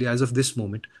भनौँ न अहिले as of this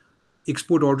moment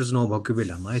export orders नभएको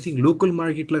बेलामा, I think local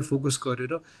market लाई focus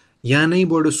गरेर यहाँ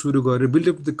नैबाट सुरु गरेर build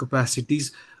up the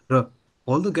capacities, र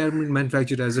all the garment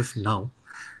manufacturers as of now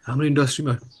हाम्रो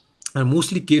industry are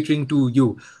mostly catering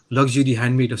to luxury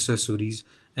handmade accessories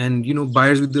and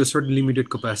buyers with a certain limited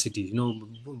capacity,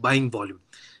 buying volume.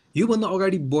 योभन्दा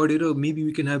अगाडि बढेर maybe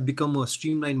we can have become a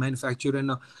streamlined manufacturer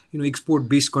and a export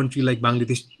based country like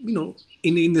Bangladesh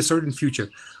in the certain future.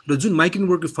 र जुन migrant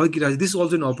worker फर्किरहेको छ, this is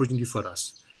also an opportunity for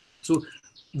us. So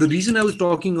the reason I was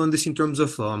talking on this in terms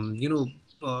of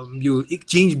you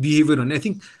change behavior, and I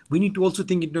think we need to also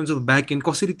think in terms of back end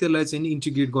कसरी त्यसलाई चाहिँ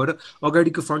integrate गरेर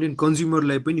अगाडिको front end consumer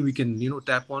लाई पनि we can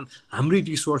tap on हाम्रै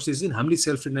resources and हाम्रै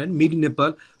self reliant made in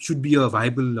Nepal should be a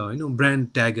viable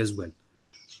brand tag as well.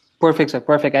 Perfect, sir.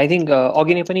 Perfect. I think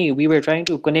we were trying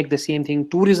to connect the same thing.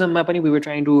 Tourism, we were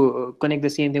trying to connect the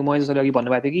same thing.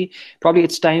 Probably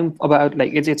it's time about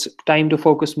it's time to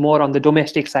focus more on the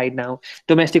domestic side now.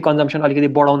 Domestic consumption,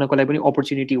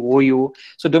 opportunity.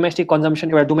 So domestic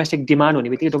consumption or domestic demand,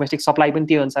 domestic supply.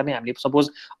 Suppose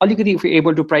if we're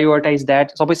able to prioritize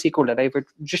that, suppose if we're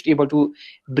just able to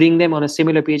bring them on a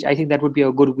similar page, I think that would be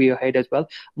a good way ahead as well.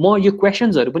 More your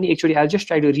questions are actually I'll just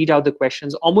try to read out the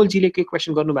questions. Amol ji le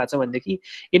question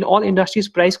in all industries,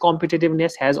 price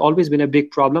competitiveness has always been a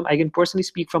big problem. I can personally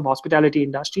speak from hospitality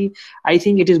industry. I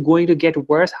think it is going to get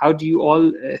worse. How do you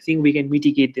all think we can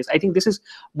mitigate this? I think this is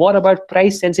more about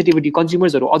price sensitivity.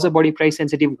 Consumers are also body price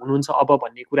sensitive. We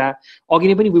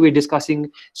were discussing.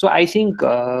 So I think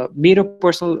my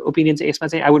personal opinion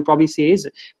I would probably say is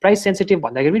price sensitive.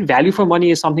 Value for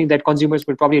money is something that consumers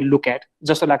will probably look at.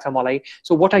 Just like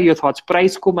so what are your thoughts?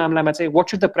 Price ko mamla ma what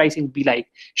should the pricing be like?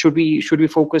 Should we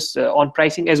focus on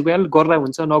pricing as well? Garda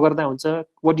huncha, nagarda huncha?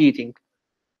 What do you think?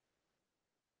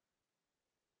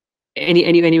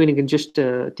 Anyone can just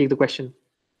take the question.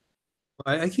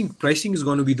 I think pricing is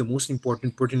going to be the most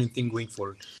important pertinent thing going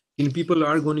forward. People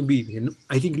are going to be,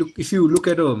 I think, look, if you look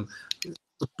at a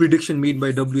prediction made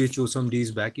by WHO some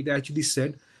days back, it actually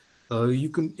said you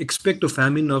can expect a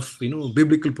famine of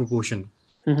biblical proportion.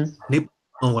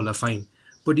 Nepal, fine.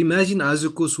 But imagine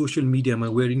आजको social media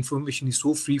where information is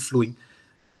so free flowing.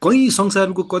 कहीँ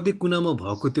संसारको कतै कुनामा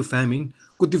भएको त्यो famine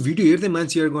को त्यो video हेर्दै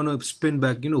मान्छेहरु गर्न spend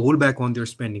back hold back on their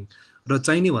spending र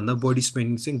चाहिने भन्दा बढी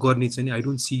spending चाहिँ गर्ने चाहिँ I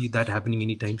don't see that happening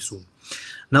anytime soon.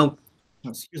 Now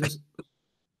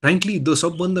frankly the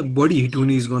सबभन्दा बढी hit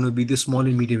हुने is going to be the small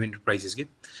and medium enterprises के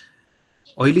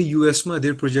अहिले US मा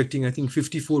they're projecting I think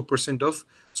 54% of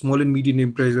small and medium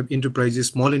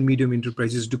enterprises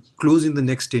to close in the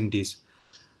next 10 days.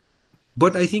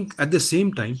 But I think at the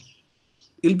same time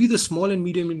it'll be the small and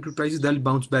medium enterprises that'll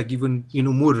bounce back even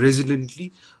more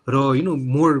resiliently,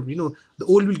 more the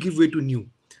old will give way to new.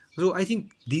 So I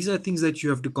think these are things that you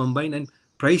have to combine, and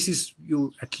prices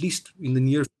at least in the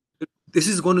near future, this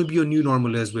is going to be a new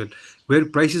normal as well, where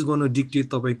price is going to dictate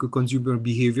the consumer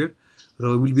behavior.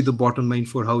 Will be the bottom line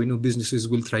for how businesses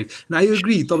will thrive. And I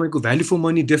agree, value for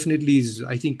money definitely is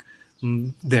I think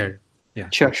there. Yeah,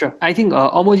 sure. I think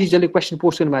Amoji Jale question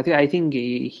posted Matthew. I think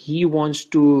he wants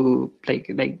to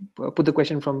put the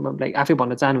question from Afi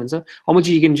Bhanna Chanhuncha. Amoji,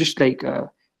 you can just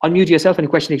unmute yourself and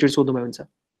question actually so the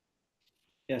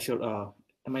Yeah, sure.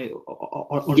 Am I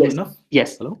audible enough?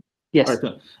 Yes. Hello. Yes. All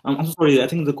right. I'm so sorry. I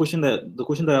think the question that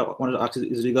I wanted to ask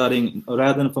is regarding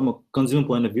rather than from a consumer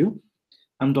point of view,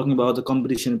 I'm talking about the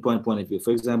competition point of view.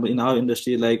 For example, in our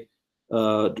industry,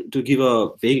 to give a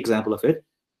vague example of it,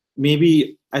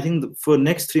 maybe I think for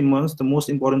next 3 months, the most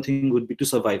important thing would be to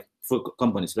survive for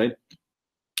companies, right?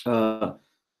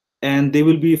 And they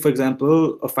will be, for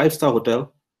example, a 5-star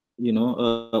hotel,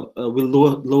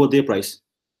 will lower their price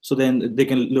so then they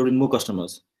can lure in more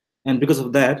customers. And because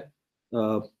of that,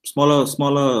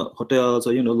 smaller hotels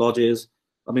or lodges,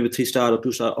 or maybe 3-star or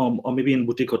 2-star, or maybe in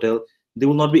boutique hotel, they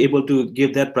will not be able to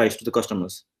give that price to the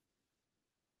customers.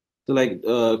 So like,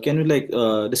 can we like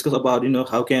discuss about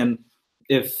how can,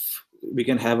 if we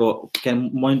can have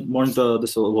monitor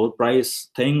this whole price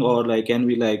thing, or like can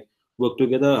we like work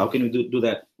together? How can we do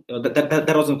that?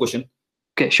 That was the question.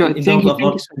 Okay, sure. In Thank terms you. of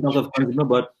not in terms of consumer,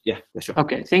 but yeah, sure.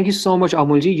 Okay, thank you so much,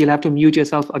 Amulji. You'll have to mute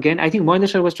yourself again. I think Mahendra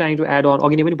sir was trying to add on.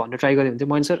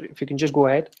 Mahendra sir, if you can just go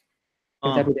ahead.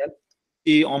 If that would help.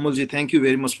 Amulji, thank you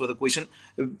very much for the question.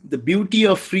 The beauty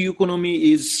of free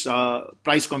economy is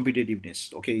price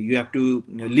competitiveness. Okay, you have to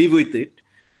live with it.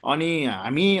 Ani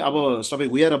हामी अब सबै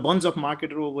we are a bunch of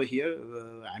marketer over here.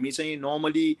 हामी चाहिँ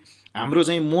normally हाम्रो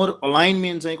चाहिँ more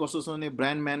alignment चाहिँ कस्तो छ भने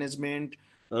brand management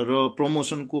र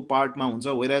promotion को part मा हुन्छ,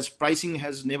 whereas pricing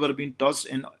has never been touched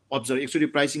and observed. Actually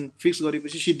pricing fix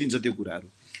गरेपछि सिद्धिन्छ त्यो कुराहरु.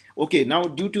 Okay, now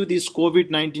due to this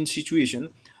COVID-19 situation,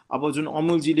 अब जुन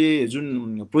अमुलजीले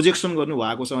जुन प्रोजेक्सन गर्नु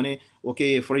भएको छ भने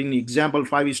okay for in example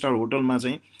 five-star होटलमा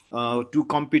चाहिँ to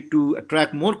compete to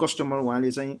attract more customer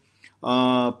उहाँले चाहिँ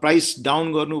प्राइस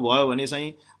डाउन गर्नुभयो भने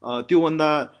चाहिँ त्यो भन्दा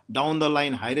डाउन द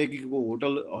लाइन हायरार्कीको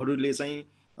होटलहरूले चाहिँ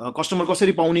कस्टमर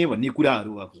कसरी पाउने भन्ने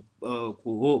कुराहरु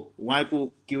हो उहाँको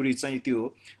क्युरी चाहिँ त्यो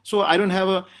हो. So I don't have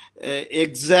a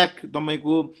exact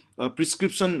तपाईको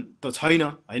प्रिस्क्रिप्सन त छैन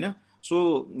हैन.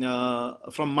 So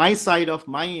from my side of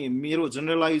मेरो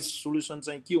generalized solution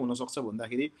चाहिँ के हुन सक्छ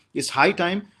भन्दाखेरि it's high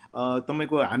time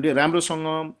तपाईको हामीले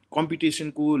राम्रोसँग कम्पिटिसन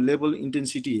को लेभल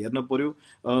इन्टेन्सिटी हेर्न पर्यो.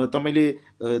 तपाईले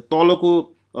तलको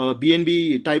बीएनबी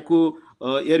टाइपको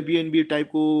एयरबीएनबी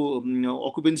टाइपको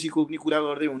अकुपेन्सी को पनि कुरा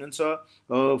गर्दै हुनुहुन्छ,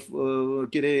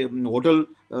 के रे होटल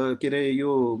के रे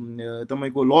यो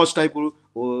तपाईको लज टाइपको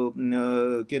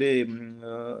के रे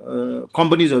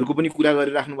कम्पनीजहरुको पनि कुरा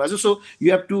गरिराख्नु भएको छ. So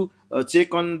you have to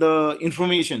check on the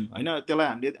information हैन, त्यसलाई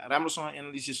हामीले राम्रोसँग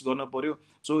एनालिसिस गर्न पर्यो.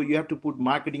 So you have to put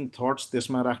marketing thoughts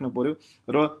त्यसमा राख्न पर्यो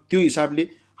र त्यो हिसाबले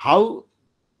हाउ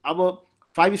अब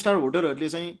 5-स्टार होटलहरुले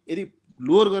चाहिँ यदि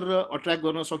लोअर गरेर अट्र्याक्ट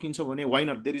गर्न सकिन्छ भने why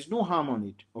not, there is no harm on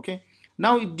it. Okay,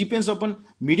 now it depends upon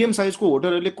medium साइजको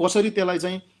होटलहरुले कसरी त्यसलाई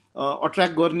चाहिँ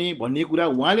अट्र्याक्ट गर्ने भन्ने कुरा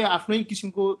उहाँले आफ्नै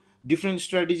किसिमको डिफरेन्ट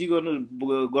स्ट्र्याटेजी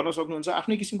गर्न सक्नुहुन्छ,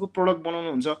 आफ्नै किसिमको प्रोडक्ट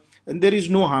बनाउनुहुन्छ, and there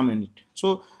is no harm in it.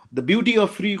 So the beauty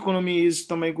of free economy is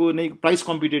तपाईको नै प्राइस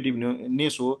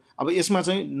कम्पिटेटिभनेस हो. अब यसमा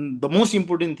चाहिँ द मोस्ट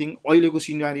इम्पोर्टेन्ट थिङ अहिलेको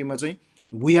सिनारीमा चाहिँ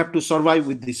we have to survive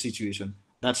with this situation.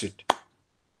 That's it.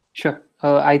 Sure.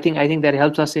 I think that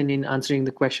helps us in answering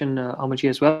the question, Amarji,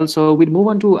 as well. So we'll move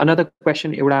on to another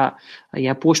question. एउटा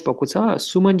यहाँ post भएको छ,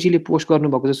 सुमनजीले post गर्नु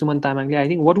भएको छ, सुमन तामाङले. I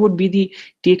think what would be the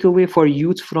takeaway for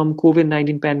youth from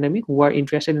COVID-19 pandemic who are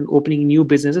interested in opening new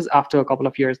businesses after a couple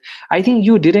of years? I think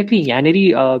you directly यहाँनेरि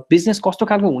business कस्तो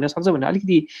खालको हुन सक्छ भने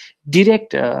अलिकति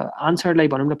डाइरेक्ट आन्सरलाई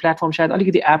भनौँ न प्लेटफर्म सायद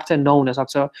अलिकति एप चाहिँ नहुन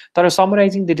सक्छ, तर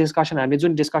समराइजिङ द डिस्कसन हामीले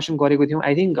जुन डिस्कसन गरेको थियौँ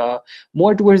I think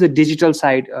more towards the digital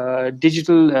side,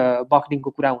 digital मार्केटिङको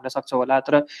कुरा हुन सक्छ होला,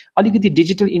 तर अलिकति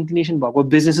डिजिटल इन्क्लिनेसन भएको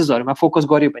बिजनेसेसहरुमा फोकस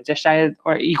गर्यो भने चाहिँ सायद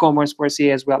e commerce per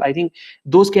say as well, I think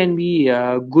those can be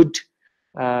good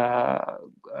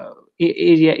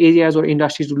areas or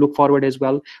industries to look forward as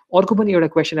well. अर्को पनि एउटा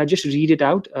question, I just read it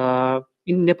out.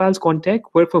 In Nepal's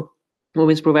context, work for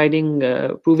women is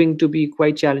proving to be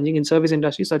quite challenging in service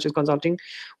industries such as consulting,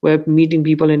 where meeting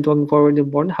people and talking forward is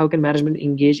important. How can management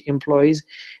engage employees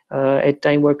at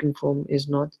time working from is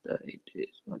not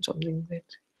something that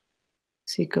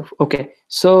seek of. Okay,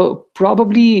 so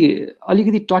probably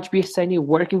अलिकति touch base चाहिँ नि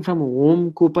working from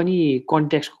होमको पनि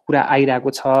context कुरा आइरहेको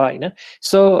छ हैन.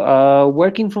 So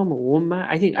working from होममा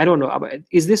I think I don't know, अब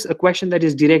is this a question that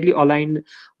is directly align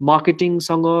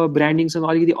मार्केटिङसँग ब्रान्डिङसँग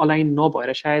अलिकति अलाइन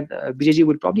नभएर सायद Vijayji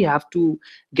would probably have to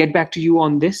get back to you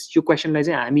on this. यो क्वेसनलाई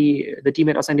चाहिँ हामी the team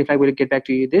at Ascendifly will get back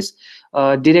to you this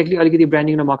directly अलिकति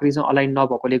branding र मार्केटिङसँग align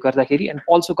नभएकोले गर्दाखेरि, and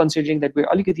also considering that we're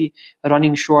अलिकति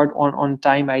running short on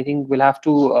time, I think we'll have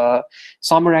to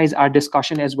summarize our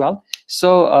discussion as well. So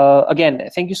again,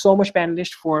 thank you so much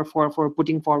panelists for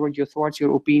putting forward your thoughts,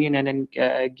 your opinion, and then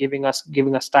giving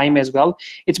us time as well.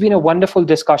 It's been a wonderful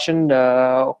discussion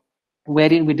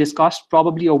wherein we discussed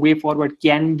probably a way forward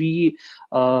can be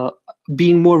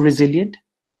being more resilient,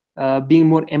 being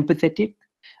more empathetic,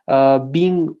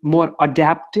 being more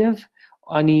adaptive,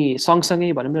 अनि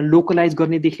सँगसँगै भनौँ न localise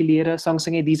गर्नेदेखि लिएर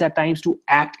सँगसँगै these are times to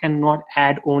act and not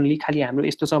add only, खालि हाम्रो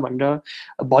यस्तो छ भनेर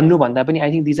भन्नुभन्दा पनि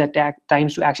I think these are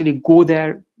times to actually go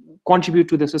there, contribute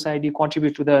to the society,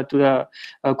 contribute to the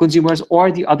consumers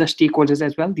or the other stakeholders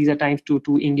as well. These are times to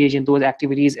engage in those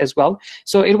activities as well.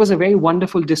 So it was a very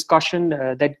wonderful discussion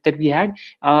that we had.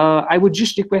 I would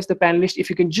just request the panelists, if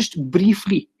you can just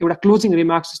briefly, closing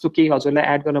remarks to ke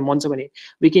add गर्न मन छ भने,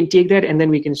 we can take that and then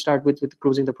we can start with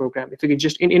closing the program. If you can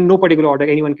just in no particular order,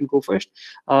 anyone can go first.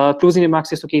 Closing remarks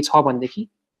to ke छ भनेदेखि.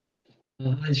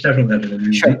 I'll start from that.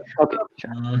 Sure. Okay.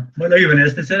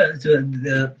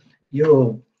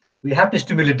 Sure. We have to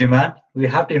stimulate demand. We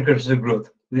have to encourage the growth.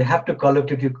 We have to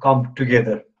collectively come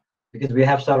together because we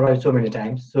have survived so many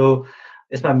times. So,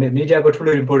 यसमा मिडियाको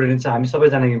ठुलो importance छ, हामी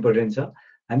सबैजना important छ,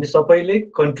 हामी सबैले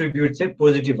contribute चाहिँ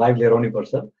पोजिटिभ भाइब लिएर आउनु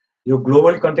पर्छ. यो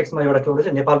ग्लोबल कन्टेक्स्टमा एउटा कुरा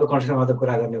चाहिँ नेपालको कन्टेक्स्टमा मात्र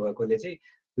कुरा गर्ने भएकोले चाहिँ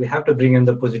we have to bring in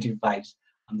the positive vibes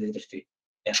on the industry.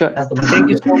 Yeah, sure. Thank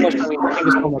you so much. Thank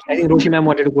you so much. I think Roshee ma'am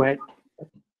wanted to go ahead.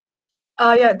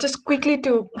 Yeah, just quickly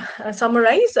to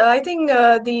summarize, I think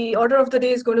the order of the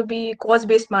day is going to be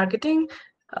cause-based marketing.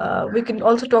 We can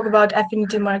also talk about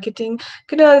affinity marketing.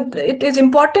 It is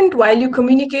important while you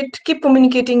communicate, keep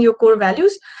communicating your core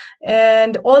values,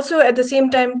 and also at the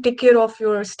same time take care of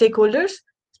your stakeholders,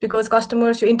 because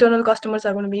customers, your internal customers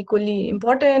are going to be equally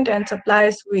important, and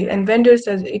suppliers and vendors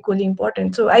as equally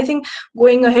important. So I think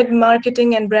going ahead,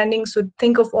 marketing and branding should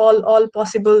think of all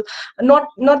possible,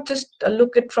 not just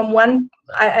look at from one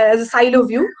as a silo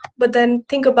view, but then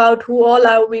think about who all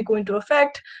are we going to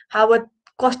affect, how are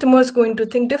customers going to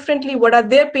think differently, what are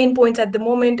their pain points at the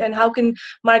moment, and how can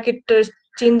marketers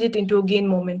change it into a gain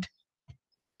moment.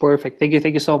 Perfect. Thank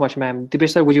you so much, ma'am.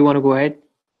 Dipesh sir, would you want to go ahead?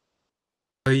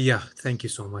 Yeah, thank you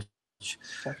so much.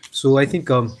 So I think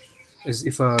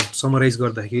if I summarize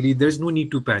गर्दाखेरि, there's no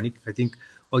need to panic. I think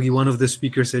one of the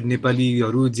speakers said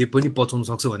नेपालीहरु जे पनि पचाउन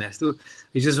सक्छ भने जस्तो,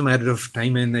 it's just a matter of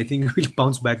time, and I think we'll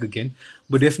bounce back again.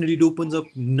 But definitely it opens up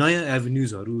नयाँ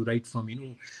avenues right from,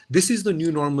 this is the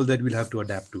new normal that we'll have to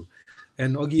adapt to.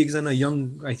 And एकजना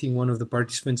young, I think one of the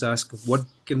participants asked, what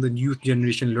can the youth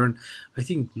generation learn? I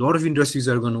think a lot of industries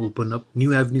are going to open up,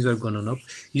 new avenues are going to open up.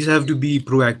 You just have to be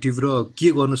proactive.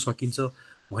 के गर्न सकिन्छ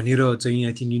भनेर चाहिँ,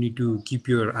 I think you need to keep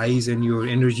your eyes and your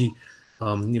energy,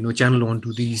 channel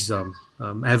onto these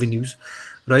avenues.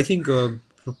 But I think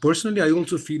personally, I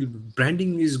also feel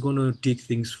branding is going to take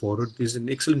things forward. There's an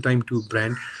excellent time to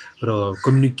brand,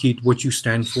 communicate what you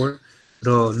stand for.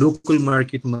 Local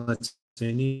market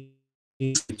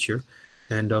picture,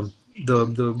 and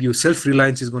your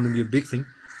self-reliance is going to be a big thing.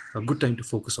 A good time to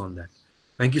focus on that.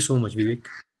 Thank you so much, Bibek.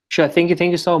 Sure, thank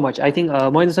you so much. I think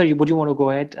Mahendra sir, would you want to go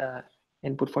ahead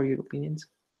and put for your opinions?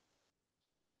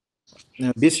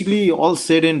 Basically, all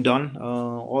said and done.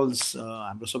 All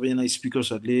हाम्रो सबैजना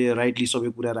स्पिकर्सहरूले rightly सबै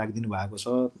कुरा राखिदिनु भएको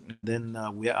छ. Then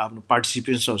we have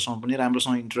participants पनि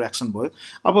राम्रोसँग interaction भयो.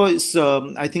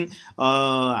 अब I think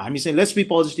हामी चाहिँ let's be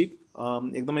positive.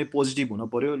 एकदमै पोजिटिभ हुन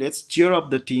पर्यो. Let's cheer up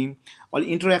the team. अलि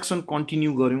इन्टरेक्सन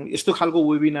कन्टिन्यू गऱ्यौँ, यस्तो खालको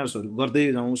वेबिनार्सहरू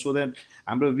गर्दै जाउँ, सो द्याट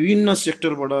हाम्रो विभिन्न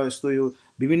सेक्टरबाट यस्तो यो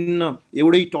विभिन्न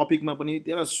एउटै टपिकमा पनि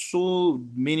there are so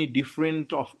many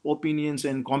different of opinions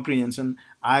and comprehension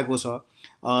आएको छ.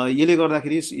 यसले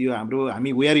गर्दाखेरि यो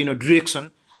हामी we are in a direction.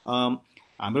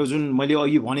 हाम्रो जुन मैले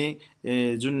अघि भने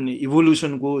जुन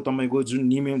इभोल्युसनको तपाईँको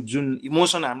जुन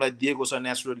इमोसन हामीलाई दिएको छ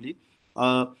नेचुरली,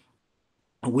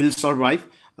 विल सर्भाइभ,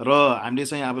 र हामीले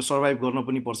चाहिँ अब सर्भाइभ गर्न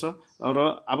पनि पर्छ. र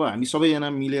अब हामी सबैजना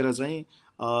मिलेर चाहिँ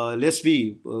let's be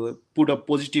put a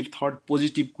positive thought,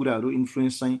 positive कुराहरू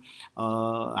इन्फ्लुएन्स चाहिँ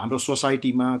हाम्रो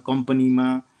सोसाइटीमा, कम्पनीमा,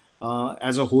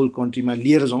 एज अ होल कन्ट्रीमा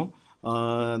लिएर जाउँ.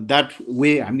 द्याट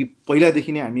वे हामी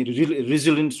पहिलादेखि नै हामी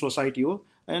रेजिलियन्ट सोसाइटी हो,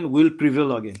 and will prevail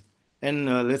again. And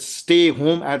let's stay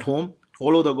home at home,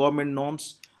 follow the government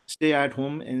norms, stay at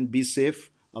home and be safe.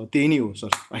 त्यही नै हो सर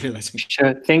अहिलेलाई चाहिँ.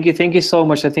 Sure, thank you so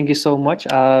much, sir. Thank you so much.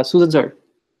 Sujan sir,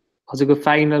 हजुरको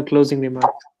final closing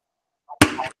remarks.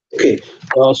 Okay,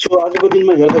 so आजको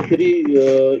दिनमा हेर्दाखेरि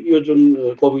यो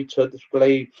जुन कोभिड छ त्यसको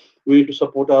लागि we need to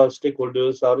support our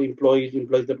stakeholders, our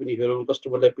employeesलाई पनि हेरौँ,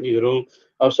 कस्टमरलाई पनि हेरौँ,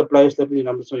 our suppliersलाई पनि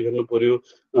राम्रोसँग हेर्नु पर्यो.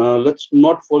 Let's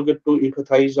not forget to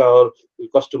empathize our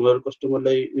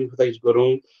customerलाई empathize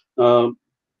गरौँ.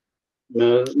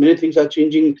 Many things are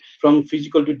changing from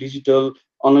physical to digital,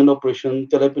 online operation,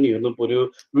 त्यसलाई पनि हेर्नु पर्यो.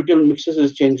 Retail mixes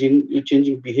is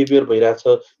changing behavior भइरहेछ,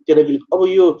 त्यसलाई पनि अब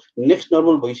यो नेक्स्ट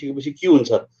नर्मल भइसकेपछि के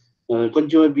हुन्छ,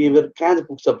 कन्ज्युमर बिहेभियर कहाँ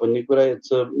पुग्छ भन्ने कुरा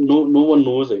no one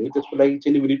knows हैन. त्यसको लागि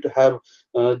चाहिँ we need to have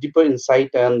deeper insight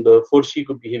and foresee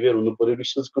को behavior हुनु पर्यो,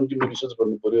 continue research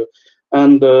गर्नु पर्यो.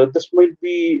 And this might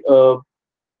be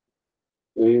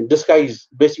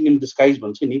blessing in disguise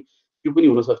भन्छ नि, त्यो पनि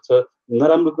हुन सक्छ.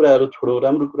 नराम्रो कुराहरू छोडौ,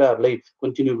 राम्रो कुराहरूलाई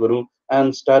कन्टिन्यू गरौँ,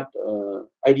 and start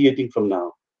ideating from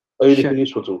now. अहिलेदेखि नै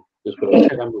सोचौँ त्यसको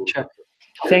लागि राम्रो हुन्छ.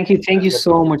 Thank you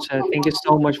so much, sir. Thank you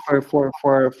so much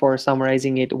for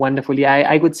summarizing it wonderfully.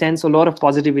 I could sense a lot of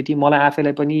positivity. मलाई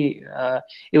आफैलाई पनि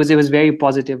it was very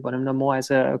positive. भनौँ न म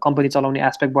as a company चलाउने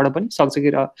aspectबाट पनि सक्छ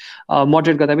कि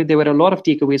moderate गर्दा पनि there were a lot of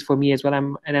takeaways for me as well.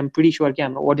 I'm pretty sure कि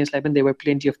हाम्रो audience-लाई पनि there were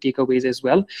plenty of takeaways as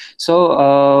well.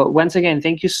 So once again,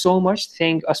 thank you so much.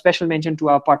 A special mention to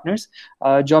our partners,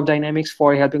 Jobsdynamics,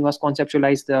 for helping us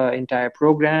conceptualize the entire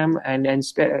program and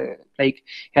like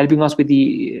helping us with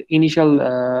the initial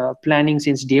planning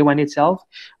since day one itself.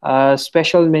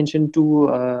 Special mention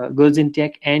to Girls in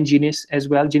Tech and Genese as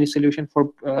well, Genese Solution, for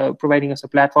providing us a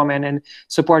platform and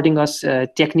supporting us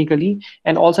technically.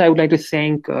 And also I would like to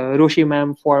thank Roshee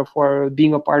ma'am for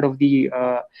being a part of the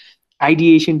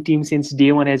ideation team since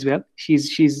day one as well.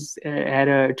 She's had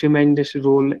a tremendous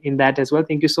role in that as well.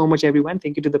 Thank you so much, everyone.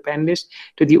 Thank you to the panelists,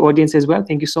 to the audience as well.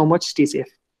 Thank you so much. Stay safe.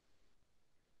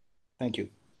 Thank you.